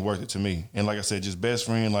everything worth it to me. And like I said, just best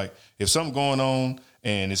friend, like if something going on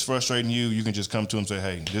and it's frustrating you, you can just come to him and say,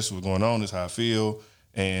 hey, this is what's going on, this is how I feel.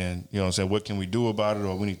 And you know what I'm saying, what can we do about it?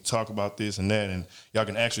 Or we need to talk about this and that. And y'all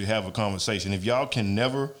can actually have a conversation. If y'all can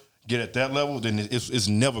never get at that level, then it's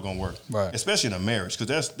never going to work. Right. Especially in a marriage.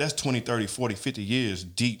 Because that's 20, 30, 40, 50 years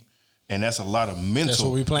deep. And that's a lot of mental. That's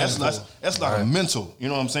what we planning for. That's a lot of mental. You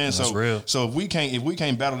know what I'm saying? That's real. So if we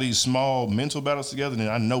can't battle these small mental battles together, then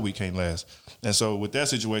I know we can't last. And so with that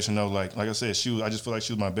situation though, like I said, I just feel like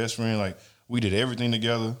she was my best friend. Like we did everything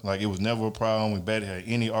together. Like it was never a problem. We barely had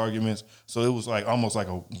any arguments. So it was like almost like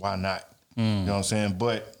a why not? You know what I'm saying?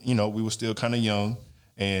 But we were still kind of young,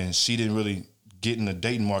 and she didn't really get in the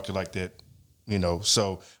dating market like that.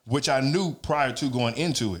 So which I knew prior to going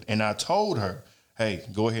into it, and I told her, hey,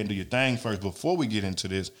 go ahead and do your thing first before we get into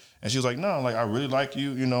this. And she was like, no, like, I really like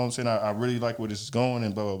you. You know what I'm saying? I really like where this is going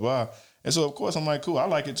and blah, blah, blah. And so, of course, I'm like, cool, I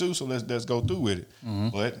like it too, so let's go through with it.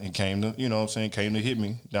 But it came to, came to hit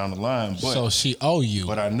me down the line. But, So she owe you.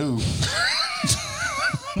 But I knew.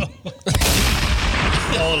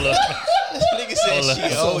 Hold up. Nigga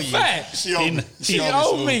said she owe you. Fact. She owed me. She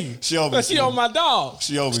owed me. She owed me. But she owed my dog.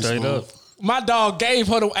 She owed me. Straight Smooth. up. My dog gave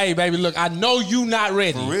her the, hey, baby, look, I know you not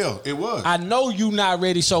ready. For real, it was. I know you not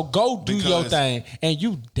ready, so go do your thing. And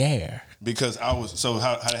you dare. Because I was, so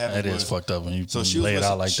how it happened That is was, fucked up when you so she lay was it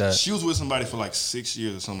with, out like that. She was with somebody for like 6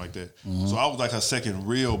 years or something like that. So I was like her second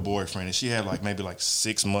real boyfriend, and she had like maybe like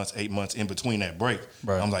 6 months, 8 months in between that break.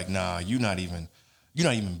 Right. I'm like, nah, you're not even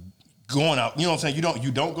going out. You know what I'm saying?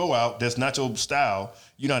 You don't go out. That's not your style.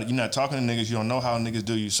 You're not talking to niggas. You don't know how niggas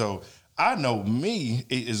do you. So I know me,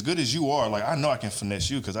 as good as you are, like I know I can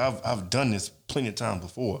finesse you because I've done this plenty of times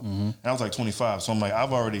before. And I was like 25, so I'm like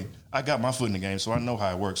I got my foot in the game, so I know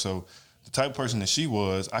how it works. So the type of person that she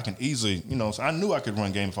was, I can easily, so I knew I could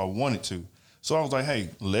run game if I wanted to. So I was like, hey,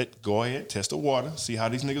 go ahead, test the water, see how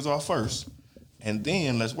these niggas are first, and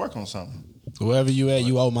then let's work on something. Wherever you at,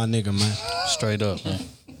 you owe my nigga, man. Straight up, man.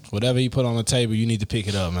 Whatever he put on the table, you need to pick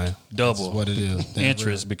it up, man. Double. That's what it is. That's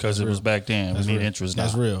interest real. because That's it was real. back then. That's We need real. interest now.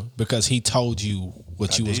 That's real. Because he told you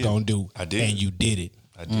what you was going to do. I did. And you did it.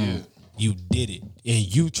 I did. You did it.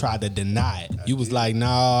 And you tried to deny it. You was like,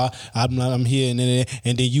 nah, I'm here. And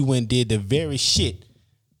then you went and did the very shit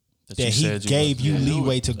that you he said you gave was- you yeah,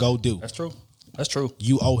 leeway to go do. That's true. That's true.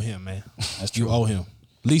 You owe him, man. That's You true. owe him.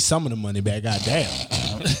 At least some of the money back. Goddamn.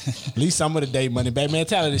 At least some of the day money back. Man,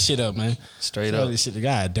 tell her this shit up, man. Straight Tell up. her this shit.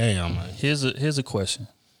 Goddamn, man. Here's a question.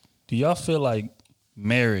 Do y'all feel like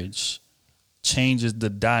marriage changes the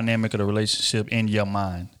dynamic of the relationship in your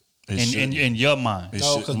mind? In your mind?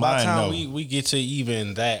 No, because by the time we get to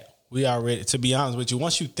even that, we already, to be honest with you,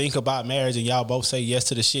 once you think about marriage and y'all both say yes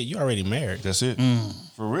to the shit, you already married. That's it.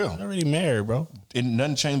 For real. You already married, bro.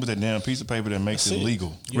 Nothing changed but that damn piece of paper that makes it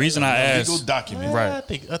legal. Reason I asked, legal document. right?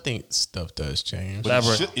 I think stuff does change.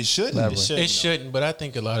 But it shouldn't. It shouldn't, but I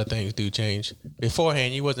think a lot of things do change.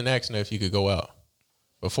 Beforehand, you wasn't asking her if you could go out.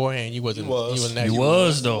 Beforehand, you wasn't. You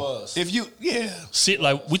was though. If you, see,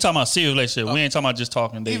 like we talking about serious relationship. We ain't talking about just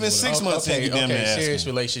talking. dating, Even 6 months in, Okay, you damn near serious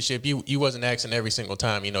asking. relationship. You wasn't asking every single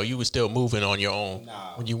time. You were still moving on your own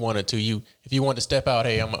when you wanted to. If you wanted to step out,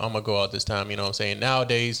 hey, I'm gonna go out this time. You know what I'm saying?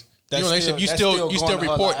 Nowadays, That's relationship, you still still going to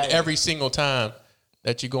her reporting like, hey. every every single time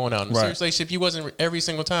that you're going out. In a Right. serious relationship, you wasn't every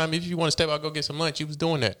single time. If you want to step out, go get some lunch, you was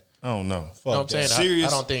doing that. Oh no. You know what I'm saying? I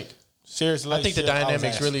don't think. Serious I think the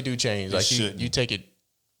dynamics really do change. Like you take it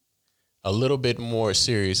a little bit more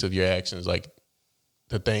serious of your actions, like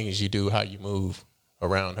the things you do, how you move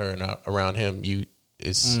around her and around him. The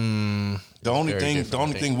only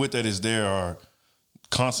thing with that is there are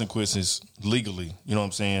consequences legally. You know what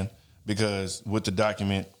I'm saying? Because with the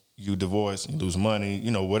document, you divorce, you lose money,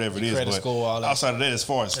 whatever it is. Credit But score, all that. outside of that, as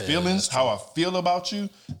far as feelings, how I feel about you,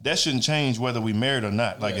 that shouldn't change whether we married or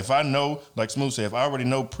not. Like if I know, like Smooth said, if I already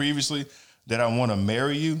know previously that I want to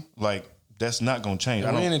marry you, like that's not gonna change.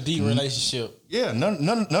 We're in a deep relationship. Yeah, none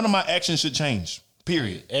of my actions should change.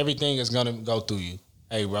 Period. Everything is gonna go through you.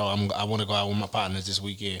 Hey, bro, I want to go out with my partners this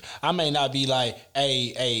weekend. I may not be like,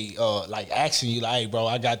 like asking you, like, hey, bro,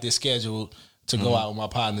 I got this scheduled to go out with my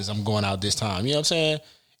partners. I'm going out this time. You know what I'm saying?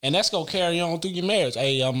 And that's gonna carry on through your marriage.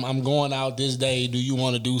 Hey, I'm going out this day. Do you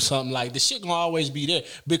want to do something? Like the shit gonna always be there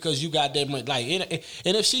because you got that much. Like, and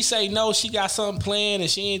if she say no, she got something planned and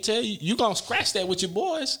she ain't tell you, you gonna scratch that with your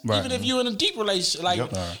boys. Right. Even if you in a deep relationship, like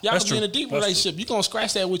y'all can be in a deep relationship, you gonna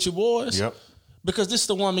scratch that with your boys. Yep. Because this is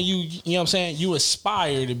the woman you know what I'm saying, you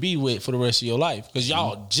aspire to be with for the rest of your life. Because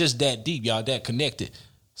y'all just that deep, y'all that connected.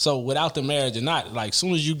 So without the marriage or not, like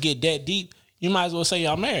soon as you get that deep, you might as well say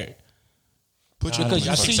y'all married. Because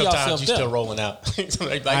you see yourself you there. still rolling out.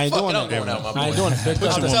 like, I ain't fuck doing it, I'm that. going out with my I ain't boy. doing it. I'm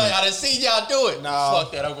telling you, I done seen y'all do it. No.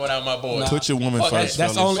 Fuck that, I'm going out with my boy. Put your woman first.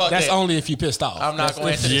 That's only if you pissed off. I'm not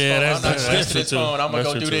going to this phone. I'm not going to this phone. I'm going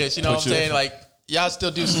to go do this. You know what I'm saying? Like, y'all still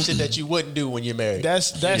do some shit that you wouldn't do when you're married.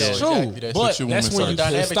 That's true. Exactly. But that's when you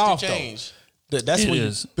pissed off, change. though. That's when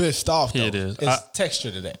you pissed off, though. It is. It's texture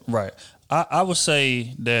to that. Right. I would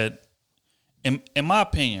say that, in my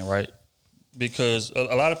opinion, right, because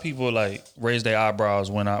a lot of people like raise their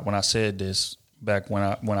eyebrows when I said this back when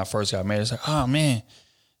I first got married. It's like, oh man,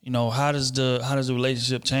 how does the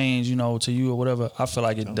relationship change, to you or whatever? I feel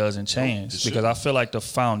like it doesn't change because I feel like the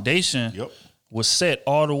foundation was set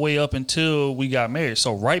all the way up until we got married.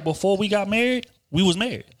 So right before we got married, we was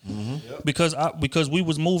married because we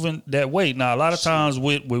was moving that way. Now a lot of times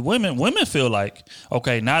with women feel like,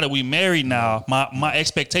 okay, now that we married, now my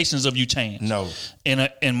expectations of you change. No,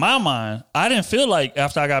 in my mind, I didn't feel like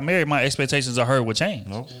after I got married, my expectations of her would change.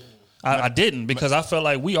 No. I didn't because I felt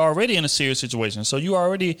like we already in a serious situation. So you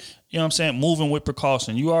already, you know what I'm saying, moving with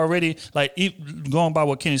precaution. You already, like, going by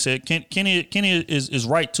what Kenny said, Kenny is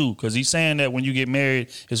right too, because he's saying that when you get married,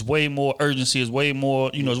 it's way more urgency, it's way more,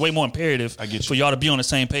 it's way more imperative for y'all to be on the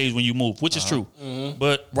same page when you move, which is true. Mm-hmm.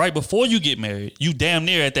 But right before you get married, you damn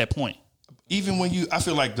near at that point. Even when I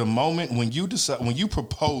feel like the moment when you decide, when you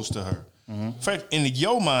propose to her, in fact, in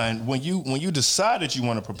your mind, when you decide that you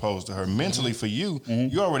want to propose to her, mentally for you,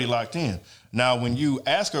 you're already locked in. Now, when you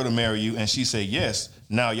ask her to marry you and she say yes,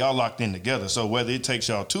 now y'all locked in together. So whether it takes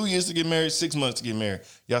y'all 2 years to get married, 6 months to get married,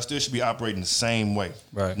 y'all still should be operating the same way.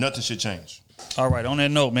 Right. Nothing should change. All right. On that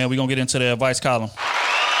note, man, we're going to get into the advice column.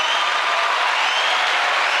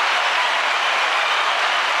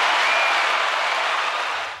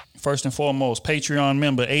 First and foremost, Patreon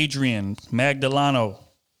member Adrian Magdalano.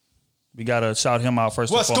 We gotta shout him out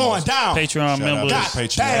first. What's and foremost. going down? Patreon members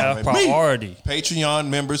have priority. Patreon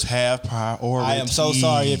members have priority. I am so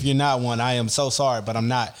sorry if you're not one. I am so sorry, but I'm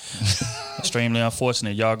not. Extremely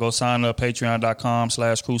unfortunate. Y'all go sign up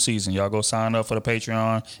patreon.com/crew season. Y'all go sign up for the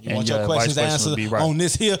Patreon. You want your questions answered right on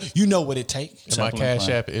this here? You know what it takes. And my Cash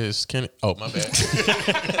App is Kenny. Oh, my bad.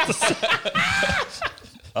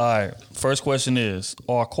 All right. First question is,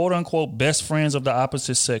 are quote unquote best friends of the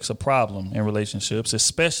opposite sex a problem in relationships,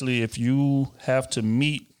 especially if you have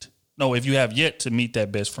yet to meet that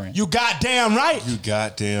best friend? You goddamn right. You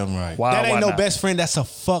goddamn right. That ain't no not? best friend. That's a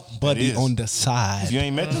fuck buddy on the side. If you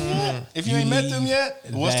ain't met them yet,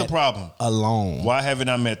 what's the problem? Alone. Why haven't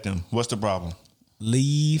I met them? What's the problem?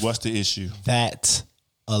 Leave. What's the issue? That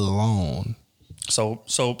alone. So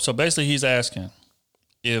basically he's asking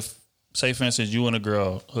if, say for instance, you and a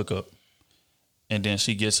girl hook up and then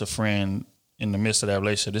she gets a friend in the midst of that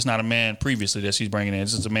relationship. It's not a man previously that she's bringing in.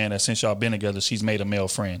 This is a man that since y'all been together, she's made a male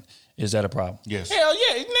friend. Is that a problem? Yes. Hell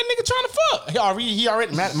yeah. Isn't that nigga trying to fuck? He already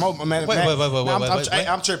Wait.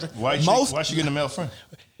 I'm tripping. Why she getting a male friend?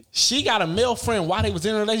 She got a male friend while they was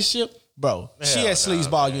in a relationship. Bro, she at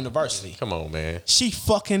Sleazeball University. Come on, man. She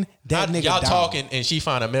fucking that nigga y'all down. talking and she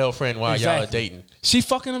find a male friend while y'all are dating. She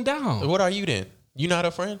fucking him down. What are you then? You not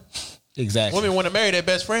her friend? Exactly. Women want to marry their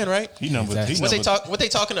best friend, right? What they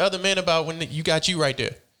talking to other men about when you got you right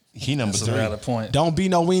there? He number That's 3. a valid point. Don't be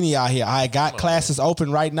no weenie out here. I got classes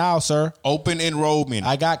open right now, sir. Open enrollment.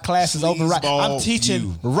 I got classes open right now. I'm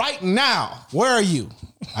teaching right now. Where are you?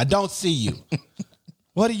 I don't see you.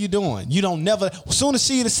 What are you doing? You don't never. As soon as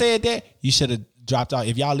she had said that, you should have dropped out.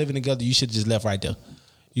 If y'all living together, you should have just left right there.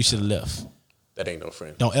 you should have left. That ain't no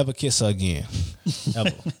friend. Don't ever kiss her again.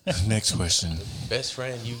 Ever. Next question. Best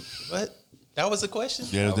friend, you what? That was the question?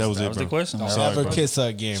 Yeah, that was it, bro. the question. Don't Sorry, ever bro. kiss her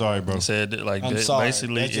again. Sorry, bro. He said like I'm sorry.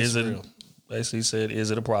 basically That's just is it real. basically said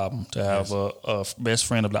is it a problem to have a best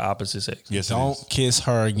friend of the opposite sex? Yes, it Don't is. kiss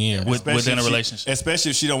her again. Especially within a if she- relationship.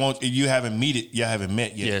 especially if she don't want, if you haven't met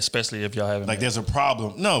yet. Yeah, especially if y'all haven't Like met. there's a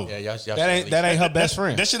problem. No, Yeah, y'all That ain't her best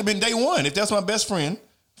friend. that should have been day one. If that's my best friend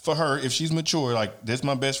for her, if she's mature, like that's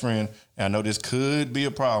my best friend, and I know this could be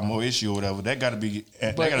a problem or issue or whatever. That got to be.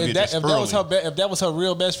 That But got to be if this that was her, if that was her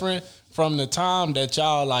real best friend from the time that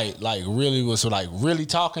y'all like really was like really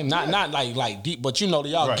talking, not like deep, but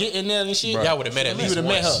y'all Right. get in there and shit. Right. Y'all would have met at You least would have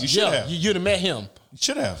met once. her. You should have. You'd have met him.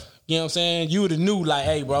 Should have. You know what I'm saying? You would have knew like,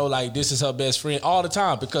 hey, bro, like this is her best friend all the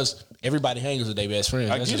time because everybody hangs with their best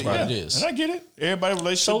friend. I That's get just it. what Yeah. it is. And I get it. Everybody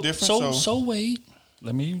relationship different. So wait.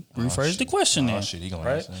 Let me rephrase the question then. shit, he gonna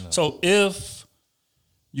right? answer that. So if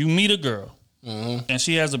you meet a girl and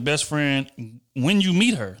she has a best friend, when you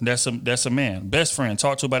meet her, that's a man, best friend,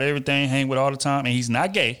 talk to about everything, hang with all the time, and he's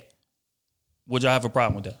not gay, would y'all have a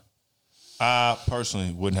problem with that? I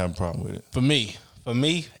personally wouldn't have a problem with it. For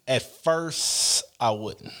me, at first, I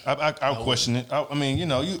wouldn't. I'll question it. I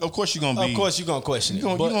mean, of course you're gonna be. Of course, you're gonna question it.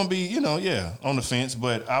 You're but- gonna be, on the fence.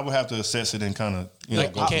 But I would have to assess it and kind of,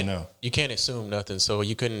 Like, go from there. you can't assume nothing, so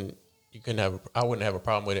you couldn't have. I wouldn't have a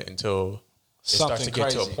problem with it until it starts to Something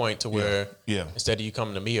get to a crazy. point to where Yeah. instead of you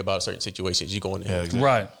coming to me about certain situations, you going to him. exactly.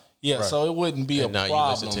 Right. Yeah, Right. so it wouldn't be And a now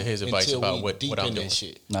problem. you listen to his advice until about we what deep I'm in doing. that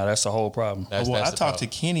shit. Now that's the whole problem. That's Well, I the talked to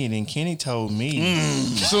problem. Kenny, and then Kenny told me.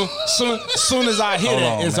 Soon as I hear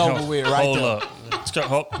that, it's over with right Hold there. up.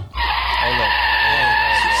 Hold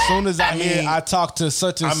up. Soon as I hear, I talked to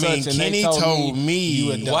such and I mean, such, and Kenny they told me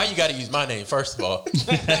you a dumb. Why you got to use my name first of all?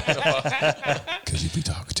 Because you be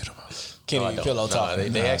talking to them. Kenny No, I don't. Pillow Nah,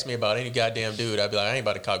 talking. they ask me about any goddamn dude. I'd be like, I ain't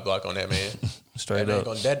about to cock block on that man. Straight That,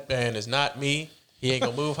 up. that man is not me. He ain't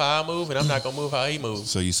gonna move how I move, and I'm not gonna move how he moves.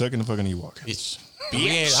 So you sucking the fucking, you walking.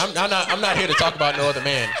 I'm not here to talk about no other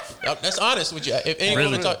man. That's honest with you. If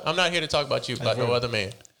anyone Really? I'm not here to talk about you about no other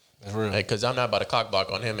man. That's real. Because I'm not about to cock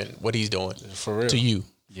block on him and what he's doing For real. to you.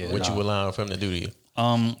 Yeah, what nah. you allowing for him to do to you.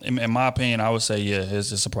 In my opinion, I would say it's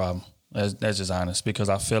just a problem. That's just honest because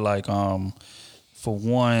I feel like for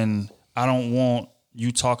one, I don't want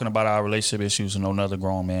you talking about our relationship issues with no other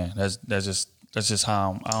grown man. That's just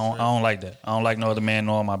how I don't like that. I don't like no other man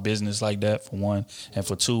knowing my business like that, for one. And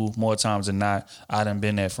for two, more times than not, I done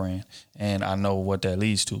been that friend. And I know what that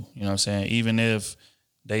leads to. You know what I'm saying? Even if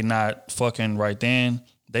they not fucking right then,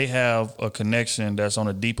 they have a connection that's on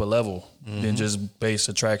a deeper level than just base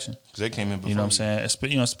attraction. They came in before. You know what I'm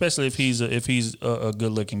saying? Especially if he's a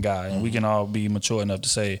good looking guy, and we can all be mature enough to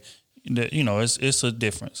say that it's a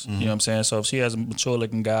difference. You know what I'm saying? So if she has a mature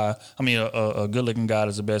looking guy, a good looking guy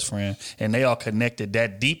as a best friend, and they are connected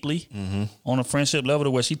that deeply on a friendship level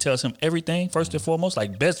to where she tells him everything first and foremost,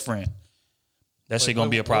 like best friend, that shit gonna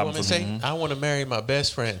be a problem for me. I want to marry my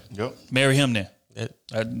best friend. Yep. Marry him then.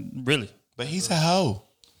 Really? But he's a hoe.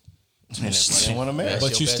 And that's why I want to marry.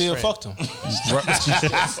 But you still fucked him.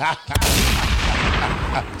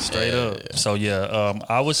 Straight up. So yeah,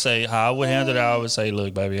 I would say how I would handle that. I would say,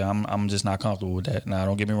 look, baby, I'm just not comfortable with that. Now,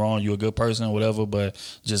 don't get me wrong, you're a good person, or whatever, but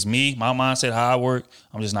just me, my mindset, how I work,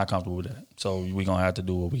 I'm just not comfortable with that. So we gonna have to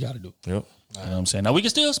do what we got to do. Yep. You know what I'm saying? Now we can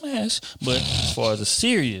still smash, but as far as a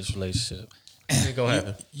serious relationship, Ain't gonna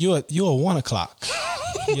happen. You're a 1 o'clock.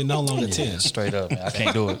 You're no longer 10. straight up, man, I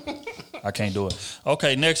can't do it.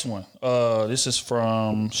 Okay, next one. This is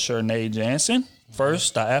from Shernay Jansen.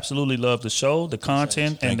 First, I absolutely love the show, the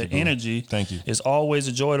content, and the energy. Thank you. It's always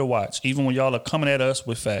a joy to watch, even when y'all are coming at us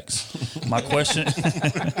with facts. My question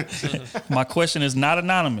is not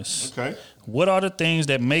anonymous. Okay. What are the things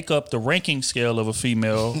that make up the ranking scale of a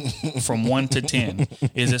female from 1 to 10?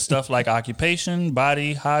 Is it stuff like occupation,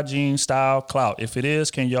 body, hygiene, style, clout? If it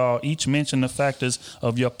is, can y'all each mention the factors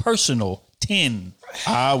of your personal 10?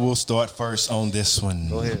 I will start first on this one.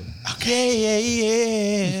 Go ahead.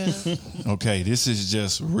 Okay, yeah. Okay, this is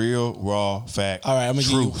just real, raw fact. All right, I'm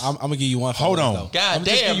gonna give you one. For Hold Oda, on. though. God I'm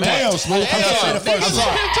just damn, give you man. Damn, Smooth. I'm just saying the first I'm one.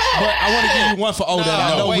 sorry, but I want to give you one for Oda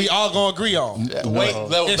that I know wait. we all gonna agree on. Wait,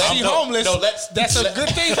 If she homeless, that's a good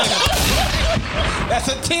thing for him. That's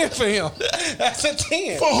a 10 for him. That's a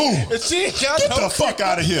 10. For who? If she ain't got Get no the fuck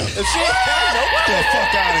out of here. If she ain't got no Get the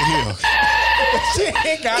fuck out of here. if she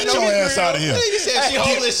ain't got Get no your ass out of here. You said she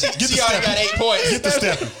homeless. She already got 8 points. Get the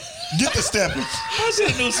stepping. Get the stepping. I should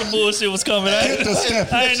have knew some bullshit was coming. I Get the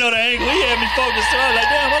stepping. didn't know the angle. He had me focused. So I was like,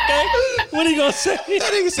 damn, okay. What are you going to say?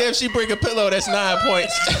 That nigga said if she bring a pillow, that's 9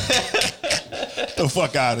 points. The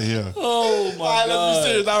fuck out of here. Oh my All right, let's god. be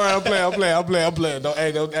serious. All right, I'm playing. Don't,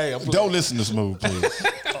 I'm playing. Don't listen to Smooth, please.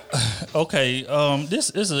 Okay, this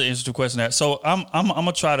is an interesting question. So I'm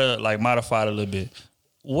gonna try to like modify it a little bit.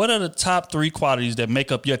 What are the top 3 qualities that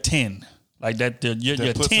make up your 10? Like that your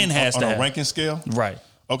That puts 10 them has on to a have. ranking scale. Right.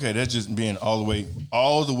 Okay, that's just being all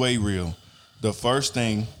the way real. The first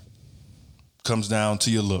thing comes down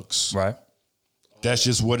to your looks. Right. That's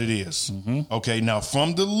just what it is. Okay, now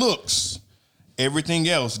from the looks, everything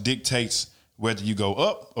else dictates whether you go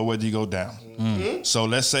up or whether you go down. So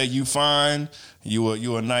let's say you find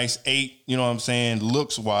you a nice 8, you know what I'm saying,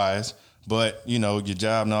 looks wise, but you know your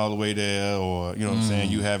job not all the way there, or you know what I'm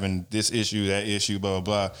saying, you having this issue, that issue, blah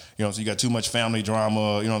blah blah. You know, so you got too much family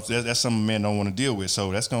drama. You know, that's something men don't want to deal with.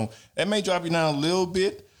 So that may drop you down a little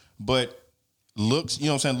bit, but looks, you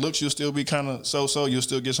know what I'm saying, looks you'll still be kind of so. You'll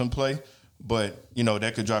still get some play, but you know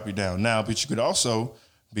that could drop you down. Now, but you could also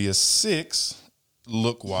be a 6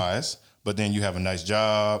 look wise. But then you have a nice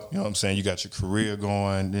job, you know what I'm saying? You got your career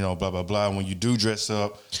going, you know, blah, blah, blah. When you do dress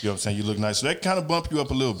up, you know what I'm saying? You look nice. So that kind of bump you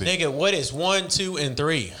up a little bit. Nigga, what is 1, 2, and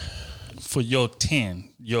 3? For your 10.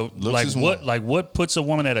 Your Looks is one. what puts a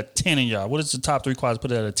woman at a 10 in y'all? What is the top 3 qualities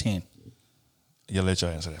put it at a 10? Yeah, let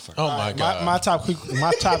y'all answer that first. Oh my God. My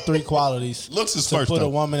top 3 qualities. Looks is to first, put though. a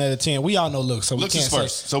woman at a 10. We all know looks, so Looks we is can't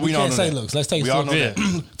first, say. so we can't all know say that. looks. Let's take We all know looks.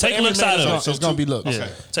 that. Take Every looks man out is of gonna- it. It's gonna be looks. Yeah.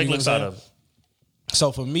 Okay. Take You know looks what out I'm of it.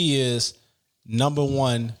 So for me is number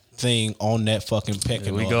 1 thing on that fucking pecking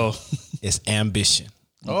Here we order go. is ambition.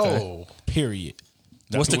 Oh. Period.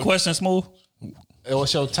 What's the question, Smooth?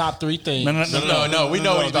 What's your top 3 things? No. We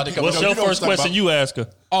know what he's about to come. What's your first question you ask her?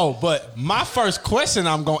 Oh, but my first question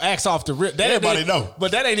I'm gonna ask off the rip. That Everybody ain't- know.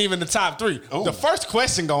 But that ain't even the top 3. Oh. The first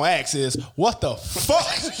question gonna ask is, what the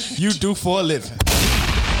fuck you do for a living?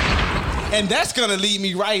 And that's gonna lead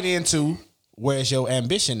me right into where's your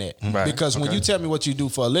ambition at? Right. Because when Okay. you tell me what you do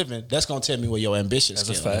for a living, that's gonna tell me where your ambition is.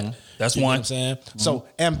 That's a fact. That's You know one. what I'm saying? So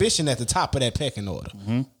ambition at the top of that pecking order,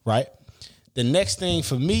 right? The next thing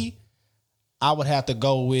for me, I would have to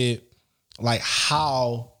go with like,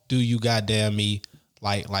 how do you goddamn me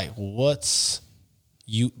like what's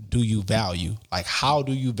do you value? Like, how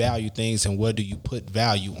do you value things, and where do you put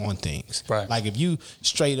value on things? Right. Like, if you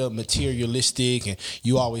straight up materialistic and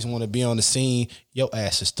you always want to be on the scene, your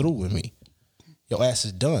ass is through with me. Your ass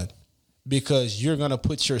is done, because you're gonna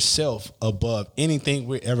put yourself above anything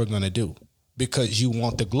we're ever gonna do, because you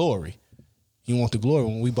want the glory. You want the glory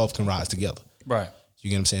when we both can rise together. Right. You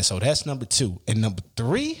get what I'm saying? So that's number 2. And number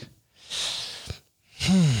 3,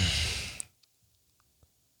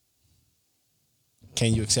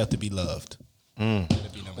 can you accept to be loved?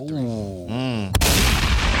 That'd be number 3.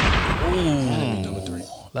 Number 3.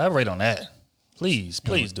 Elaborate on that. Please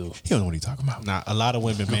do. He don't know what he's talking about. Now, a lot of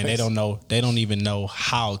women, man, they don't even know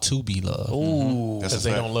how to be loved. Ooh. Because they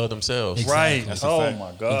don't love themselves. Right. That's a Oh fact.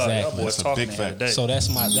 my God. Exactly. That boy That's a talking big the other fact. day. So that's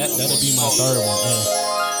that'll be my third one.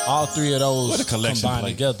 And all 3 of What a those collection combined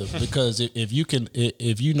plate. together, because if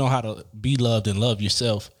you know how to be loved and love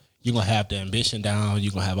yourself, you're gonna have the ambition down.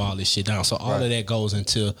 You're gonna have all this shit down. So all of that goes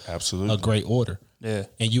into Absolutely. a great order. Yeah.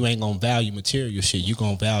 And you ain't gonna value material shit. You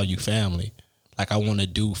gonna value family. Like, I want to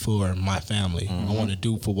do for my family. I want to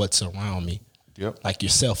do for what's around me. Yep. Like, you're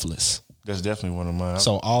selfless. That's definitely one of mine.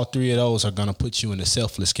 So all 3 of those are gonna put you in the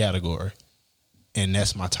selfless category, and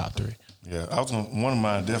that's my top 3. Yeah, one of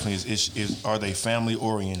mine definitely is are they family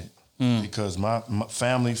oriented? Because my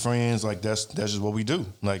family, friends, like that's just what we do.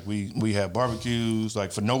 Like we have barbecues,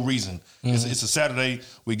 like for no reason. It's a Saturday,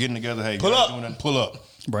 we getting together. Hey, Pull guys up. doing nothing, pull up.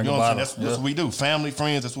 Bring you know a what I'm bottle. saying? That's what we do. Family,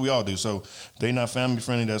 friends, that's what we all do. So they not family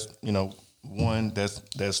friendly. That's one.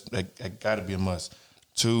 That got to be a must.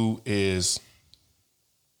 2 is,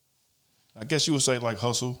 I guess you would say, like,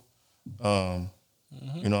 hustle.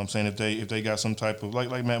 You know what I'm saying? If they got some type of,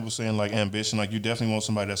 like Matt was saying, like ambition, like you definitely want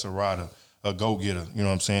somebody that's a rider, a go-getter. You know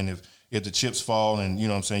what I'm saying? If the chips fall and, you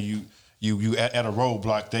know what I'm saying, you at a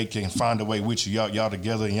roadblock, they can find a way with you. Y'all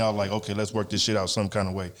together and y'all like, okay, let's work this shit out some kind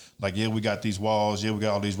of way. Like, yeah, we got these walls, yeah, we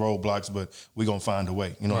got all these roadblocks, but we gonna find a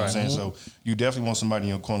way. You know what I'm saying? So you definitely want somebody in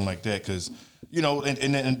your corner like that, because, you know,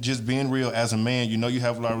 and just being real as a man, you know, you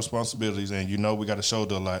have a lot of responsibilities, and you know we got to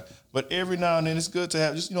shoulder a lot. But every now and then it's good to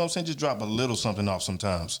have, just, you know what I'm saying, just drop a little something off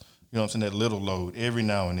sometimes. You know what I'm saying? That little load every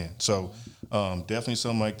now and then. So definitely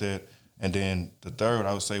something like that. And then the third,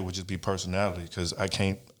 I would say, would just be personality, because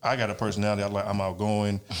I got a personality. I'm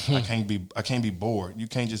outgoing. I can't be bored. You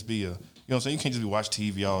can't just be you know what I'm saying? You can't just be watch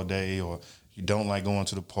TV all day, or you don't like going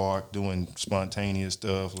to the park, doing spontaneous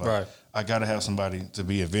stuff. Like, Right. I got to have somebody to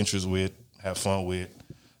be adventurous with, have fun with.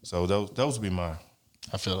 So those would be mine.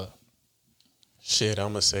 I feel it. Shit, I'm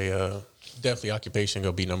gonna say definitely occupation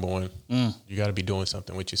gonna be number one. Mm. You got to be doing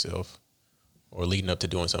something with yourself, or leading up to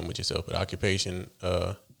doing something with yourself. But occupation,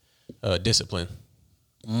 discipline.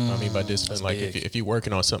 What I mean by discipline, That's like big. if you're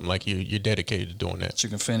working on something, like you're dedicated to doing that. You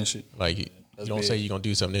can finish it. Like you don't big. say you're gonna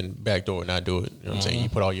do something, then backdoor not do it. You know what I'm saying? You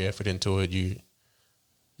put all your effort into it.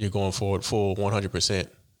 You're going forward full 100%.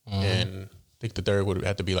 And I think the third would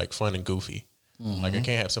have to be like fun and goofy. Like I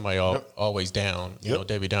can't have somebody always down. You know,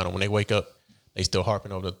 Debbie Downer. When they wake up, they still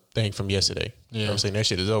harping over the thing from yesterday. You know what I'm saying? That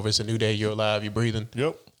shit is over. It's a new day. You're alive. You're breathing.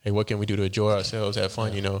 Yep. Hey, what can we do to enjoy ourselves? Have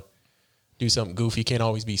fun. You know, do something goofy. You can't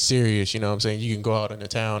always be serious. You know what I'm saying? You can go out in the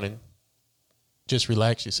town and just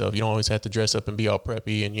relax yourself. You don't always have to dress up and be all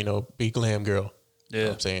preppy and, you know, be glam girl. You know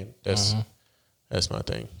what I'm saying? That's my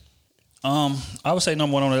thing. I would say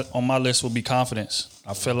number one on my list would be confidence.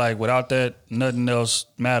 I feel like without that, nothing else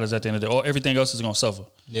matters at the end of the day, or everything else is gonna suffer.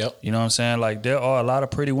 Yep. You know what I'm saying? Like there are a lot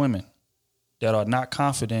of pretty women that are not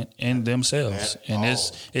confident in themselves, and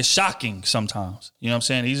it's shocking sometimes. You know what I'm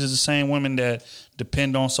saying? These are the same women that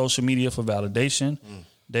depend on social media for validation.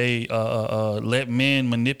 They let men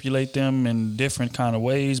manipulate them in different kind of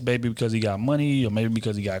ways, maybe because he got money, or maybe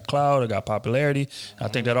because he got clout or got popularity. I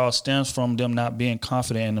think that all stems from them not being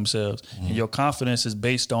confident in themselves. And your confidence is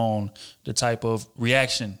based on the type of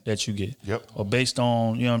reaction that you get, or based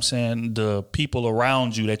on, you know what I'm saying, the people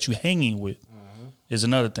around you that you're hanging with. Is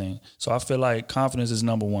another thing. So I feel like confidence is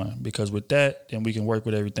number one, because with that, then we can work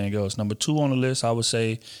with everything else. Number two on the list, I would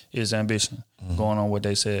say, is ambition. Going on what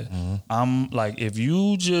they said. I'm like, if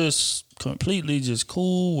you just completely just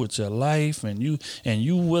cool with your life and you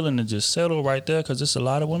willing to just settle right there, because there's a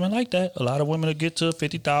lot of women like that. A lot of women that get to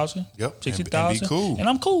 50,000, 60,000, and be cool. and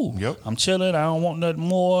I'm cool. I'm chilling. I don't want nothing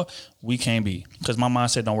more. We can't be, because my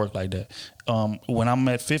mindset don't work like that. When I'm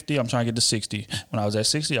at 50, I'm trying to get to 60. When I was at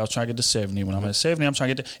 60, I was trying to get to 70. When I'm at 70, I'm trying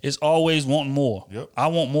to get to. It's always wanting more. I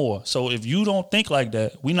want more. So if you don't think like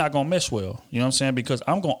that, we not gonna mesh well. You know what I'm saying? Because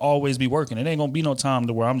I'm gonna always be working. It ain't gonna be no time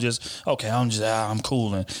to where I'm just I'm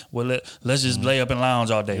cooling. Well, let's just lay up and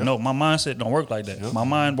lounge all day. No, my mindset don't work like that. My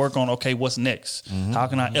mind work on, okay, what's next? How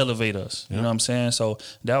can I elevate us? You know what I'm saying? So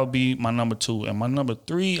that would be my number two, and my number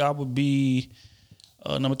three, would be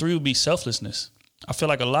selflessness. I feel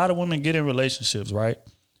like a lot of women get in relationships, right?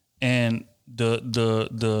 And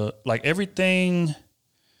the like everything,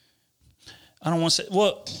 I don't want to say,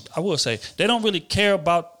 well, I will say, they don't really care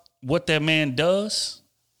about what that man does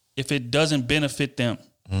if it doesn't benefit them.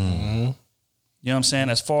 You know what I'm saying?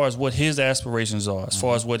 As far as what his aspirations are, as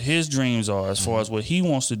far as what his dreams are, as far as what he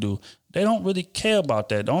wants to do, they don't really care about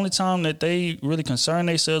that. The only time that they really concern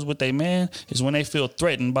themselves with their man is when they feel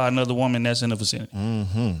threatened by another woman that's in the vicinity.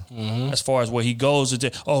 As far as where he goes, is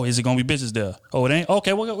it going to be bitches there? Oh, it ain't?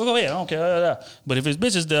 Okay, we'll go ahead. I don't care. But if it's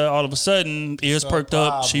bitches there, all of a sudden, ears perked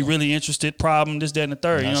up, she really interested, problem, this, that, and the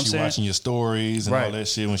third. Now you know what I'm she saying? watching your stories and all that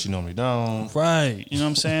shit when she normally don't. Right. You know what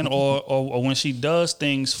I'm saying? or when she does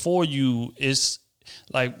things for you, it's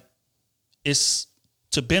like, it's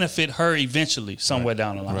to benefit her eventually somewhere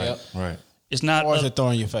down the line. Right. It's not, or to throw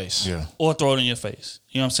in your face. Or throw it in your face.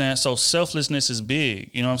 You know what I'm saying? So selflessness is big.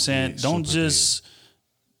 You know what I'm saying? Don't just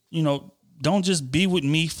be with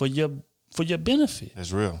me for your benefit.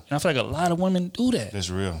 That's real. And I feel like a lot of women do that. That's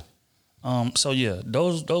real. So yeah,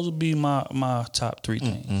 those would be my top three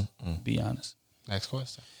things. Be honest. Next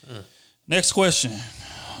question. Next question.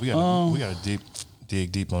 We got to dig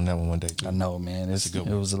deep on that one day. Too. I know, man. That's a good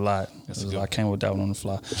one. It was a lot. I came with that one on the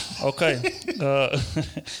fly. Okay.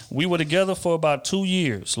 We were together for about 2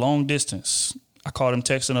 years, long distance. I caught him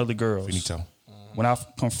texting other girls. Finito. When I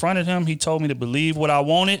confronted him, he told me to believe what I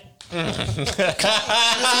wanted. This is what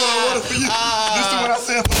I wanted for you. This is what I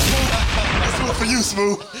said for Smooth. This is what for you,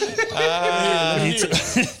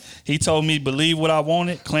 Smooth. He told me believe what I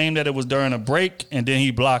wanted, claimed that it was during a break, and then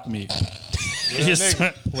he blocked me.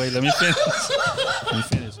 Wait, let me finish.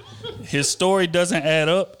 His story doesn't add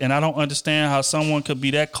up, and I don't understand how someone could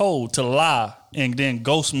be that cold to lie and then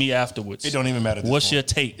ghost me afterwards. It don't even matter. What's your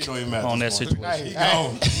take on that situation?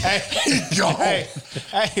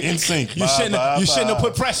 Hey, in sync. You shouldn't have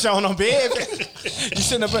put pressure on him, babe.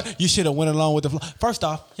 You should have went along with the flow. First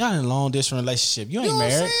off, y'all in a long distance relationship. You ain't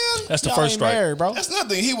married. That's the y'all first ain't strike. married, bro. That's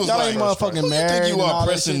nothing. He was y'all like, ain't motherfucking married. You are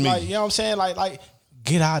pressing me. Like, you know what I'm saying? Like,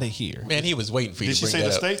 get out of here. Man, he was waiting for you Did to she bring say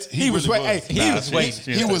that the up. states? He was waiting.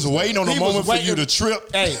 He was waiting on the moment for you to trip.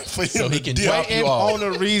 Hey, for him so he to can dip. drop you off. on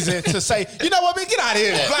a reason to say, you know what, man, get out of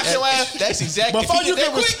here. Block your ass. That's exactly. Before you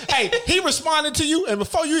can, hey, he responded to you, and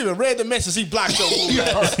before you even read the message, he blocked your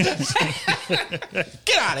ass.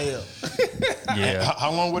 Get out of here. Yeah. How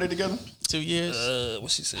long were they together? 2 years. What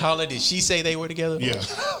she said? How long did she say they were together? Yeah.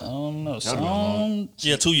 I don't know. 2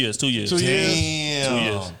 years. 2 years. 2 years. Damn. 2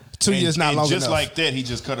 years. 2 years not long just enough. like that, he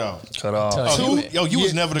just cut off. You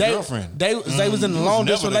was never the girlfriend. They was in a long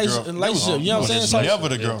distance relationship. You know what I'm saying? So, Never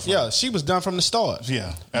the girlfriend. Yeah, she was done from the start.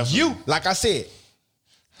 Yeah, absolutely. You, like I said,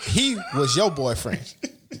 he was your boyfriend.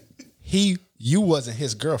 You wasn't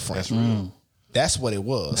his girlfriend. That's real. That's what it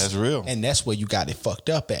was. That's real. And that's where you got it fucked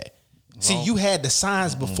up at. See, you had the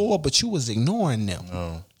signs before, but you was ignoring them.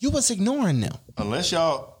 No. You was ignoring them. Unless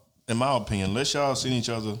y'all, in my opinion, unless y'all seen each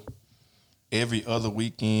other every other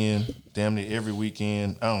weekend, damn near every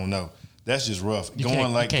weekend, I don't know. That's just rough. You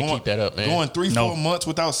can't keep that up, man. Going 3-4 months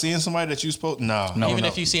without seeing somebody that you supposed Even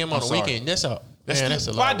if you see him on the weekend, that's a that's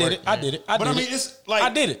a Well, lot. I did it. I did it. But I mean, it's like I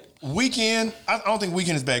did it. Weekend. I don't think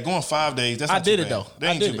weekend is bad. Going 5 days. That's not I did too it bad. though.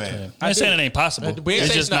 That ain't too bad. I ain't saying it ain't possible. We ain't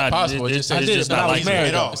saying it's not possible. It's I did it, just but not I was likely married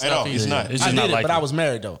At all. At all. It's not. It's I just did not it, likely. but I was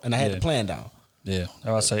married though, and I had Yeah. the plan down. Yeah, that's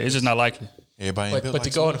what I say. It's just not likely. Everybody ain't built But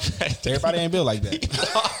like to go on the fact that Everybody ain't built like that.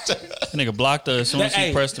 That nigga blocked her as soon as she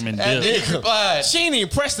Hey, pressed him in that dip. nigga, She ain't even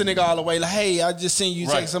pressed the nigga all the way. Like, hey, I just seen you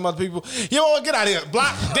Right. take some other people. Yo, get out of here.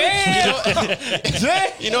 Block. Damn.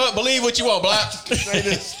 you know what? Believe what you want, Block. Say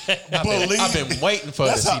this. I've been waiting for her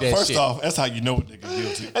to That's see how, that first shit. off, that's how you know what nigga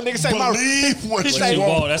guilty. That nigga say Believe what he you say- You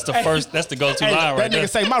want. won't. That's the first. That's the go-to Hey, line right that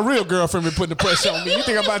nigga there. say my real girlfriend been putting the pressure on me. You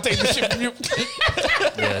think I'm about to take this shit from you?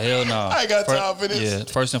 Yeah, hell no. I ain't got time for this. Yeah,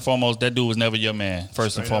 first and foremost, that dude was never your man.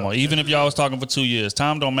 First and foremost, even if y'all was talking for 2 years,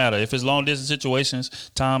 time don't matter. If it's long distance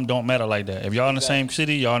situations, time don't matter like that. If y'all in the same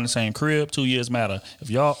city, y'all in the same crib, 2 years matter. If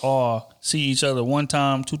y'all all see each other one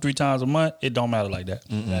time, 2-3 times a month, it don't matter like that.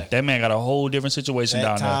 That man got a whole different situation That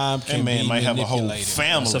down there. time That can man be might have a whole manipulated.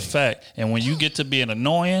 family. That's a fact. And when you get to being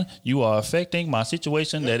annoying, you are affecting my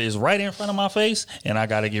situation that is right in front of my face, and I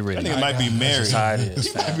got to get rid of That it. nigga might be married. That's how it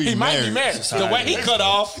is. He might be married. The way he cut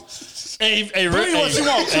off. Hey, Believe what you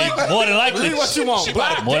want. more than likely. Believe what you want.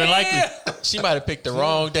 Block. More than likely. She might have picked the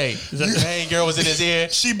wrong day. The main girl was in his ear.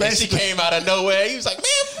 She came out of nowhere. He was like,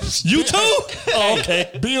 man, you too? Oh,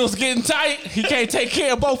 okay. Bills getting tight. He can't take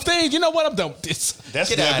care of both things. You know what? I'm done with this. That's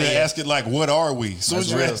Get what outta they're here. asking, like, what are we? As soon as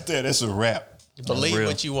That's you real. ask that, that's a wrap. believe real.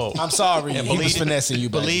 what you want. I'm sorry. And He was believe it. finessing you,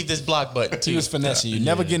 baby. Believe this block button He too. was finessing you.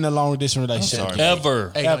 Never get in a long distance relationship.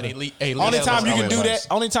 Ever. Hey, Ever. honey, hey, Only leave time you alone. can do that.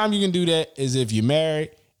 Only time you can do that is if you're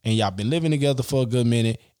married and y'all been living together for a good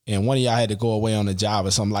minute, and one of y'all had to go away on a job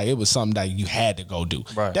or something, like it was something that you had to go do.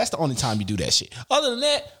 Right. That's the only time you do that shit. Other than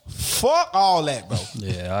that, fuck all that, bro.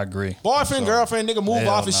 Yeah, I agree. Boyfriend, girlfriend, nigga, move Hell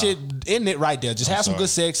off and no. shit. End it right there. Just have some sorry. good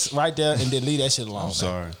sex right there, and then leave that shit alone. I'm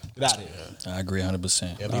sorry. Get out of here. I agree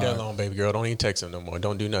 100%. Yeah, leave that alone, baby girl. Don't even text him no more.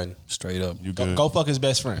 Don't do nothing. Straight up. You good. Go fuck his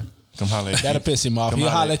best friend. Come holler at That'll Kenny. piss him off. Come He'll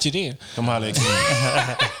holler holler at you then. Come holler at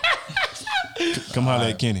Kenny. Come holler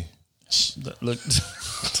at Kenny. Look,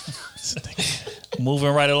 moving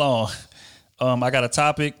right along. I got a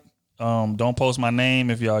topic. Don't post my name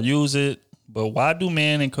if y'all use it. But why do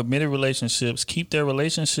men in committed relationships keep their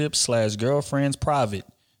relationships/girlfriends private?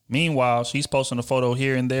 Meanwhile, she's posting a photo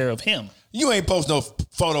here and there of him. You ain't post no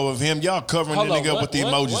photo of him. Y'all covering the nigga up with the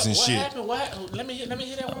emojis and shit. Happened? What? Let me hear that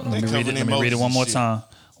one. Let me read it one more time.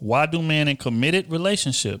 Why do men in committed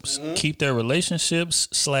relationships keep their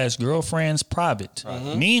relationships/girlfriends private?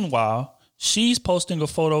 Meanwhile, she's posting a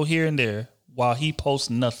photo here and there while he posts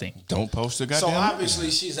nothing. Don't post the So goddamn.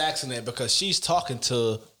 obviously she's asking that because she's talking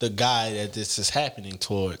to the guy that this is happening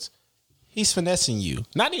towards. He's finessing you.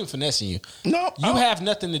 Not even finessing you. No, You have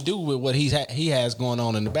nothing to do with what he has going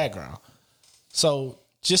on in the background. So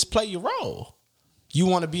just play your role. You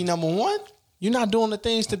want to be number one? You're not doing the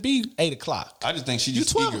things to be 8 o'clock. I just think she You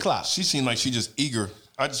just 12 eager. o'clock. She seemed like she just eager.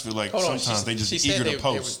 I just feel like Hold on, sometimes they just she eager said to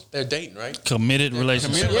post. They're dating, right? Committed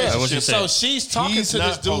relationship. committed That's what she relationship. said. So she's talking He's to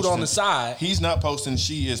this not dude on posting. the side. He's not posting.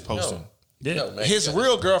 She is posting. Yeah. No, man, His you got-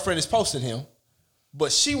 real girlfriend is posting him,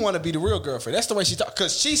 but she want to be the real girlfriend. That's the way she talks.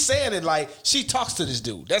 Because she's saying it like she talks to this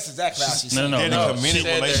dude. That's exactly how she says No, it. They're in a committed she said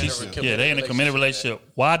they're in a relationship. Yeah, they in a committed relationship.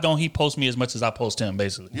 Why don't he post me as much as I post him,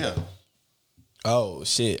 basically? Yeah. Oh,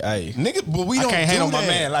 shit. Hey. Nigga, but we I don't can't hate do on my that.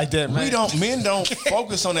 man like that, man. Men don't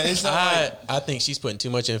focus on that. It's not like I think she's putting too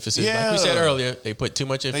much emphasis. Yeah. Like we said earlier, they put too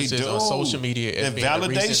much emphasis do. on social media as That being the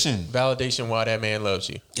reason- validation. validation why that man loves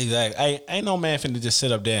you. Exactly. Hey, ain't no man finna just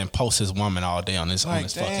sit up there and post his woman all day on his Like,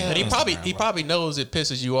 fucking. damn. And he Instagram, probably knows it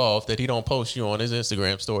pisses you off that he don't post you on his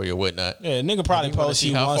Instagram story or whatnot. Yeah, nigga probably You wanna post see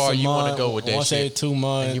you how once far a you wanna month, go with that once shit. every 2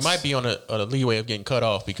 months. And you might be on a leeway of getting cut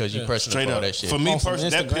off because you pressing straight up all up. that shit. For me on some personally,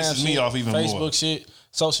 that Instagram pisses me shit, off even Facebook more. shit,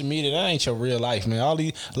 social media, that ain't your real life, man. A lot of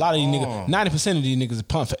these niggas, 90% of these niggas is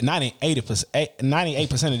pump.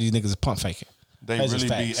 98% of these niggas is pump faking. They That's really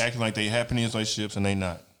just be facts. acting like they happy in these relationships and they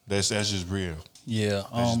not. That's just real. Yeah.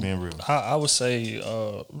 That's just being real. I would say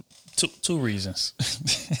Two reasons.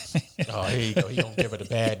 Oh, here you go. He gonna give her the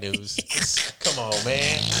bad news. Come on,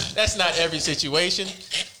 man. That's not every situation.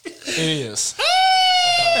 It is.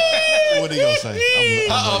 What are you gonna say?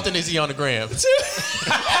 How often is he on the gram?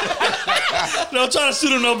 Don't try to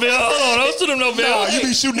shoot him no bell. Hold on, don't shoot him no bell. No, you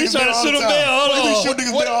be shooting He's niggas trying to all shoot the him time. bell. Hold You be on. shooting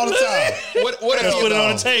niggas bell all the time. What if Let's put it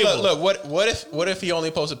on the table. Look, what if he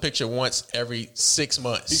only posts a picture once every 6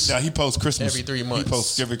 months? Now he posts Christmas Every 3 months. He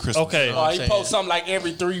posts every Christmas. Okay. Oh, he posts something like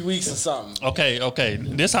every 3 weeks or something. Okay.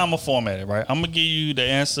 This how I'm gonna format it, right? I'm gonna give you the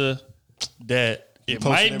answer that it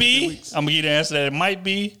posting might every 3 be. weeks? I'm gonna give you the answer that it might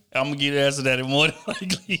be. I'm gonna give you the answer that it more than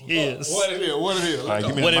likely is. What it is? All right,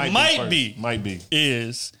 give me What the it might first. be. Might be.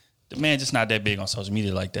 Is the man just not that big on social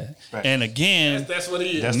media like that. Right. And again, That's what it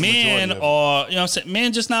is. That's the men majority of it. are, you know what I'm saying?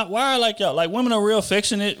 Men just not wired like y'all. Like women are real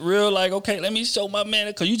affectionate, real like, okay, let me show my man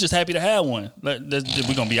because you just happy to have one. We're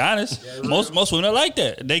gonna be honest. Most women are like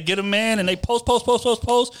that. They get a man and they post.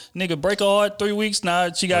 Nigga break her heart 3 weeks.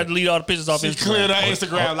 Now she got to delete all the pictures off Instagram. Cleared her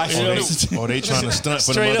Instagram like she knew. Or they trying to stunt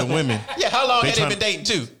for Straight the up. other women. Yeah, how long They had they tryna- been dating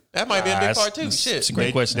too? That might be a big part too. It's Shit. a great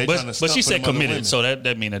They question. tryna But stunt she for said them other women. committed, so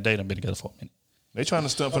that mean that they done been together for a minute. They trying to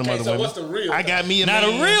stunt for them Okay, other so women. what's the real I got me a Now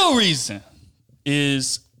man. the real reason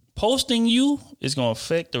is posting you is gonna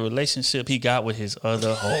affect the relationship he got with his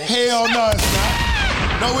other hoes. Hell no, it's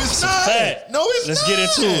not. No, it's not. Fact. No, it's Let's not. get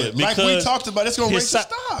into it. Like we because talked about, it's gonna raise the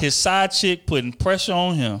stock. his side chick putting pressure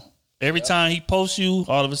on him. Every time he posts you,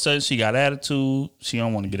 all of a sudden she got attitude. She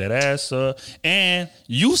don't want to get that ass up, and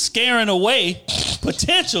you scaring away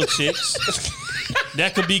potential chicks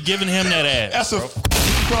that could be giving him that ass. That's bro.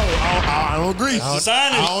 I don't agree.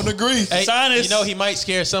 Sign it. I don't agree. Hey, Sign it. you know he might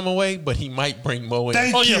scare some away, but he might bring more in.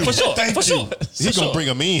 Thank Oh yeah, you. for sure, Thank for you. sure. He For gonna sure. bring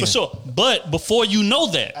them in. For sure. But before you know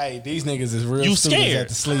that, Hey, these niggas is real You students scared. at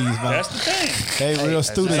the sleeves, man. that's the thing. They real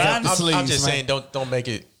students at the I'm sleeves, just man. saying,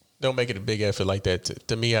 don't make it a big effort like that.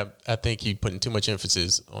 To me, I think you putting too much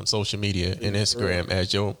emphasis on social media and Instagram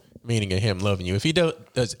as your meaning of him loving you. If he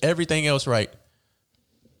does everything else right,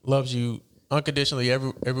 loves you unconditionally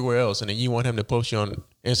everywhere else, and then you want him to post you on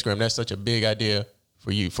Instagram, that's such a big idea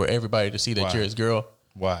for everybody to see that Why? you're his girl.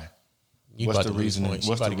 Why? You What's about the to lose reasoning? points. You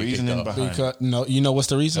What's about the to get kicked reasoning off. behind it? Because no, you know what's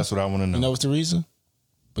the reason? That's what I want to know. You know what's the reason?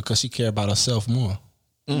 Because she care about herself more.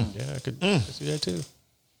 Yeah, I could see that too.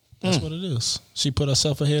 That's what it is. She put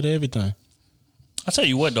herself ahead of everything. I tell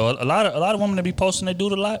you what, though, a lot of women that be posting they do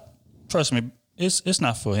it a lot. Trust me, it's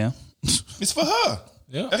not for him. It's for her.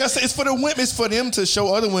 Yeah. Like I said, it's for the women. It's for them to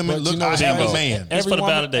show other women. But Look, you know I what's have a crazy? man. It's for the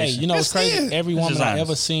woman- validation. Hey, you know what's That's crazy? it. Every It's woman just I honest.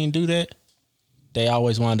 ever seen do that, they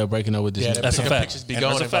always wind up breaking up with this Yeah, nigga. That's a the fact. pictures be And gone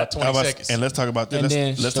that's in a about fact. 20 seconds. And let's talk about that. And then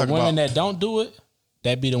Let's the talk women about that don't do it,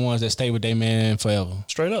 that be the ones that stay with their man forever.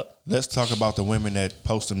 Straight up. let's talk about the women that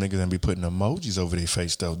post them niggas and be putting emojis over their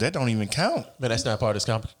face though. That don't even count. Man, that's not part of this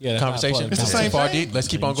Yeah, that's not conversation. part of the It's the same Far thing. deep. Let's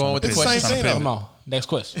keep on going with the It's the questions. same thing, though. Come on. Next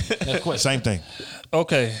question. Next question. Same thing.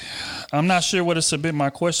 Okay. I'm not sure where to submit my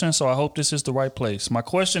question, so I hope this is the right place. My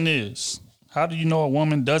question is, how do you know a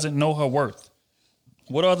woman doesn't know her worth?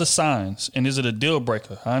 What are the signs? And is it a deal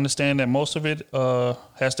breaker? I understand that most of it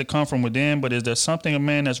has to come from within, but is there something a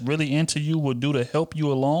man that's really into you will do to help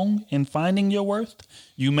you along in finding your worth?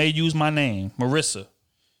 You may use my name, Marissa,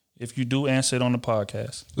 if you do answer it on the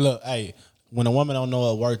podcast. Look, hey, when a woman don't know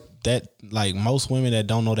her worth, that like most women that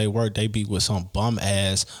don't know their worth, they be with some bum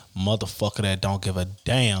ass motherfucker that don't give a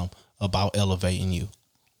damn about elevating you.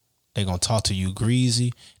 They gonna talk to you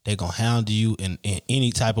greasy. They gonna handle you in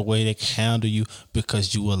any type of way they can handle you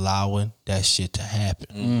because you allowing that shit to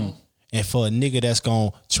happen. And for a nigga that's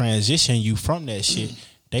gonna transition you from that shit,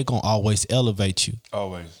 they gonna always elevate you.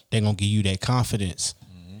 Always. They gonna give you that confidence.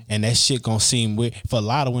 And that shit gonna seem weird. For a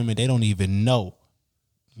lot of women, they don't even know.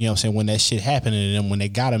 You know what I'm saying? When that shit happening to them, when they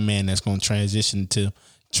got a man that's gonna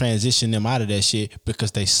transition them out of that shit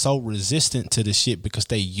because they so resistant to the shit because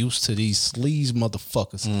they used to these sleaze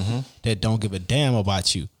motherfuckers that don't give a damn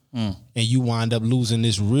about you. And you wind up losing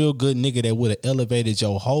this real good nigga that would have elevated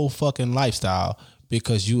your whole fucking lifestyle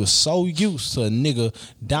because you were so used to a nigga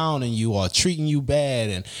downing you or treating you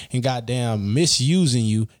bad and goddamn misusing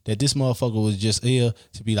you that this motherfucker was just here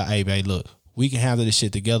to be like, hey, babe, look, we can handle this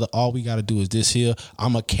shit together. All we got to do is this here.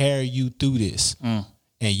 I'm going to carry you through this.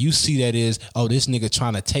 And you see that is, oh, this nigga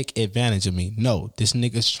trying to take advantage of me. No, this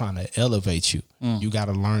nigga's trying to elevate you. You got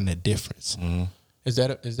to learn the difference. Is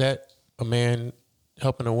that a man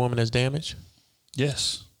helping a woman that's damaged?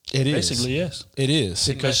 Yes. It is. Basically, yes. It is.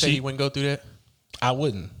 Didn't I say you wouldn't go through that? I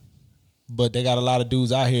wouldn't. But they got a lot of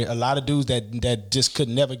dudes out here, a lot of dudes that just could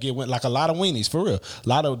never get women, like a lot of weenies, for real. A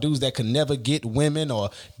lot of dudes that could never get women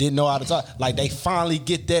or didn't know how to talk. Like they finally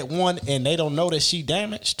get that one and they don't know that she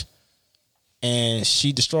damaged and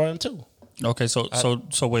she destroyed him too. Okay, so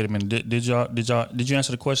wait a minute. Did you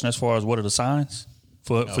answer the question as far as what are the signs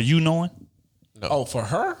for you knowing? No. Oh, for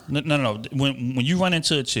her? No. When you run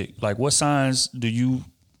into a chick, like what signs do you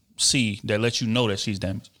see that let you know that she's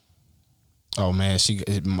damaged? Oh man,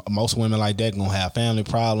 most women like that gonna have family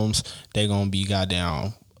problems. They gonna be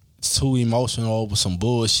goddamn too emotional over some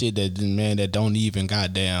bullshit that don't even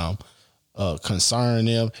goddamn concern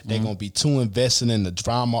them. They gonna be too invested in the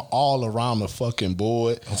drama all around the fucking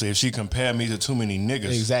board. So if she compare me to too many niggas,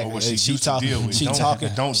 exactly. or what she She used to deal with,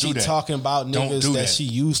 don't do that. talking about niggas that she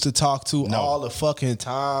used to talk to all the fucking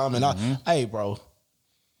time. And hey, bro,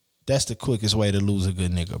 that's the quickest way to lose a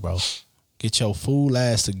good nigga, bro. Get your fool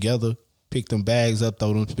ass together, pick them bags up,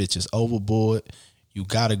 throw them bitches overboard. You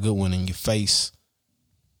got a good one in your face.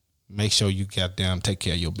 Make sure you goddamn take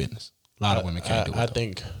care of your business. A lot of women can't do it. I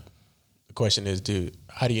think the question is, dude,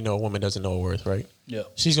 how do you know a woman doesn't know her worth, right? Yeah.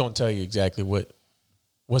 She's gonna tell you exactly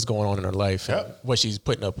what's going on in her life and what she's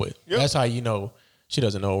putting up with. Yep. That's how you know she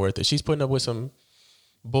doesn't know her worth. If she's putting up with some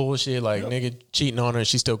bullshit like nigga cheating on her and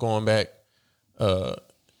she's still going back.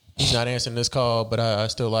 He's not answering this call, but I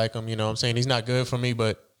still like him. You know what I'm saying? He's not good for me,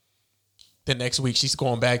 but the next week she's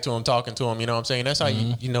going back to him, talking to him. You know what I'm saying? That's how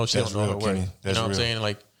you know she don't know her worth. You know what I'm saying?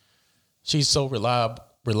 Like she's so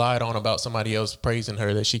relied on about somebody else praising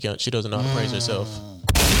her that she doesn't know how to praise herself.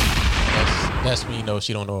 That's when you know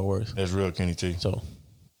she don't know her worth. That's real, Kenny T. So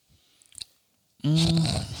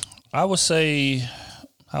I would say,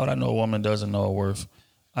 how would I know a woman doesn't know her worth?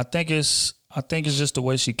 I think it's just the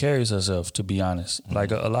way she carries herself, to be honest. Mm-hmm.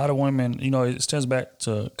 Like a lot of women, it stems back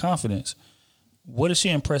to confidence. What is she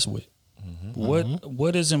impressed with? Mm-hmm.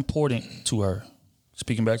 What is important to her?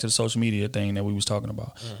 Speaking back to the social media thing that we was talking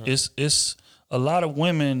about. Mm-hmm. It's a lot of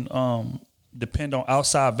women depend on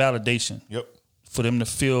outside validation for them to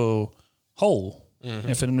feel whole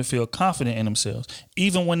and for them to feel confident in themselves,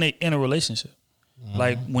 even when they in a relationship. Mm-hmm.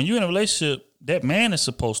 Like when you're in a relationship, that man is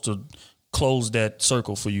supposed to close that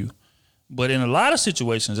circle for you. But in a lot of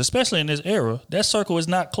situations, especially in this era, that circle is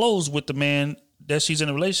not closed with the man that she's in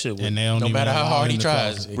a relationship with. And they don't no matter how hard he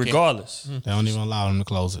tries. Regardless. They don't even allow him to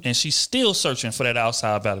close it. And she's still searching for that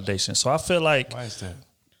outside validation. So I feel like... Why is that?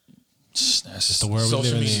 That's just the world we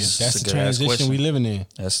living in. That's the transition we living in.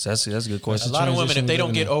 That's a good question. A lot of women, if they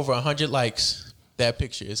don't get over 100 likes, that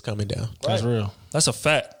picture is coming down. That's real. That's a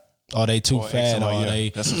fact. Or they too fat, or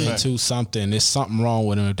they too something. There's something wrong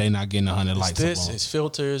with them if they not getting 100 likes. It's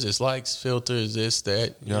filters, it's likes, filters, this,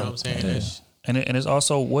 that. You know what I'm saying? Yeah. And it's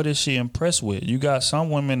also, what is she impressed with? You got some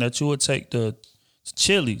women that you would take to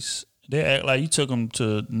Chili's. They act like you took them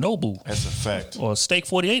to Nobu. That's a fact. Or Steak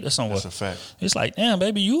 48 or somewhere. That's a fact. It's like, damn,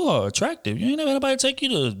 baby, you are attractive. You ain't never had anybody take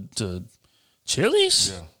you to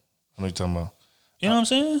Chili's? Yeah. I know what you're talking about. You know what I'm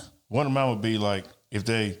saying? One of mine would be like, if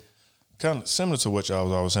they... kind of similar to what y'all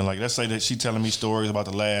was always saying. Like, let's say that she telling me stories about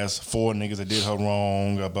the last 4 niggas that did her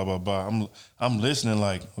wrong, blah, blah, blah. I'm listening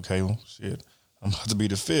like, okay, well, shit, I'm about to be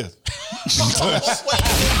the 5th.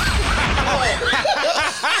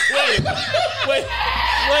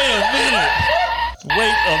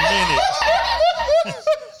 Wait a minute.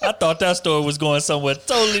 I thought that story was going somewhere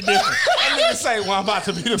totally different. That nigga say, well, I'm about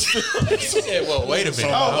to be the 5th. He said, well, wait a minute.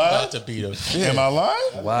 I'm about to be the 5th. Am I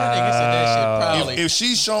lying? Wow. That nigga said that shit probably. If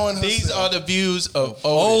she's showing herself, these are the views of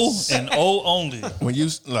O and O only. When you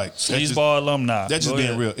like Sleazeball alumni. That's just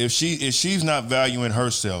being real. If she's not valuing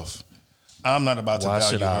herself, I'm not about to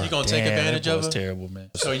value her. You gonna take advantage of her? That's terrible, man.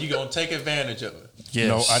 So you gonna take advantage of her? Yes.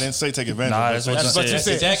 No, I didn't say take advantage of her. That's what you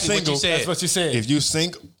said. Exactly what you said. That's what you said. If you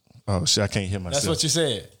single, oh shit, I can't hear myself. That's what you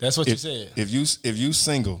said. That's what you said. If you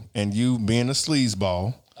single and you being a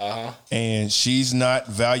sleazeball, and she's not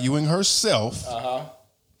valuing herself,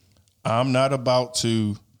 I'm not about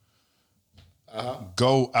to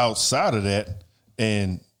go outside of that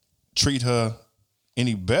and treat her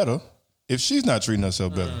any better if she's not treating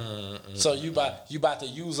herself better. So you about to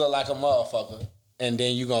use her like a motherfucker, and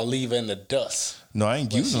then you gonna leave her in the dust. No, I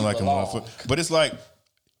ain't using her like a motherfucker. But it's like,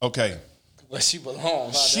 okay. Where she belong.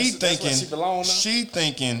 Huh? She that's where she belong now? She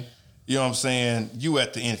thinking, you know what I'm saying, you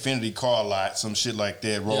at the Infinity car lot, some shit like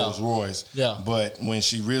that, Rolls Royce. Yeah. But when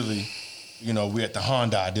she really, we at the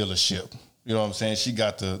Honda dealership. You know what I'm saying? She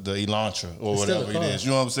got the Elantra or whatever it is. You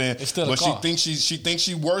know what I'm saying? It's still but a car. she thinks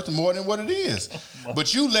she worth more than what it is.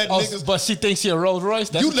 But you let niggas. But she thinks she a Rolls Royce.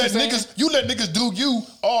 That's you let niggas do you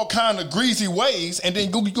all kind of greasy ways, and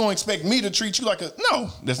then you gonna expect me to treat you like a no.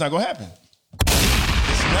 That's not gonna happen.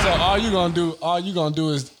 So all you gonna do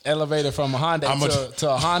is elevate it from a Honda to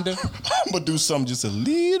a Honda. I'm gonna do something just a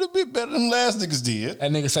little bit better than last niggas did.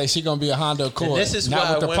 That nigga say she gonna be a Honda Accord. And this is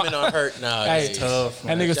why women are hurt now. Hey, tough.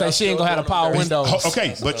 That nigga say she ain't gonna have the power windows.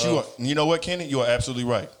 Okay, but you know what, Kenny? You are absolutely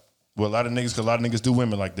right. Well, a lot of niggas do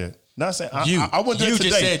women like that. Not saying I wouldn't do it You today.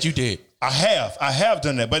 just said you did. I have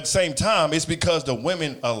done that, but at the same time, it's because the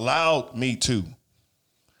women allowed me to.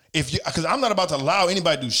 Because I'm not about to allow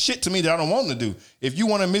anybody to do shit to me that I don't want them to do. If you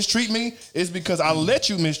want to mistreat me, it's because I let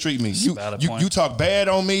you mistreat me. You talk bad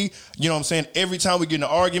on me. You know what I'm saying? Every time we get in an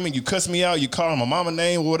argument, you cuss me out. You call my mama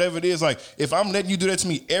name or whatever it is. Like, if I'm letting you do that to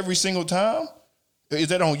me every single time, is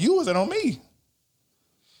that on you or is that on me?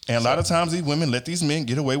 And a lot of times these women let these men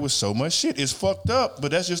get away with so much shit. It's fucked up, but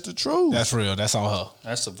that's just the truth. That's real. That's on her.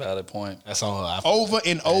 That's a valid point. That's on her. Over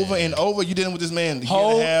and over and over, you dealing with this man a year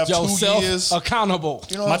Hold and a half, 2 yourself years. accountable.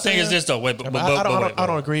 You know My thing is this though. Wait, but I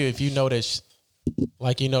don't agree if you know that,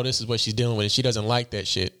 this is what she's dealing with, and she doesn't like that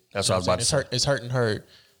shit. That's what I was about to say. It's hurting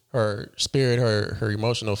her spirit, her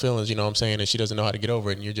emotional feelings. You know what I'm saying? And she doesn't know how to get over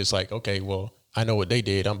it. And you're just like, okay, well, I know what they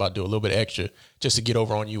did. I'm about to do a little bit extra just to get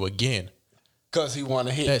over on you again. Because he want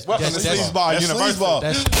to hit. Welcome to Sleazeball University.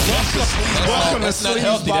 That's not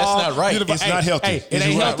healthy. That's not right. It's not healthy. Hey, it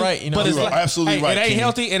ain't healthy. Right, you know, but it's you're absolutely right. It ain't Kenny.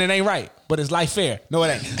 healthy and it ain't right. But it's life fair. No, it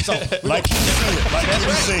ain't. So Like you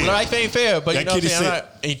said. Life ain't fair, but you That know what I'm kitty saying? I'm said-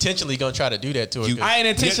 not intentionally going to try to do that to her. I ain't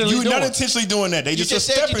intentionally You're doing not it. intentionally doing that. They just just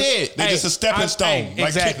a said you stepping. did. They just a stepping stone. Like,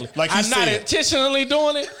 Exactly. Like he I'm not said. intentionally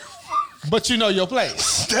doing it, but you know your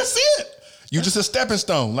place. That's it. You just a stepping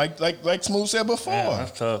stone. Like Smooth said before. Man,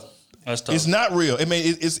 that's tough. That's tough. It's not real. I mean,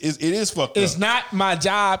 it is fucked It's up. not my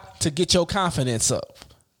job to get your confidence up.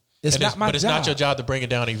 It's not my job. But it's not your job to bring it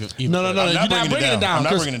down even No. I'm You're not not bringing it down. I'm not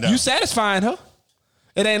 'cause bringing it down. You satisfying her.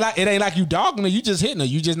 It ain't like you dogging her. You just hitting her.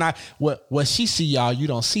 You just not what she see y'all. You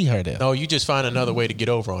don't see her there. No, you just find another way to get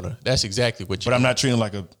over on her. That's exactly what you. But I'm not treating her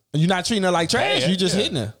like a. You're not treating her like trash. Yeah, you just yeah.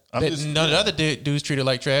 hitting her. None of the other dudes treat her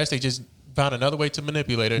like trash. They just found another way to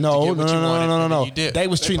manipulate her. No, to get what you wanted, and then you did. They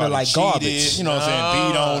was treating her like cheated, garbage. You know what I'm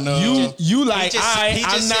saying? Beat on her. You like, he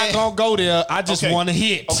I'm just not said- gonna go there. I just want to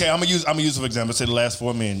hit. Okay, I'm gonna use for example. Say the last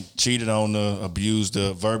 4 men cheated on her, abused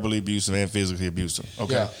her, verbally abused her, and physically abused her.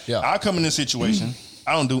 Okay, Yeah. I come in this situation.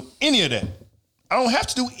 I don't do any of that. I don't have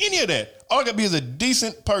to do any of that. All I gotta be is a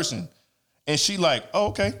decent person. And she like, oh,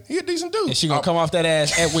 okay, he a decent dude. And she gonna come off that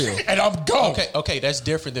ass at will. And I'm gone. Okay, that's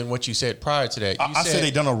different than what you said prior to that. I said they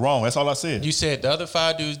done her wrong. That's all I said. You said the other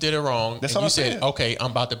 5 dudes did it wrong. That's and all you I said, said. okay, I'm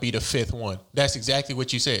about to be the 5th one. That's exactly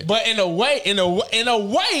what you said. But in a way,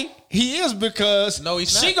 he is because No,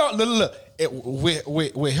 he's she not. gonna look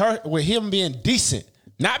with him being decent.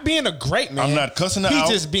 Not being a great man. I'm not cussing her He's out.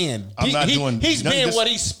 just being. I'm not doing He's none of being this. what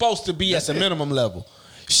he's supposed to be at the minimum level.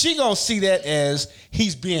 She gonna see that as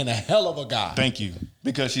he's being a hell of a guy. Thank you.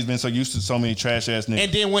 Because she's been so used to so many trash ass niggas.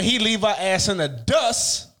 And then when he leave her ass in the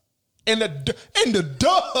dust, in the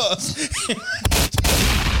dust,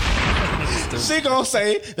 she gonna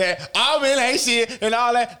say that I'm in ain't shit and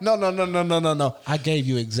all that. No. I gave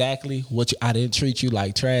you exactly what I didn't treat you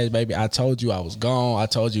like trash, baby. I told you I was gone. I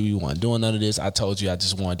told you weren't doing none of this. I told you I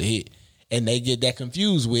just wanted to hit. And they get that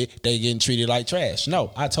confused with they getting treated like trash.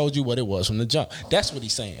 No, I told you what it was from the jump. That's what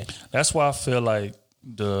he's saying. That's why I feel like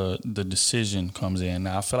the decision comes in.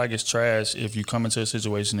 Now I feel like it's trash if you come into a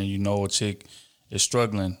situation and you know a chick is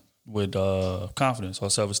struggling with confidence or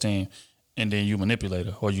self-esteem, and then you manipulate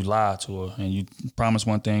her or you lie to her and you promise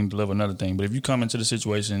one thing, deliver another thing. But if you come into the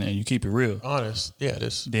situation and you keep it real, honest,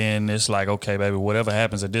 then it's like, okay, baby, whatever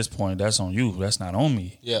happens at this point, that's on you. That's not on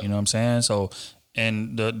me. Yeah. You know what I'm saying? So,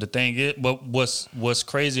 and the thing is, but what's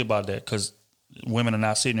crazy about that, because women are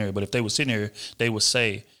not sitting here, but if they were sitting here, they would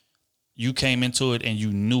say, you came into it and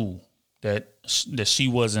you knew that she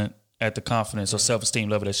wasn't at the confidence or self-esteem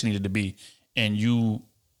level that she needed to be, and you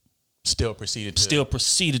still proceeded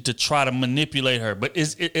to try to manipulate her. But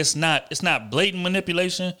it's not blatant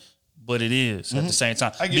manipulation, but it is at the same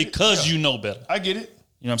time, because you know better. I get it.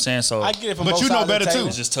 You know what I'm saying? So I get it from But both you know sides of the better table. too.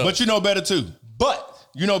 It's just tough. But you know better too. But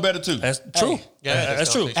you know better too. That's true. Yeah,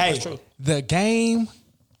 that's true. Hey, That's true. the game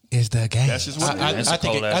is the game. That's just what it is. I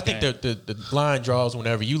think the line draws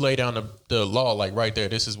whenever you lay down the law, like right there,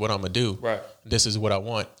 this is what I'm gonna do. Right. This is what I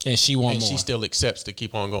want. And she want more. she still accepts to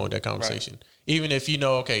keep on going that conversation. Even if you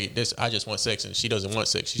know, okay, I just want sex and she doesn't want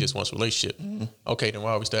sex, she just wants a relationship. Okay, then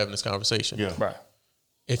why are we still having this conversation? Yeah. Right.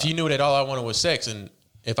 If you knew that all I wanted was sex, and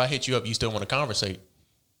if I hit you up, you still want to conversate,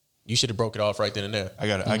 you should have broke it off right then and there. I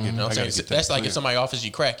get. You know what I'm get saying? that That's like clear. if somebody offers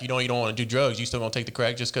you crack, you don't want to do drugs, you still gonna take the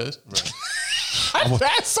crack just cause.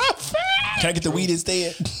 That's so fair. Can I get the weed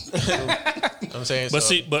instead? I'm saying, But so,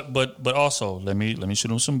 see, but also let me shoot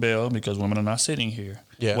them some bail, because women are not sitting here.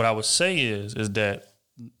 Yeah. What I would say is that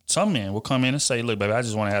some men will come in and say, "Look, baby, I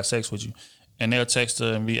just want to have sex with you," and they'll text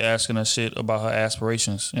her and be asking her shit about her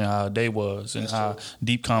aspirations and how her day was and how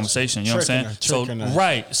deep conversation. You know what I'm saying? Tricking her.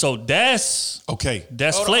 Right. So that's okay.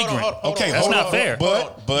 That's Hold on, flagrant. hold on. Okay, that's not fair.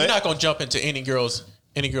 But you're not gonna jump into any girl's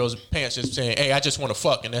pants just saying, "Hey, I just want to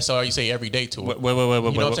fuck," and that's all you say every day to her. Wait. You know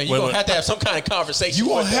what I'm saying? You're gonna have to have some kind of conversation.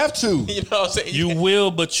 You won't with her. have to. You know what I'm saying? You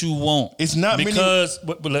will, but you won't. It's not because.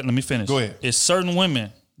 But let me finish. Go ahead. It's certain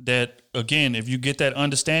women that, again, if you get that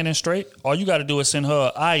understanding straight, all you got to do is send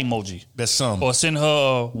her an eye emoji. That's some. Or send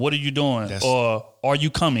her, "What are you doing?" Or "Are you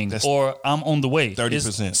coming?" Or "I'm on the way."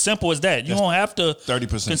 30%. It's simple as that. You don't have to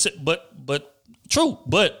 30%. But true.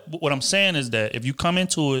 But what I'm saying is that if you come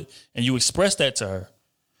into it and you express that to her,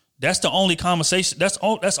 that's the only conversation. That's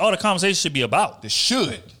all the conversation should be about. It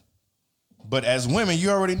should. But as women, you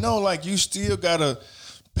already know, like, you still gotta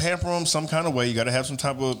pamper them some kind of way. You gotta have some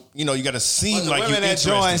type of, you gotta seem like you're women that interested.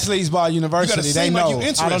 join Sleazeball University, they seem like know you I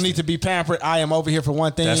interested. don't need to be pampered. I am over here for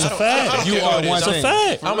one thing. That's a fact. You are one thing.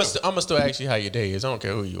 I'm gonna still ask you how your day is. I don't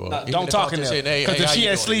care who you are. Don't talk in there. Because if she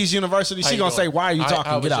at Sleaze University, she gonna say, "Why are you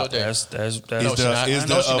talking? Get out." That's No, she's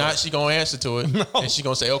not. She gonna answer to it, and she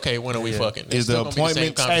gonna say, "Okay, when are we fucking?" Is the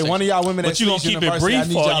appointment? Hey, one of y'all women at you gonna Sleaze keep it University, I brief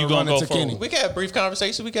need or y'all you to run gonna into go Kenny. We can have brief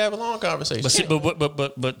conversation. We can have a long conversation. But see, but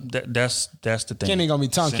that's the thing. Kenny gonna be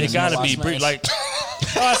tongue It gotta be brief. Like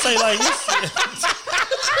I say, like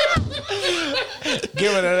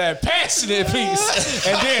giving her that passionate piece,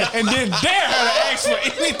 and then dare her to ask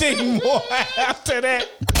for anything more after that.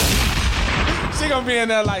 She gonna be in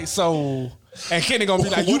there like, so, and Kenny gonna be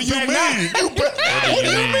like, What do you mean? what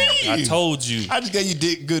do you mean? I told you. I just gave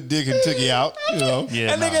you good dick and took you out.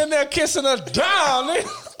 Yeah, and nigga in there kissing her down.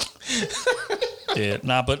 Yeah,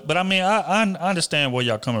 but I mean, I understand where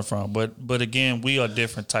y'all coming from, but again, we are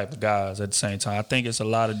different type of guys at the same time. I think it's a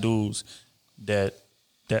lot of dudes that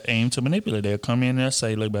aim to manipulate. They'll come in there and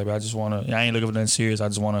say, "Look, baby, I ain't looking for nothing serious. I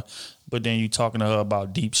just want to," but then you talking to her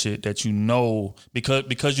about deep shit that you know,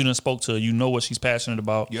 because you done spoke to her, you know what she's passionate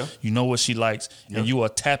about, you know what she likes, and you are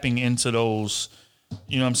tapping into those,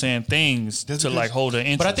 you know what I'm saying, things to like hold her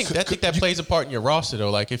interest. But I think that plays a part in your roster though.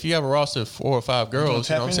 Like if you have a roster of 4 or 5 girls,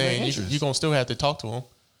 you know what I'm saying, you're gonna still have to talk to them.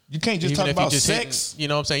 You can't just Even talk if you about just sex. you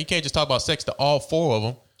know what I'm saying? You can't just talk about sex to all 4 of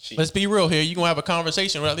them. Let's be real here. You're going to have a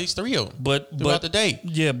conversation with at least 3 of them throughout the day.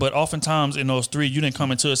 Yeah, but oftentimes in those 3, you didn't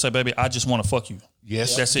come into it and say, "Baby, I just want to fuck you."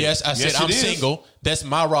 Yes. That's it. Yes, I said I'm single. That's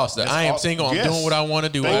my roster. I am single. I'm doing what I want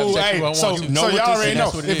to do. I have Oh, sex hey, who I want so to. y'all already know.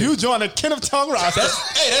 That's what it If is. you join the Kenneth Tongue roster,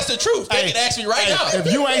 That's the truth. They can ask me right now.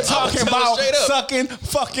 if you ain't I'ma talking tell her about straight up. sucking,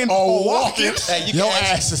 fucking, or walking, Hey, you can your ask-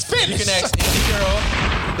 ass is finished. You can ask any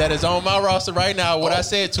girl that is on my roster right now what I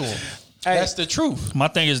said to him. That's the truth. My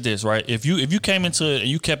thing is this, right? If you came into it and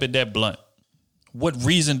you kept it that blunt, what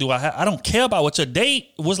reason do I have? I don't care about what your date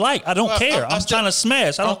was like. I don't care. I'm trying to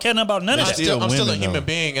smash. I don't care nothing about none of that. I'm still a human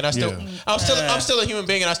being, and I'm still a human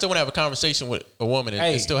being, and I still want to have a conversation with a woman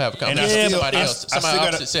and still have a conversation with somebody else, somebody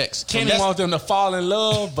opposite sex. Kenny wants them to fall in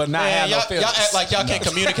love, but not have no feelings. Y'all act like y'all can't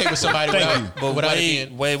communicate with somebody without it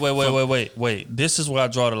being. Wait. This is where I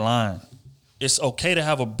draw the line. It's okay to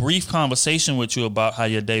have a brief conversation with you about how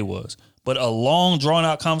your day was. But a long,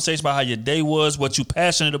 drawn-out conversation about how your day was, what you're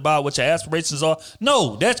passionate about, what your aspirations are.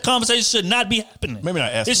 No, that conversation should not be happening. Maybe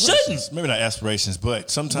not aspirations. It shouldn't. Maybe not aspirations,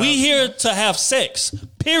 but sometimes We here to have sex,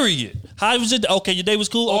 period. How was it? Okay, your day was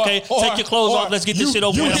cool? Okay, take your clothes off. Let's get this shit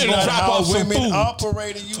over You with. here to drop off some food.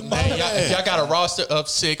 Operating, you know If y'all got a roster of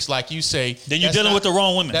 6, like you say, then you're dealing with the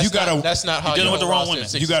wrong women. That's not how you're dealing with the wrong women.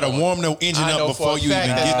 You got to warm the engine up before you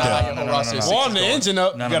even get there. Warm the engine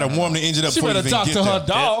up. You got to warm the engine up She before you better even talk get to there. her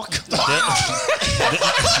dog.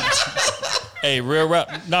 Hey, real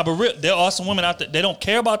rap. Nah, but real, there are some women out there. They don't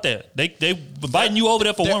care about that. They inviting you over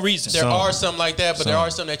there for one reason. There are some like that, but there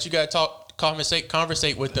are some that you got to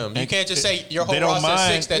conversate with them. You can't just say your whole they don't roster of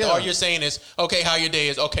mind, 6 that yeah. all you're saying is, okay, how your day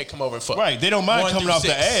is, okay, come over and fuck. Right, they don't mind 1 coming through off the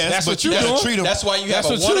 6. ass, That's but what you you got to doing. treat them. That's why you have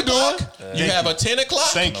That's a what 1 you doing. o'clock, you have a 10 o'clock,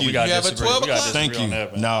 Thank you. you have a 12 o'clock. Thank you.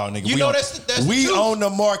 No, nigga. You we know on- that's the we truth. own the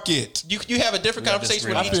market. You have a different conversation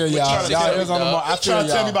with I each feel y'all. with Y'all each is on the dog. market. I You trying feel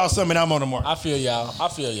to tell me y'all. about something? I'm on the market. I feel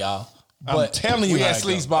y'all. I'm But telling you we how at it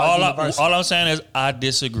goes. Sleazeball University. All I'm saying is I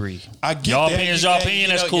disagree. I get y'all that. opinions, Yeah, y'all opinion.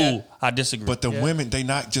 That's cool. I disagree. But the women, they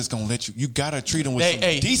not just gonna let you. You gotta treat them with some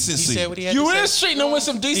He decency. said what he had You to is say. treating them with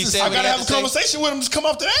some decency. said I what he gotta had have a to say. conversation with them. Just come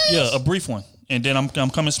off the ass. yeah, a brief one, and then I'm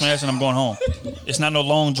coming smash and I'm going home. It's not no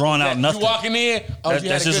long drawn out nothing. You walking in. Oh, That's- you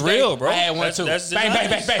had that's a just good day? real, bro. I had one That's- too. that's Bang, bang,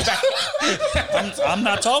 bang, bang, bang. I'm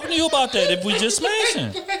not talking to you about that if we just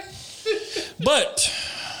smashing. But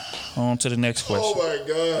on to the next question. Oh my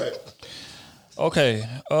god.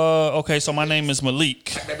 Okay. So my name is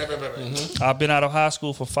Malik. I've been out of high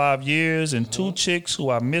school for 5 years, and 2 chicks who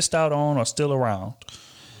I missed out on are still around.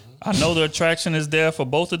 I know the attraction is there for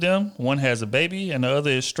both of them. One has a baby and the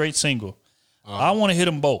other is straight single. I want to hit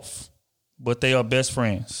them both, but they are best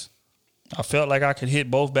friends. I felt like I could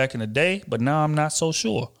hit both back in the day, but now I'm not so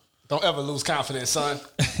sure. Don't ever lose confidence, son.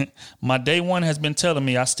 My day one has been telling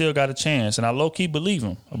me I still got a chance, and I low-key believe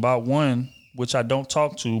him about one, which I don't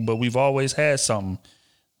talk to, but we've always had something.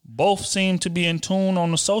 Both seem to be in tune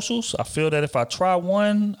on the socials. I feel that if I try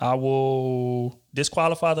one, I will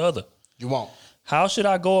disqualify the other. You won't. How should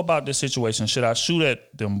I go about this situation? Should I shoot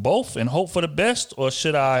at them both and hope for the best, or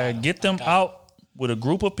should I get them out with a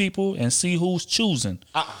group of people and see who's choosing?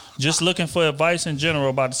 Just looking for advice in general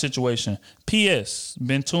about the situation. P.S.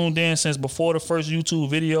 Been tuned in since before the first YouTube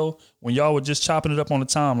video when y'all were just chopping it up on the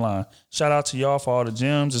timeline. Shout out to y'all for all the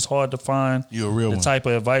gems. It's hard to find you a real the one. Type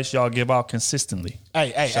of advice y'all give out consistently.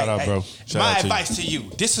 Shout out, bro. Shout My out to advice to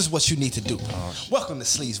you, this is what you need to do. Welcome to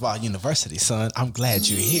Sleazeball University, son. I'm glad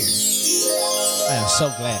you're here. I am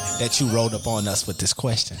so glad that you rolled up on us with this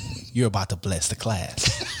question. You're about to bless the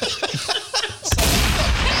class.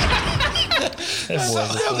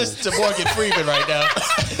 Listen to Morgan Freeman right now.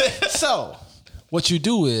 So, what you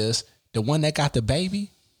do is, the one that got the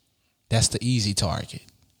baby, that's the easy target.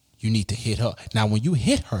 You need to hit her. Now, when you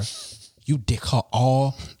hit her, you dick her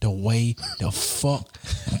all the way the fuck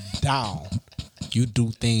down. You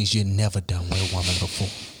do things you never done with a woman before.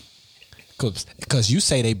 Because you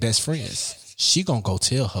say they best friends. She gonna go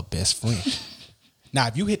tell her best friend. Now,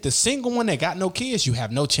 if you hit the single one that got no kids, you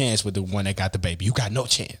have no chance with the one that got the baby. You got no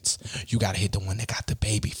chance. You got to hit the one that got the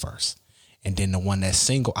baby first. And then the one that's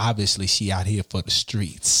single, obviously, she out here for the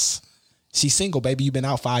streets. She's single, baby. You been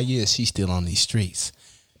out 5 years. She's still on these streets.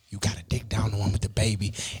 You got to dick down the one with the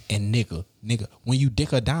baby. And nigga, when you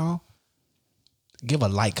dick her down, give a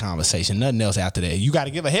light conversation. Nothing else after that. You got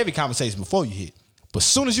to give a heavy conversation before you hit. But as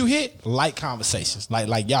soon as you hit, light conversations.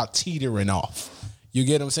 Like y'all teetering off. You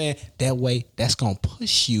get what I'm saying? That way, that's going to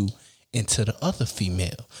push you into the other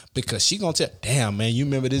female. Because she going to tell, damn, man, you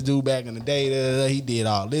remember this dude back in the day? He did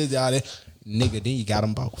all this, all that. Nigga, then you got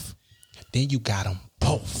them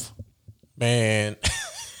both. Man.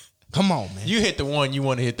 Come on, man. You hit the one you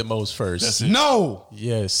want to hit the most first. That's it. No.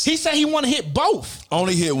 Yes. He said he want to hit both.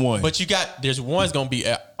 Only hit one. But there's one's going to be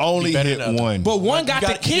only better hit than the other. one. But one got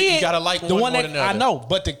the kid. You got to like the one that more than the other. I know,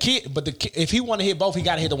 but the kid, if he want to hit both, he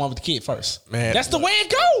got to hit the one with the kid first. Man, that's the way it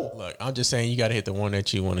go. Look, I'm just saying you got to hit the one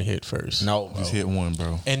that you want to hit first. No, just hit one,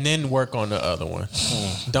 bro. And then work on the other one.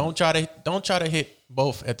 Don't try to hit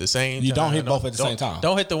both at the same time. You don't hit both at the same time.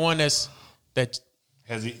 Don't hit the one that's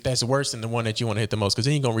worse than the one that you want to hit the most, because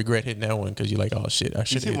then you're going to regret hitting that one because you're like, oh shit, I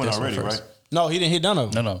should have hit one this already, one first. right? No, he didn't hit none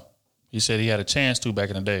of them. No. He said he had a chance to back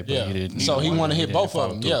in the day, but he didn't. So he want to hit both of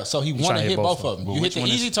them. Yeah, so he want to hit both of them. But You hit which the one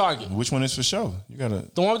easy target. Which one is for sure? You gotta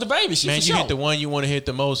The one with the baby. She Man, for you sure. hit the one you want to hit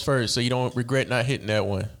the most first, so you don't regret not hitting that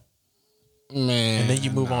one. Man. And then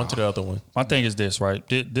you move on to the other one. My thing is this, right?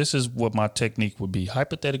 This is what my technique would be,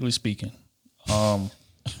 hypothetically speaking.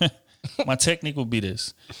 My technique would be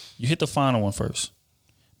this: you hit the final one first,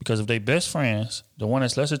 because if they best friends, the one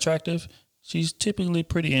that's less attractive, she's typically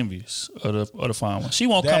pretty envious of the fine one. She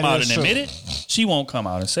won't come out and admit it. She won't come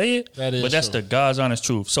out and say it. But that's the God's honest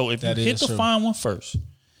truth. So if you hit the fine one first,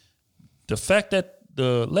 the fact that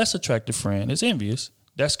the less attractive friend is envious,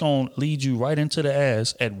 that's going to lead you right into the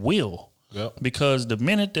ass at will. Yep. Because the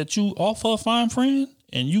minute that you offer a fine friend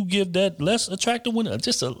and you give that less attractive one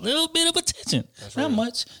just a little bit of attention, not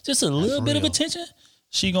much, just a little bit of attention,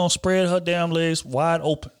 she going to spread her damn legs wide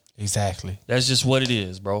open. Exactly. That's just what it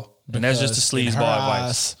is, bro. And that's just the sleazeball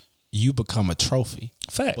advice. You become a trophy.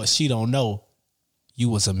 Fact. But she don't know you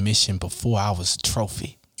was a mission before I was a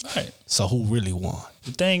trophy. Right. So who really won?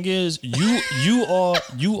 The thing is,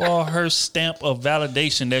 you are her stamp of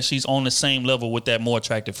validation that she's on the same level with that more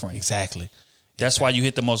attractive friend. Exactly. That's why you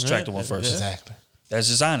hit the most attractive one first. Exactly. That's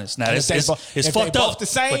just honest. Now it's if fucked they up. both the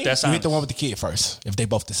same, but that's you honest. hit the one with the kid first. If they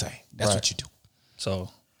both the same, that's Right. what you do. So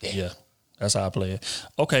yeah, that's how I play it.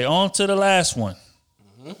 Okay, on to the last one.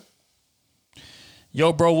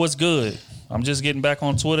 Yo, bro, what's good? I'm just getting back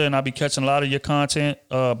on Twitter and I be catching a lot of your content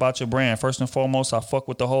about your brand. First and foremost, I fuck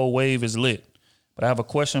with the whole wave is lit. But I have a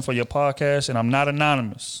question for your podcast and I'm not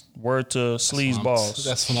anonymous. Word to Sleazeballs.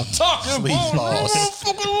 That's what I'm talking about.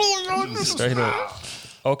 Straight up.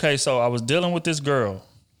 Okay, so I was dealing with this girl.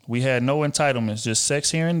 We had no entitlements, just sex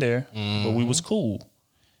here and there, but we was cool.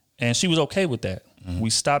 And she was okay with that.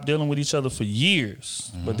 We stopped dealing with each other for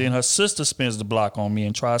years. But then her sister spins the block on me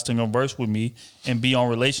and tries to converse with me and be on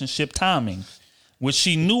relationship timing, which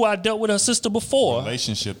she knew I dealt with her sister before.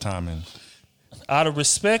 Relationship timing. Out of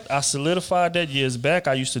respect, I solidified that years back.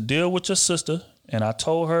 I used to deal with your sister. And I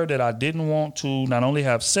told her that I didn't want to not only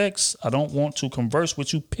have sex, I don't want to converse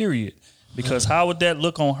with you, period. Because how would that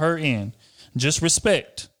look on her end? Just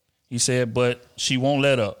respect. He said, but she won't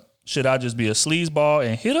let up. Should I just be a sleazeball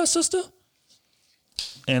and hit her sister?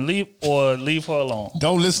 And leave her alone?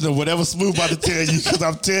 Don't listen to whatever Smooth about to tell you, because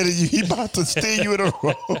I'm telling you, he about to steer you in the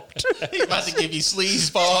road. He about to give you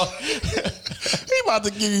sleazeball. He about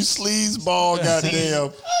to give you sleazeball,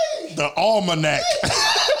 goddamn. The almanac.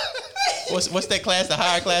 What's that class? The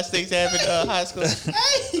higher class things have in high school?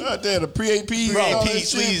 Damn, the pre-AP. Pre-AP,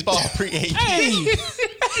 sleazeball, pre-AP.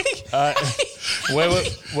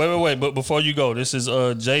 Wait. But before you go, this is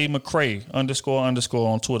Jay McCray __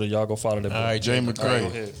 on Twitter. Y'all go follow that. All right, Jay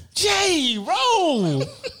McCray. Right, Jay, roll.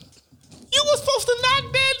 You was supposed to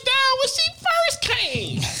knock that down when she first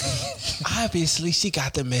came. Obviously, she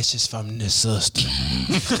got the message from the sister.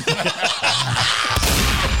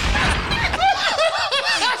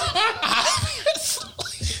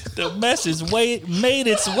 The message made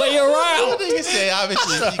its way around. Nigga said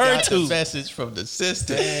obviously she got the message from the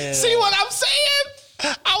sister. See what I'm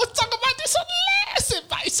saying? I was talking about this on the last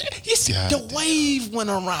advice. You see, the wave went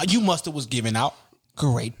around. You must have was giving out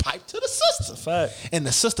great pipe to the sister. Fact. And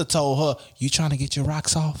the sister told her, you trying to get your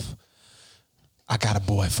rocks off? I got a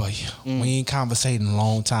boy for you. We ain't conversating a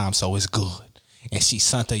long time, so it's good. And she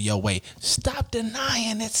sent her your way. Stop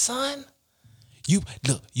denying it, son. You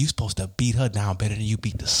supposed to beat her down better than you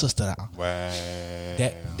beat the sister down. Wow.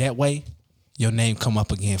 That way, your name come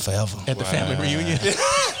up again forever. At the family reunion.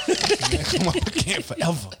 Come up again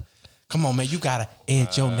forever. Come on, man. You gotta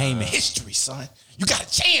add your name in history, son. You got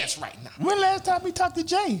a chance right now. When last time we talked to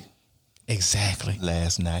Jay? Exactly.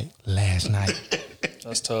 Last night.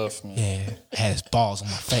 That's tough, man. Yeah. Had his balls on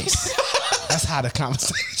my face. That's how the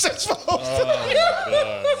conversation's supposed to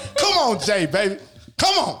be. Come on, Jay, baby.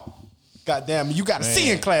 Come on. Goddamn, you got a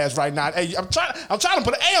C in class right now. Hey, I'm trying to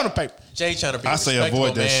put an A on the paper. Jay trying to be I say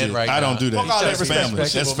avoid that shit. Right I don't do that. That's family.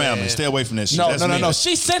 That's family. Man. Stay away from that shit. No.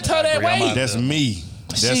 She sent her that way. That's me.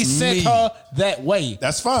 She sent her that way.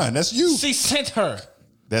 That's fine. That's you. She sent her.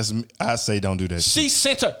 That's me. I say don't do that. She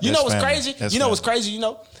sent her. You That's know what's family. crazy? That's You know what's family. crazy? You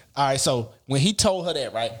know? All right, so when he told her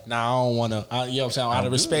that, right? Now, I don't want to, you know what I'm saying? Out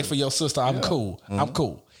of respect for your sister, I'm cool. I'm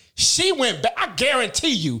cool. She went back. I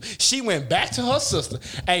guarantee you, she went back to her sister.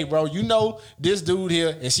 Hey, bro, you know this dude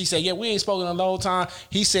here, and she said, "Yeah, we ain't spoken in a long time."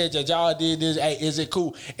 He said that y'all did this. Hey, is it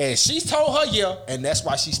cool? And she told her, "Yeah," and that's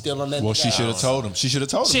why she's still on that. Well, she should have told him. She should have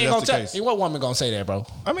told him. She ain't That's gonna the tell. case. Hey, what woman gonna say that, bro?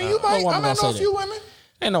 I mean, you might. I might know a few women.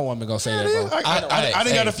 Ain't no woman gonna say that, bro. I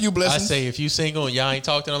done got a few blessings. I say if you single and y'all ain't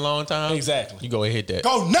talked in a long time, exactly, you go ahead and hit that.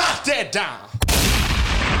 Go knock that down.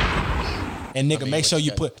 And nigga, make sure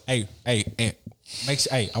you put hey, I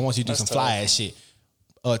want you to do some fly ass shit.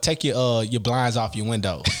 Take your blinds off your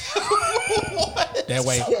window. That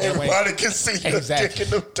way, everybody can see you exactly.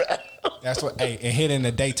 taking them down. That's what. Hey, and hit in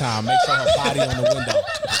the daytime. Make sure her body on the window.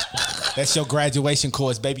 That's your graduation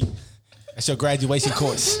course, baby. That's your graduation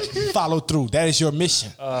course. Follow through. That is your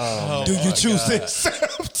mission. Do you choose to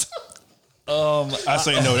accept? I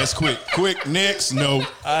say no. That's quick. Quick. Next. No.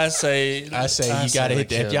 I say you gotta hit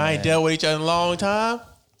that. If y'all ain't dealt with each other in a long time,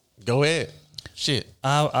 go ahead. Shit.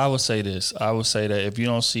 I would say this. I would say that if you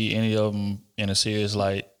don't see any of them in a serious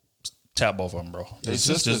light, tap both of them, bro.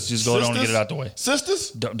 Just go on and get it out the way. Sisters?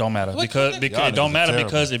 Don't matter because it don't matter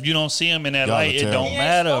because if you don't see them in that Y'all light, it don't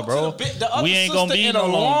matter, bro. We ain't gonna be no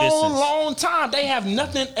long distance. Long time. They have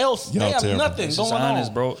nothing else. They have nothing going on.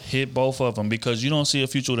 Honest, bro. Hit both of them because you don't see a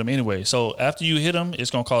future with them anyway. So after you hit them, it's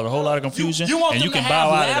gonna cause a whole lot of confusion. You want and them you can to bow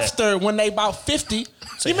have out of that. laughter when they about 50.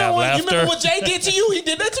 You have remember what Jay did to you? He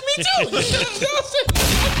did that to me too.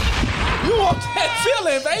 You want that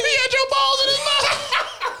feeling, baby? He had your balls in his mouth.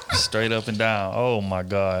 Straight up and down. Oh my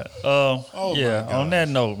God. Yeah. On that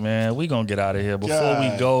note, man, we gonna get out of here. Before we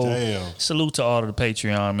go, salute to all of the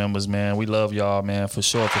Patreon members, man. We love y'all, man, for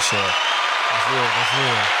sure. That's real. We love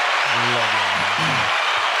y'all, man.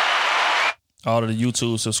 All of the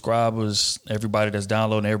YouTube subscribers, everybody that's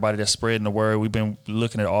downloading, everybody that's spreading the word. We've been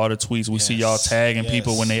looking at all the tweets. We see y'all tagging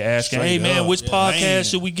people when they asking, "Hey man, which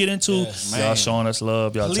podcast should we get into?" Y'all showing us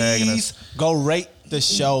love. Y'all tagging us. Go rate the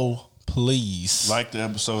show. Please like the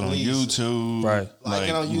episode on YouTube, right? Like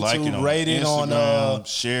it on YouTube, rate it on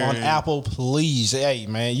share on it. Apple. Please, hey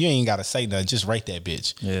man, you ain't gotta say nothing. Just rate that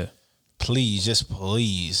bitch. Yeah, please just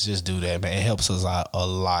do that, man. It helps us out a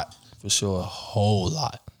lot, for sure, a whole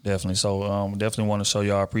lot. Definitely. So definitely want to show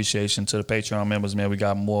y'all appreciation to the Patreon members, man. We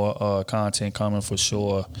got more content coming for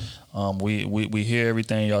sure. We hear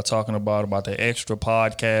everything y'all talking about the extra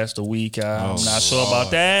podcast a week. I'm not sure about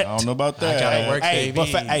that. I don't know about that. I gotta work, hey,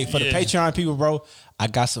 baby. but for the Patreon people, bro, I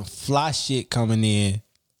got some fly shit coming in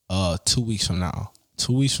 2 weeks from now.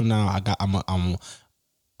 2 weeks from now,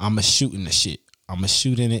 I'm a shooting the shit. I'm a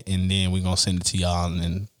shooting it, and then we're gonna send it to y'all, and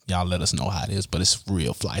then y'all let us know how it is. But it's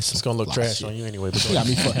real flights. It's gonna look trash shit. on you anyway. You got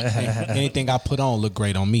me anything I put on look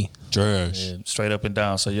great on me. Trash. Yeah, straight up and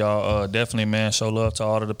down. So y'all definitely, man, show love to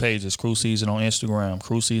all of the pages. Crew Season on Instagram,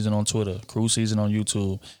 Crew Season on Twitter, Crew Season on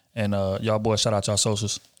YouTube, and y'all boys, shout out y'all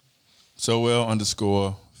socials.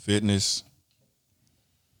 SoWell_fitness.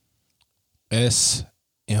 SMUV__.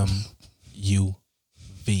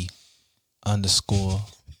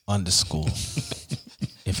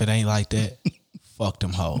 If it ain't like that, fuck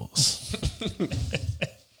them hoes.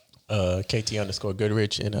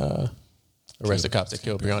 KT_Goodrich and arrest the cops that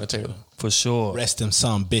killed Breonna Taylor. For sure. Rest them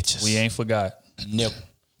some bitches. We ain't forgot. Nope.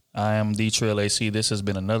 I am D Trill AC. This has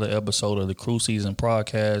been another episode of the Crew Season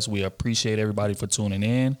podcast. We appreciate everybody for tuning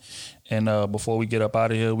in. And before we get up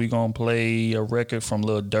out of here, we gonna play a record from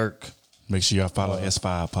Lil Durk. Make sure y'all follow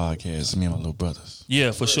S5 Podcast. Me and my little brothers.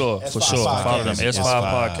 Yeah, for sure. For sure. Podcast. Follow them. S5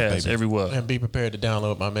 Podcast baby. everywhere. And be prepared to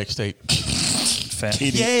download my mixtape.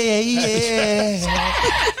 Yeah.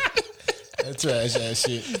 That's trash ass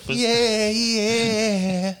shit.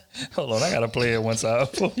 Yeah. Hold on, I gotta play it one time.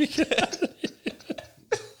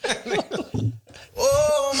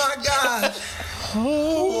 Oh my God.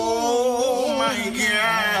 Oh my God.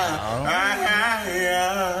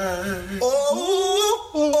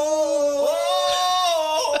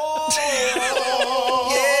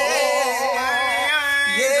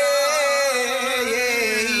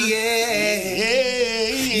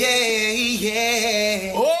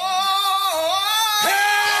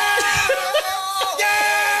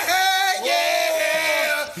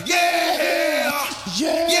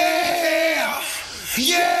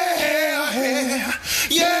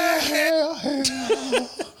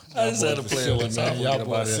 I just had to play it one time. Y'all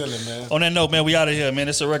boys silly, man. On that note, man, we out of here, man.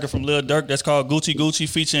 It's a record from Lil Durk that's called Gucci Gucci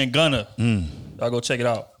featuring Gunna. Y'all go check it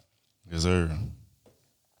out. Yes, sir.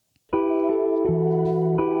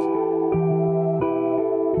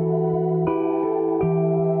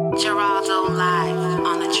 Geraldo live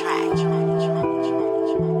on the track.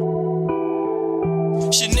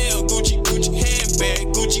 Chanel, Gucci, Gucci,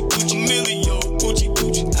 handbag, Gucci, Gucci, Emilio, Gucci,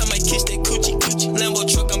 Gucci. I might kiss that Gucci, Gucci. Lambo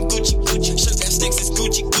truck, I'm Gucci, Gucci. Shirt got sticks, it's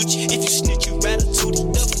Gucci, Gucci. If you snitch, you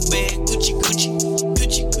ratatouille. Duffel bag, Gucci, Gucci.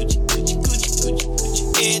 Gucci, Gucci, Gucci, Gucci, Gucci, Gucci.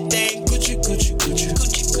 Everything Gucci, Gucci, Gucci, Gucci,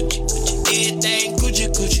 Gucci, Gucci. Everything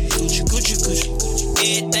Gucci, Gucci, Gucci, Gucci, Gucci, Gucci.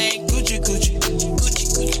 Everything Gucci, Gucci, Gucci, Gucci,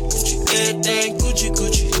 Gucci. Everything Gucci,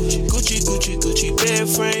 Gucci, Gucci, Gucci, Gucci. Bed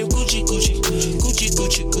frame, Gucci, Gucci, Gucci,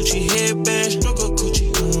 Gucci, Gucci. Headband, stroke of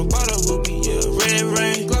Gucci. Bottle ruby, yeah, red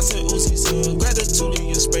rain. Gloss and Uzi, so gratitude,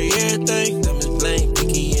 you spray everything. Diamond blank,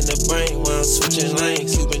 picky in the brain while I'm switching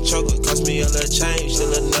lanes. Cuban chocolate cost me a little change,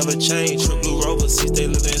 still it'll never change. True blue rover, seats they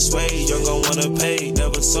live in suede. Young gon' wanna pay,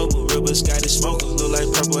 never sober. River Scotty smoker, look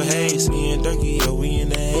like purple haze. Me and Durky, yo, we in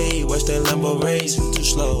the hay. Watch that Lambo race, we too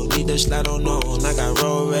slow. Need that slide on. I got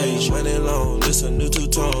road rage, running long. This a new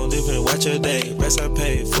two-tone, living watch a day. Rest I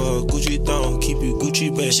pay for a Gucci thong, keep you Gucci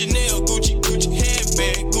babe. Chanel, Gucci, Gucci,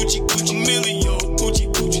 handbag, Gucci, Gucci, Emilio, Gucci,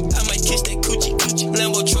 Gucci. I might kiss that Gucci, Gucci.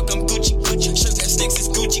 Lambo truck, I'm Gucci, Gucci. Shirt got sticks, it's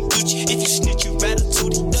Gucci, Gucci. If you snitch, you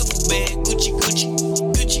ratatouille. Duffel bag, Gucci, Gucci.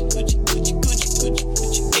 Gucci, Gucci, Gucci, Gucci, Gucci,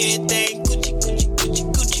 Gucci. Everything Gucci, Gucci, Gucci,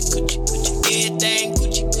 Gucci, Gucci, Gucci. Everything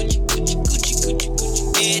Gucci, Gucci, Gucci, Gucci, Gucci, Gucci.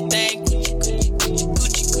 Everything Gucci, Gucci, Gucci,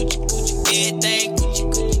 Gucci, Gucci, Gucci. Everything Gucci,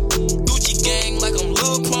 Gucci. Gucci gang like I'm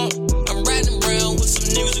Lil Pump. I'm riding around with some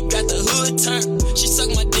niggas who got the hood turned. She suck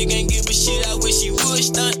my dick, ain't give a shit. I wish she would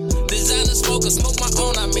stunt. Designer smoker, smoke my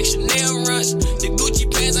own. I make Chanel runs. The Gucci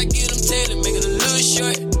pants, I get them tailored, make it a little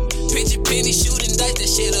short. Picture penny shooting dice, that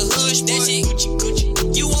shit a hood. That shit Gucci, Gucci.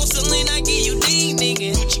 You want Celine, I give you these,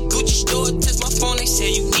 nigga. Gucci, Gucci store, touch my phone, they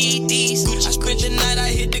say you need these. Gucci, I spent the night, I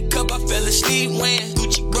hit the cup, I fell asleep when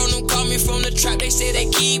Gucci, bro, them call me from the trap, they say they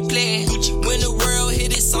keep playing. Gucci, when the world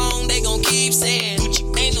hit this song, they gon' keep saying Gucci,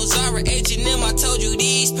 ain't no Zara, H&M,